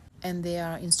prepare. And there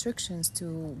are instructions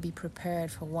to be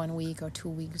prepared for 1 week or 2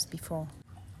 weeks before.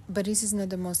 But this is not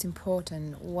the most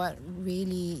important. What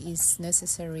really is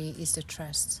necessary is the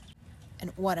trust.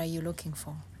 And what are you looking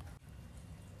for?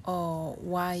 Or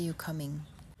why are you coming?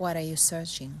 What are you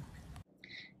searching?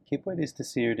 ¿Qué puedes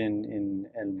decir en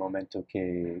el momento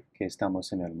que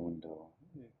estamos en el mundo?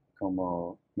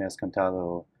 Como me has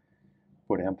contado,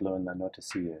 por ejemplo, en la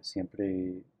noticia,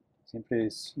 siempre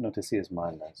es noticias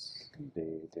malas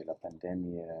de la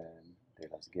pandemia, de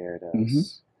las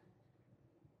guerras.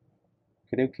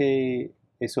 Creo que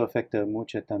eso afecta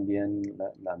mucho también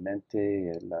la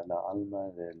mente, la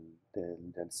alma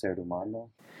del ser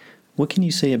humano. What can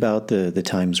you say about the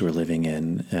times we're living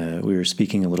in? We were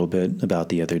speaking a little bit about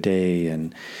the other day,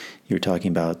 and you were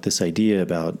talking about this idea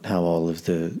about how all of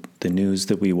the news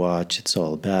that we watch, it's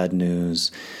all bad news,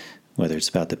 whether it's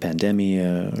about the pandemic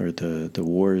or the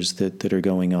wars that are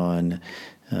going on,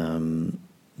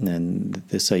 and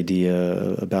this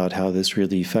idea about how this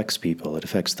really affects people. It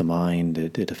affects the mind.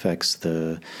 It affects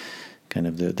the kind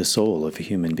of the soul of a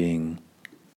human being.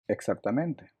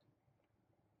 Exactamente.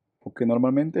 Porque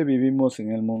normalmente vivimos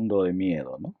en el mundo de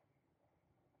miedo, ¿no?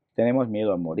 Tenemos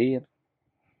miedo a morir,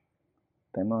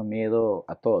 tenemos miedo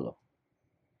a todo.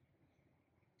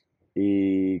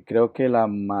 Y creo que la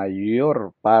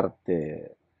mayor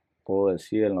parte, puedo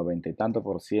decir el 90 y tanto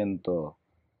 %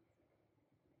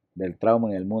 del trauma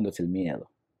en el mundo es el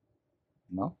miedo,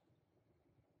 ¿no?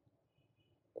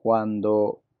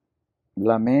 Cuando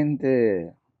la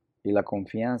mente y la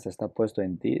confianza está puesto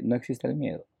en ti, no existe el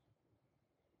miedo.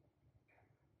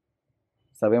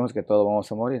 Sabemos que todos vamos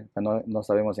a morir, pero no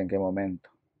sabemos en qué momento.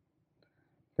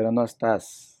 Pero no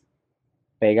estás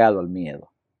pegado al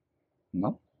miedo,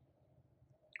 ¿no?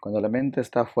 Cuando la mente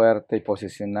está fuerte y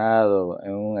posicionado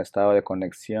en un estado de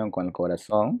conexión con el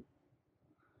corazón,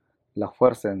 la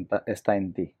fuerza está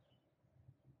en ti,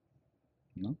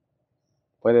 ¿no?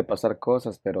 Puede pasar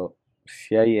cosas, pero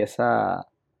si hay esa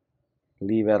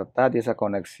libertad y esa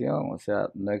conexión, o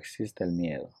sea, no existe el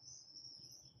miedo.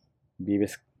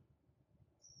 Vives,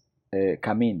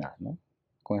 caminas, ¿no?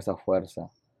 Con esa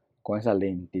fuerza, con esa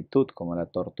lentitud como la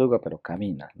tortuga, pero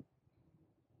caminas, ¿no?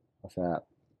 O sea,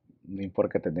 no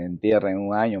importa que te entierren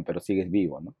 1 año, pero sigues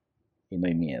vivo, ¿no? Y no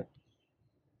hay miedo.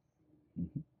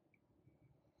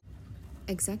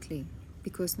 Exactly,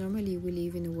 because normally we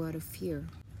live in a world of fear.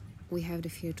 We have the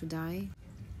fear to die.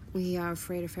 We are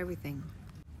afraid of everything.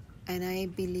 And I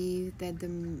believe that the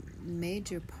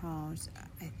major part,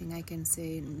 I think I can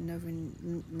say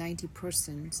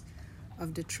 90%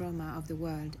 of the trauma of the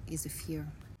world is the fear.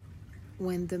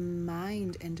 When the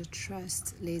mind and the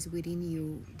trust lays within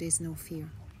you, there's no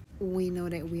fear. We know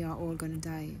that we are all going to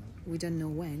die. We don't know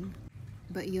when,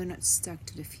 but you're not stuck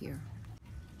to the fear.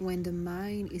 When the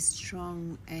mind is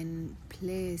strong and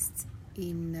placed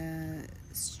in a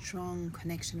strong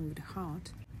connection with the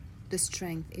heart, the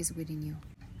strength is within you.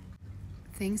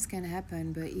 Things can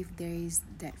happen, but if there is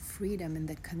that freedom and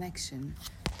that connection,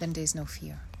 then there's no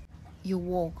fear. You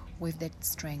walk with that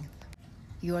strength.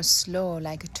 You are slow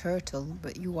like a turtle,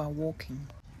 but you are walking.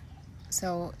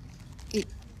 So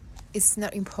it's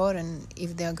not important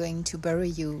if they're going to bury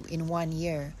you in 1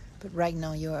 year, but right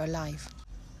now you're alive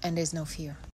and there's no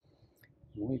fear.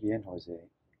 Muy bien, José.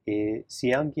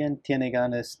 Si alguien tiene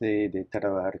ganas de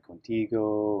trabajar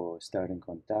contigo o estar en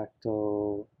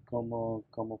contacto, ¿cómo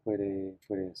puede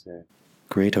ser?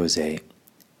 Great, Jose.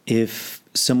 If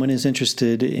someone is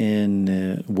interested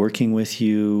in working with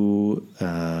you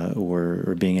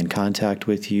or being in contact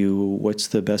with you, what's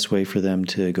the best way for them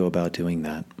to go about doing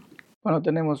that? Bueno,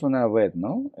 tenemos una web,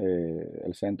 ¿no?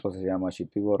 El centro se llama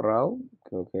Shipibos,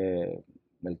 creo que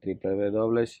el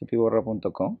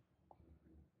www.shipiborrao.com.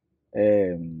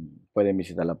 Pueden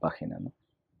visitar la página, ¿no?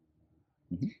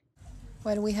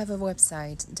 Well, we have a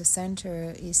website. The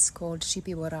center is called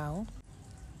Shipibos.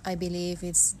 I believe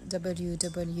it's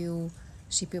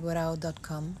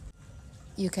www.shipiborrao.com.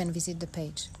 You can visit the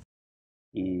page.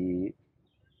 Y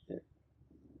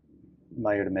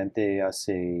mayormente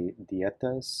hace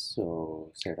dietas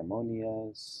o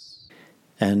ceremonias.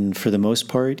 And for the most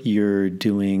part, you're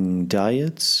doing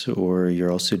diets or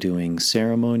you're also doing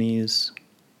ceremonies?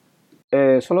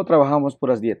 Solo trabajamos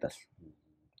puras dietas.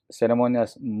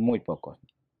 Ceremonias muy pocos.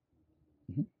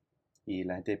 Y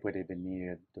la gente puede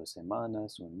venir 2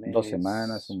 semanas, un mes. 2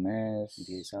 semanas, un mes.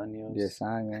 10 años. 10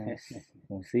 años,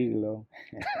 un siglo.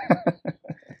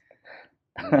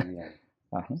 Muy bien.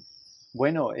 Ajá.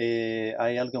 Bueno,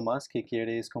 ¿hay algo más que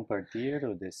quieres compartir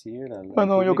o decir al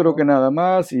Bueno, yo público? creo que nada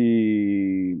más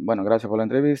y bueno, gracias por la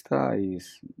entrevista y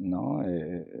no,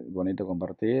 bonito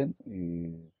compartir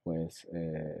y pues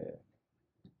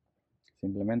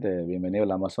simplemente bienvenido a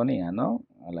la Amazonía, ¿no?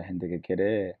 A la gente que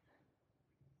quiere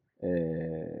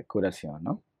curación,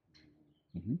 ¿no?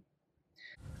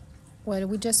 Well,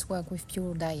 we just work with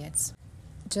pure diets.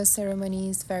 Just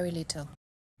ceremonies, very little.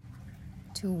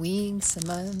 2 weeks, a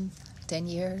month, 10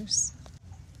 years,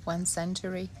 1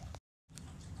 century.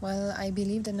 Well, I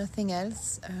believe that nothing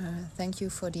else. Thank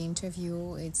you for the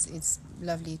interview. It's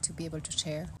lovely to be able to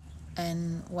share.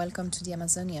 And welcome to the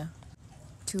Amazonia,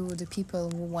 to the people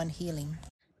who want healing.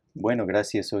 Bueno,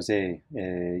 gracias, José.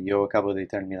 Yo acabo de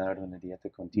terminar una dieta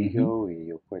contigo y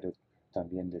yo puedo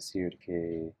también decir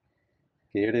que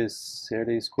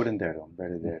eres curandero,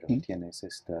 verdadero. Tienes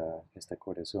este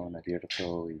corazón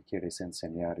abierto y quieres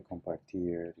enseñar,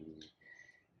 compartir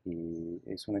y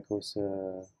es una cosa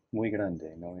muy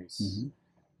grande, no es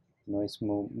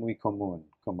muy común,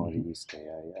 como dijiste.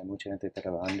 Hay mucha gente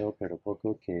trabajando, pero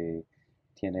poco que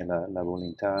tiene la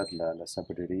voluntad, la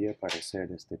sabiduría para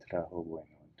hacer este trabajo bueno.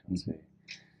 Entonces,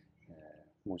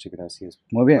 muchas gracias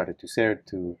para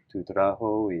tu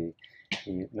trabajo y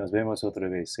nos vemos otra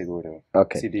vez, seguro.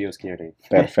 Okay. Si Dios quiere.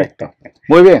 Perfecto.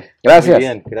 Muy bien, gracias. Muy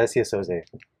bien, gracias, José.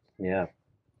 Yeah.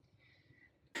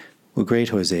 Well, great,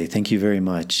 Jose. Thank you very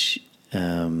much.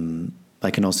 I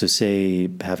can also say,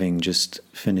 having just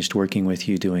finished working with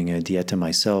you, doing a dieta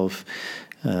myself,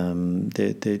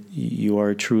 that you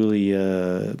are truly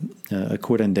a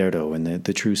curandero in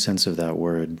the true sense of that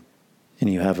word. And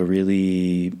you have a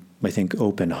really, I think,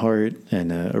 open heart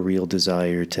and a real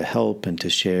desire to help and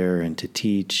to share and to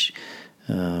teach.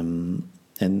 And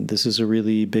this is a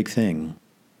really big thing.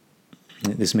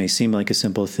 This may seem like a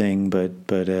simple thing, but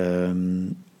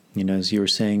you know, as you were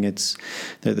saying,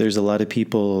 there's a lot of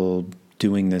people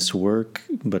doing this work,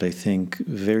 but I think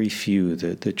very few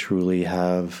that truly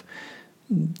have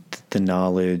the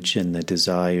knowledge and the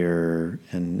desire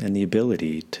and the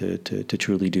ability to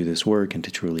truly do this work and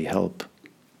to truly help.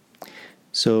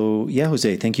 So, yeah,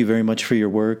 Jose, thank you very much for your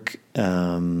work.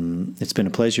 It's been a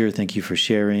pleasure. Thank you for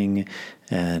sharing.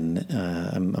 And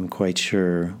I'm quite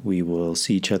sure we will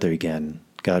see each other again,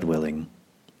 God willing.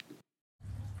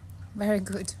 Very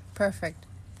good. Perfect.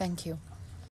 Thank you.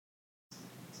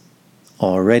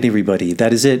 All right, everybody.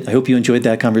 That is it. I hope you enjoyed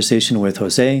that conversation with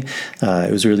Jose.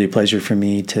 It was really a pleasure for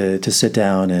me to sit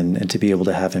down and to be able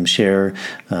to have him share.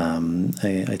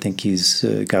 I think he's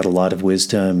got a lot of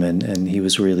wisdom, and he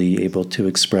was really able to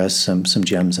express some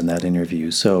gems in that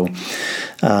interview. So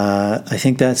I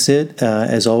think that's it.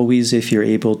 As always, if you're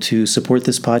able to support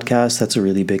this podcast, that's a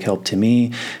really big help to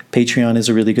me. Patreon is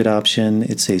a really good option.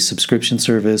 It's a subscription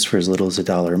service for as little as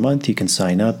 $1 a month. You can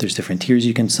sign up. There's different tiers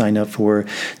you can sign up for.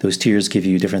 Those tiers give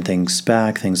you different things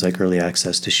back, things like early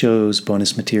access to shows,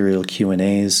 bonus material,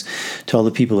 Q&As. To all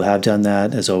the people who have done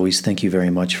that, as always, thank you very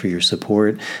much for your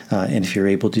support. And if you're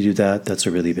able to do that, that's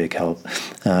a really big help.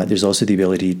 There's also the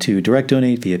ability to direct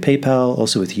donate via PayPal.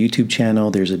 Also with the YouTube channel,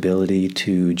 there's the ability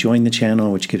to join the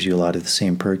channel, which gives you a lot of the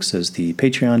same perks as the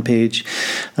Patreon page.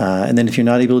 And then if you're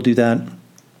not able to do that,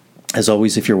 as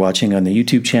always, if you're watching on the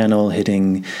YouTube channel,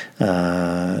 hitting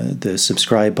the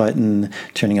subscribe button,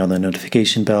 turning on the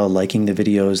notification bell, liking the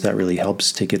videos, that really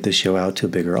helps to get the show out to a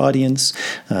bigger audience.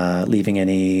 Leaving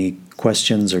any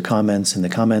questions or comments in the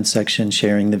comments section,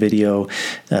 sharing the video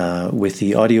with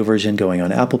the audio version going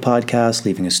on Apple Podcasts,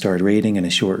 leaving a starred rating and a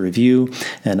short review,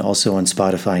 and also on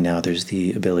Spotify now there's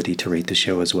the ability to rate the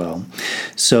show as well.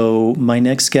 So my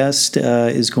next guest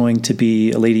is going to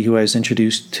be a lady who I was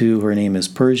introduced to. Her name is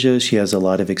Persia. She has a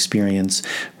lot of experience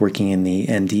working in the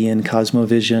Andean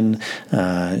cosmovision.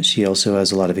 She also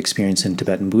has a lot of experience in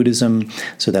Tibetan Buddhism,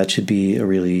 so that should be a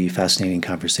really fascinating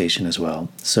conversation as well.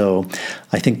 So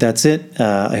I think that's it.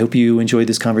 I hope you enjoyed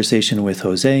this conversation with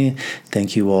Jose.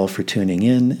 Thank you all for tuning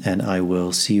in, and I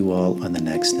will see you all on the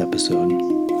next episode.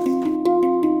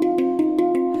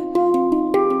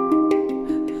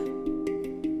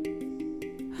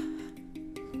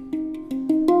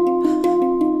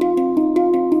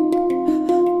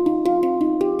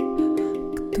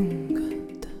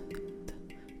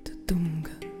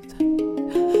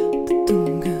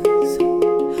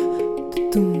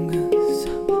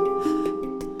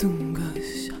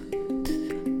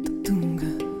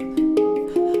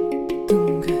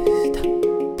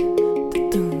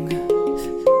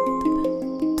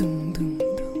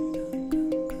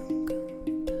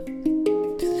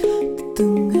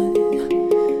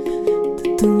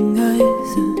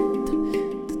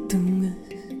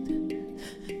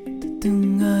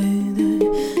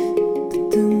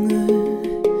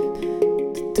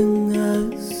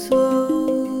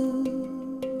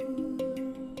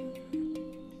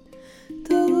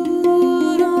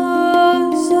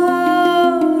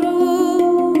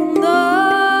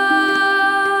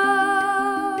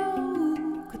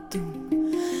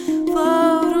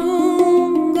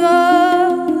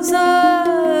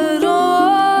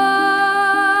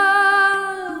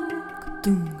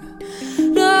 Doom.